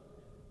good?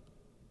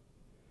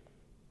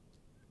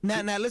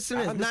 Now listen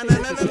to this. Nah.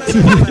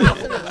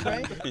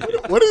 Right?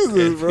 What is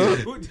this,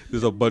 bro?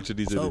 There's a bunch of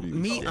these So interviews.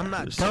 me, I'm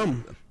not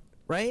dumb,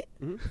 right?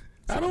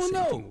 I don't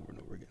know.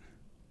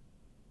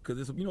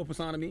 Because you know what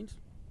persona means?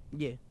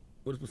 Yeah.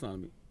 What does persona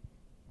mean?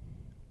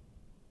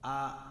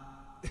 What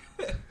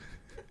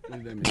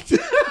does that mean?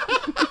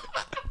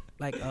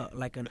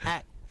 Like an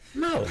act.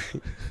 No.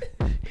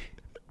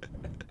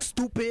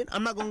 Stupid.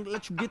 I'm not gonna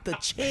let you get the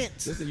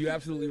chance. Listen, you're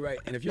absolutely right.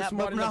 And if you're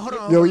smart enough, hold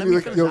on. Yo, let me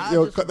you finish.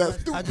 yo, cut that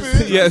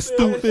stupid. Yeah,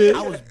 stupid.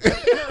 I was.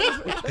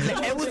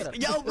 It was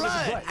yo,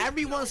 blood.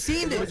 Everyone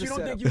seen but this. you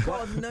don't think you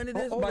caused none of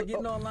this by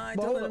getting online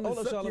telling them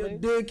to suck your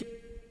dick?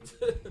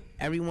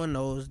 Everyone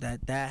knows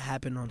that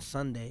happened on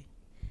Sunday.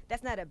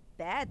 That's not a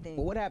bad thing.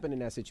 But what happened in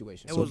that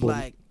situation? It was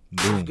like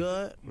it was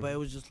good, but it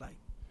was just like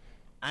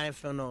I didn't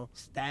feel no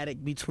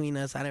static between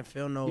us. I didn't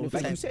feel no. In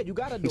fact, you said you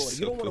got a daughter.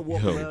 You don't want to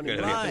walk around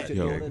and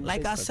right.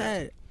 Like I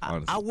said,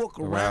 I walk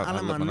around. I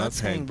let my nuts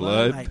hang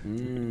blood. Like,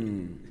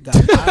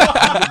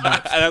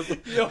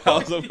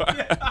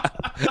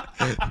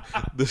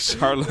 The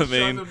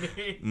Charlemagne.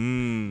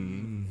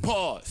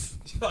 Pause.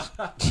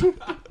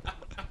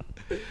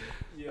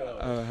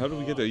 How do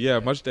we get there? Yeah,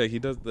 Much Deck. He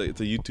does.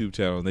 It's a YouTube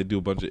channel, and they do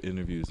a bunch of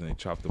interviews, and they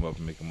chop them up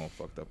and make them all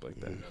fucked up like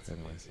that.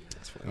 Anyways,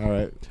 all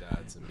right.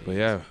 But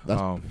yeah,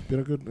 been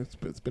a good.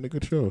 It's been a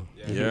good show.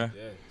 Yeah,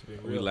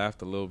 we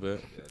laughed a little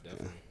bit.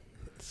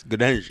 It's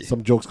good energy.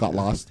 Some jokes got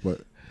lost,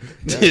 but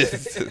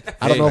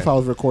I don't know if I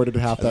was recorded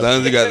half that. As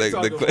long as you got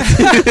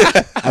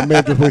I may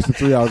have just wasted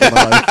 3 hours of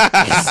my life.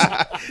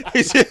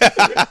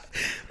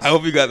 I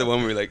hope you got the one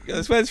where you're like,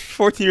 this man's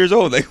 14 years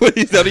old. Like, what?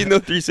 How do you know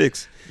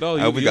 3'6"? No,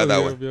 I hope we got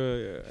that one.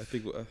 Yeah, I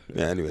think.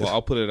 Yeah. Anyways, well,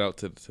 I'll put it out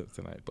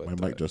tonight. But my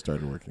mic just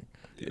started working.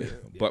 Yeah.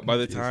 But by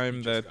the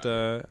time that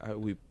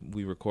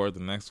we record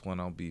the next one,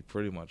 I'll be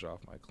pretty much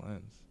off my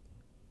cleanse.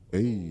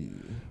 Hey.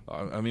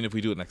 I mean, if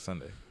we do it next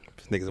Sunday.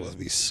 Niggas must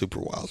be super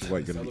wild. So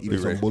what, gonna be eating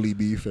some bully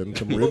beef and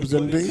some ribs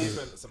and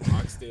things? Some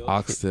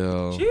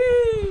oxtail,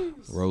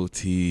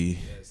 roti.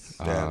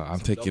 I'm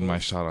taking my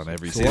shot on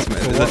every Yes, man.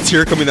 There's a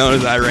tear coming down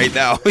his eye right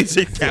now. He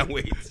said, can't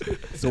wait.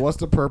 So what's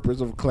the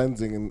purpose of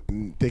cleansing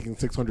and taking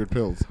 600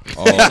 pills?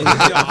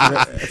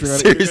 Oh,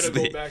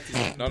 seriously?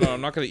 No,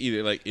 I'm not gonna eat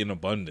it like in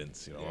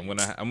abundance. You know,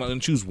 I'm gonna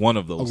choose one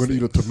of those. I'm gonna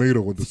eat a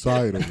tomato on the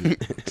side of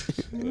it.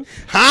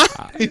 Huh?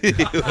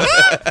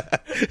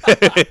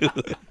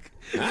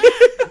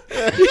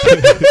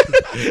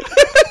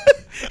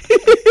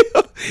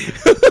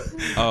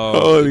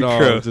 Holy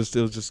crap. It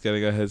was just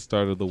getting a head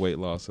start of the weight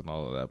loss and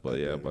all of that. But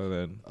yeah, by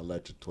then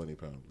alleged 20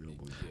 pounds.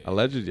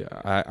 Alleged, yeah.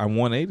 I'm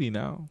 180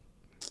 now.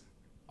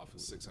 Off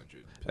of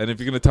 600. And if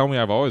you're gonna tell me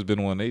I've always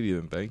been 180,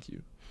 then thank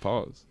you.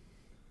 Pause.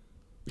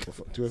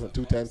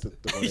 210 to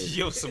 180.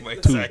 Yo,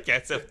 somebody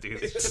sarcasm,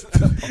 dude.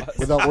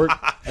 Without work.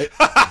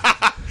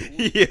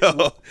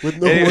 Yo. With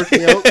no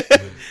working out.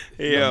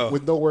 Yo.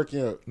 With no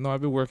working out. No,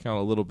 I've been working out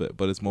a little bit,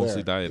 but it's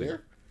mostly Where? dieting.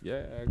 Here?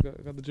 Yeah, I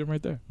got the gym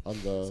right there. On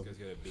the. This guy's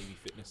got a baby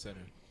fitness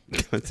center.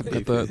 At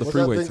the What's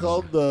freeway. that thing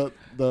called? The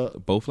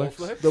Bowflex?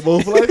 The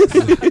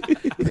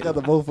Bowflex? They got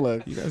the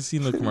Bowflex. You guys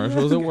seen the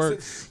commercials? It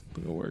works.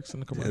 It works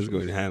in the commercials. It's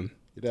going ham.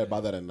 Your dad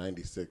bought that in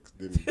 96,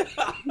 didn't he?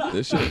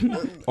 This shit.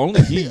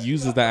 Only he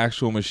uses the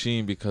actual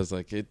machine because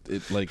like it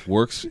like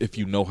works if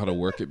you know how to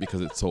work it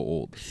because it's so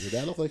old. Your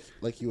dad looked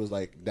like he was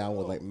like down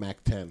with like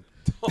Mac 10.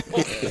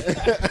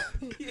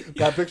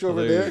 Got a picture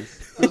over there?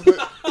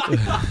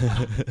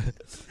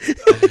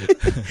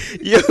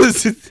 Yo,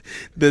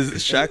 does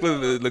Shaq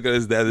look at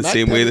his dad the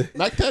same way?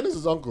 Mac 10 is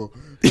his uncle.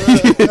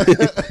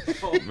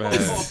 Man.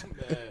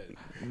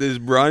 Does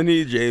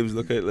Bronny James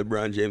look at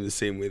LeBron James the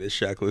same way that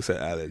Shaq looks at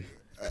Allen?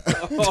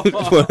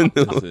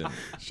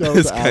 Shout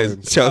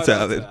out to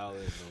Allen.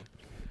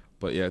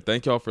 But yeah,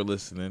 thank y'all for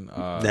listening.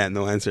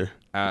 No answer.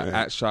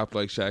 At Shop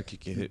Like Shaq, you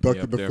can hit me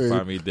up there and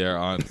find me there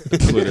on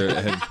Twitter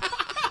and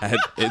at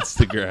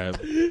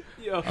Instagram.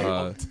 Yo,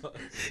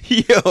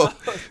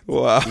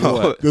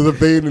 wow. There's a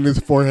vein in his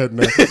forehead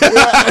now.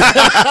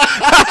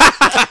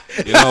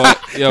 You know what?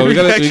 Yo, we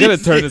gotta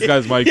turn this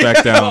guy's mic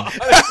back down.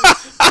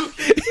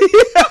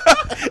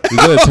 We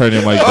gotta turn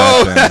your mic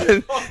back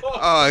down.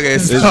 Oh, okay.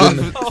 Stop.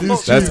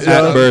 That's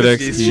at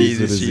BirdXKeys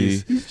with a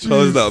Z.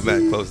 Close it up,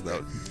 man. Close it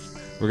up.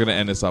 We're gonna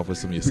end this off with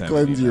some Yosemite.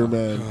 Cleanse your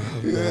man.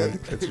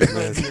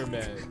 Cleanse your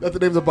man. That's the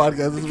name of the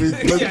podcast this week.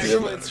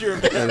 Cleanse your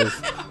man.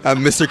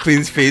 Mr.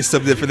 Clean's face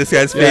something for this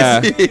guy's face. Yeah.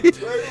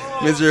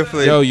 Mr.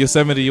 Flynn. Yo,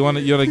 Yosemite, you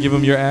wanna give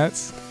him your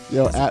ads?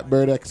 Yo, at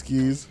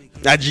BirdXKeys.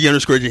 At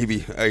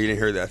G_JB. Oh, you didn't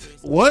hear that.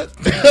 What?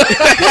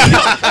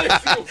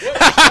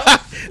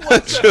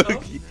 I'm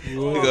joking.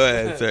 Go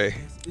ahead. Sorry.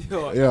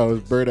 Yeah, it was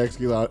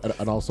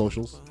BirdXKeys on all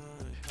socials.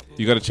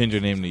 You got to change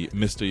your name to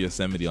Mr.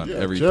 Yosemite on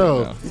everything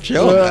chill. now.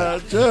 Chill.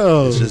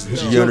 Chill. It's just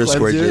G_JB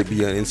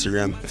on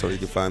Instagram. That's where you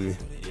can find me.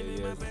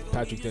 Yeah.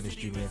 Patrick Dennis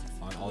Jr.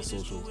 on all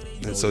socials.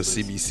 And so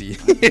CBC.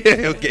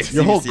 Okay.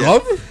 Your whole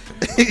cover?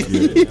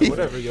 Yeah,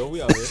 whatever, yo.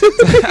 We out here.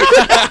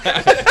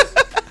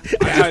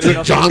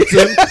 Mr.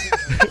 Johnson,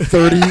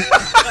 30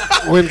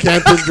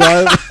 Wincanton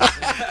Drive.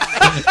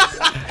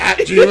 At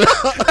Gmail.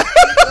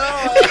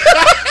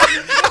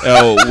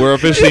 Yo, we're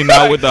officially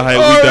not with the hype.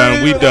 We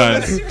done. We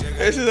done.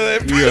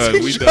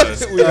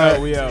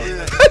 We out.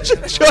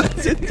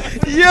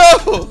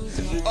 Yo!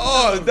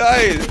 Oh,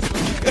 nice.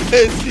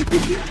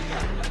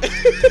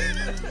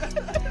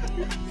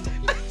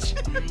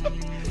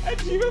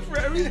 Achievement for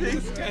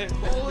everything.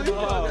 Holy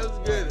fuck, that was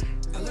good.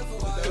 That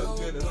was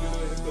good.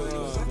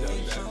 Oh,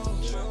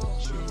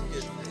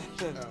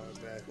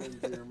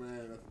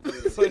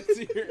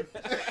 man.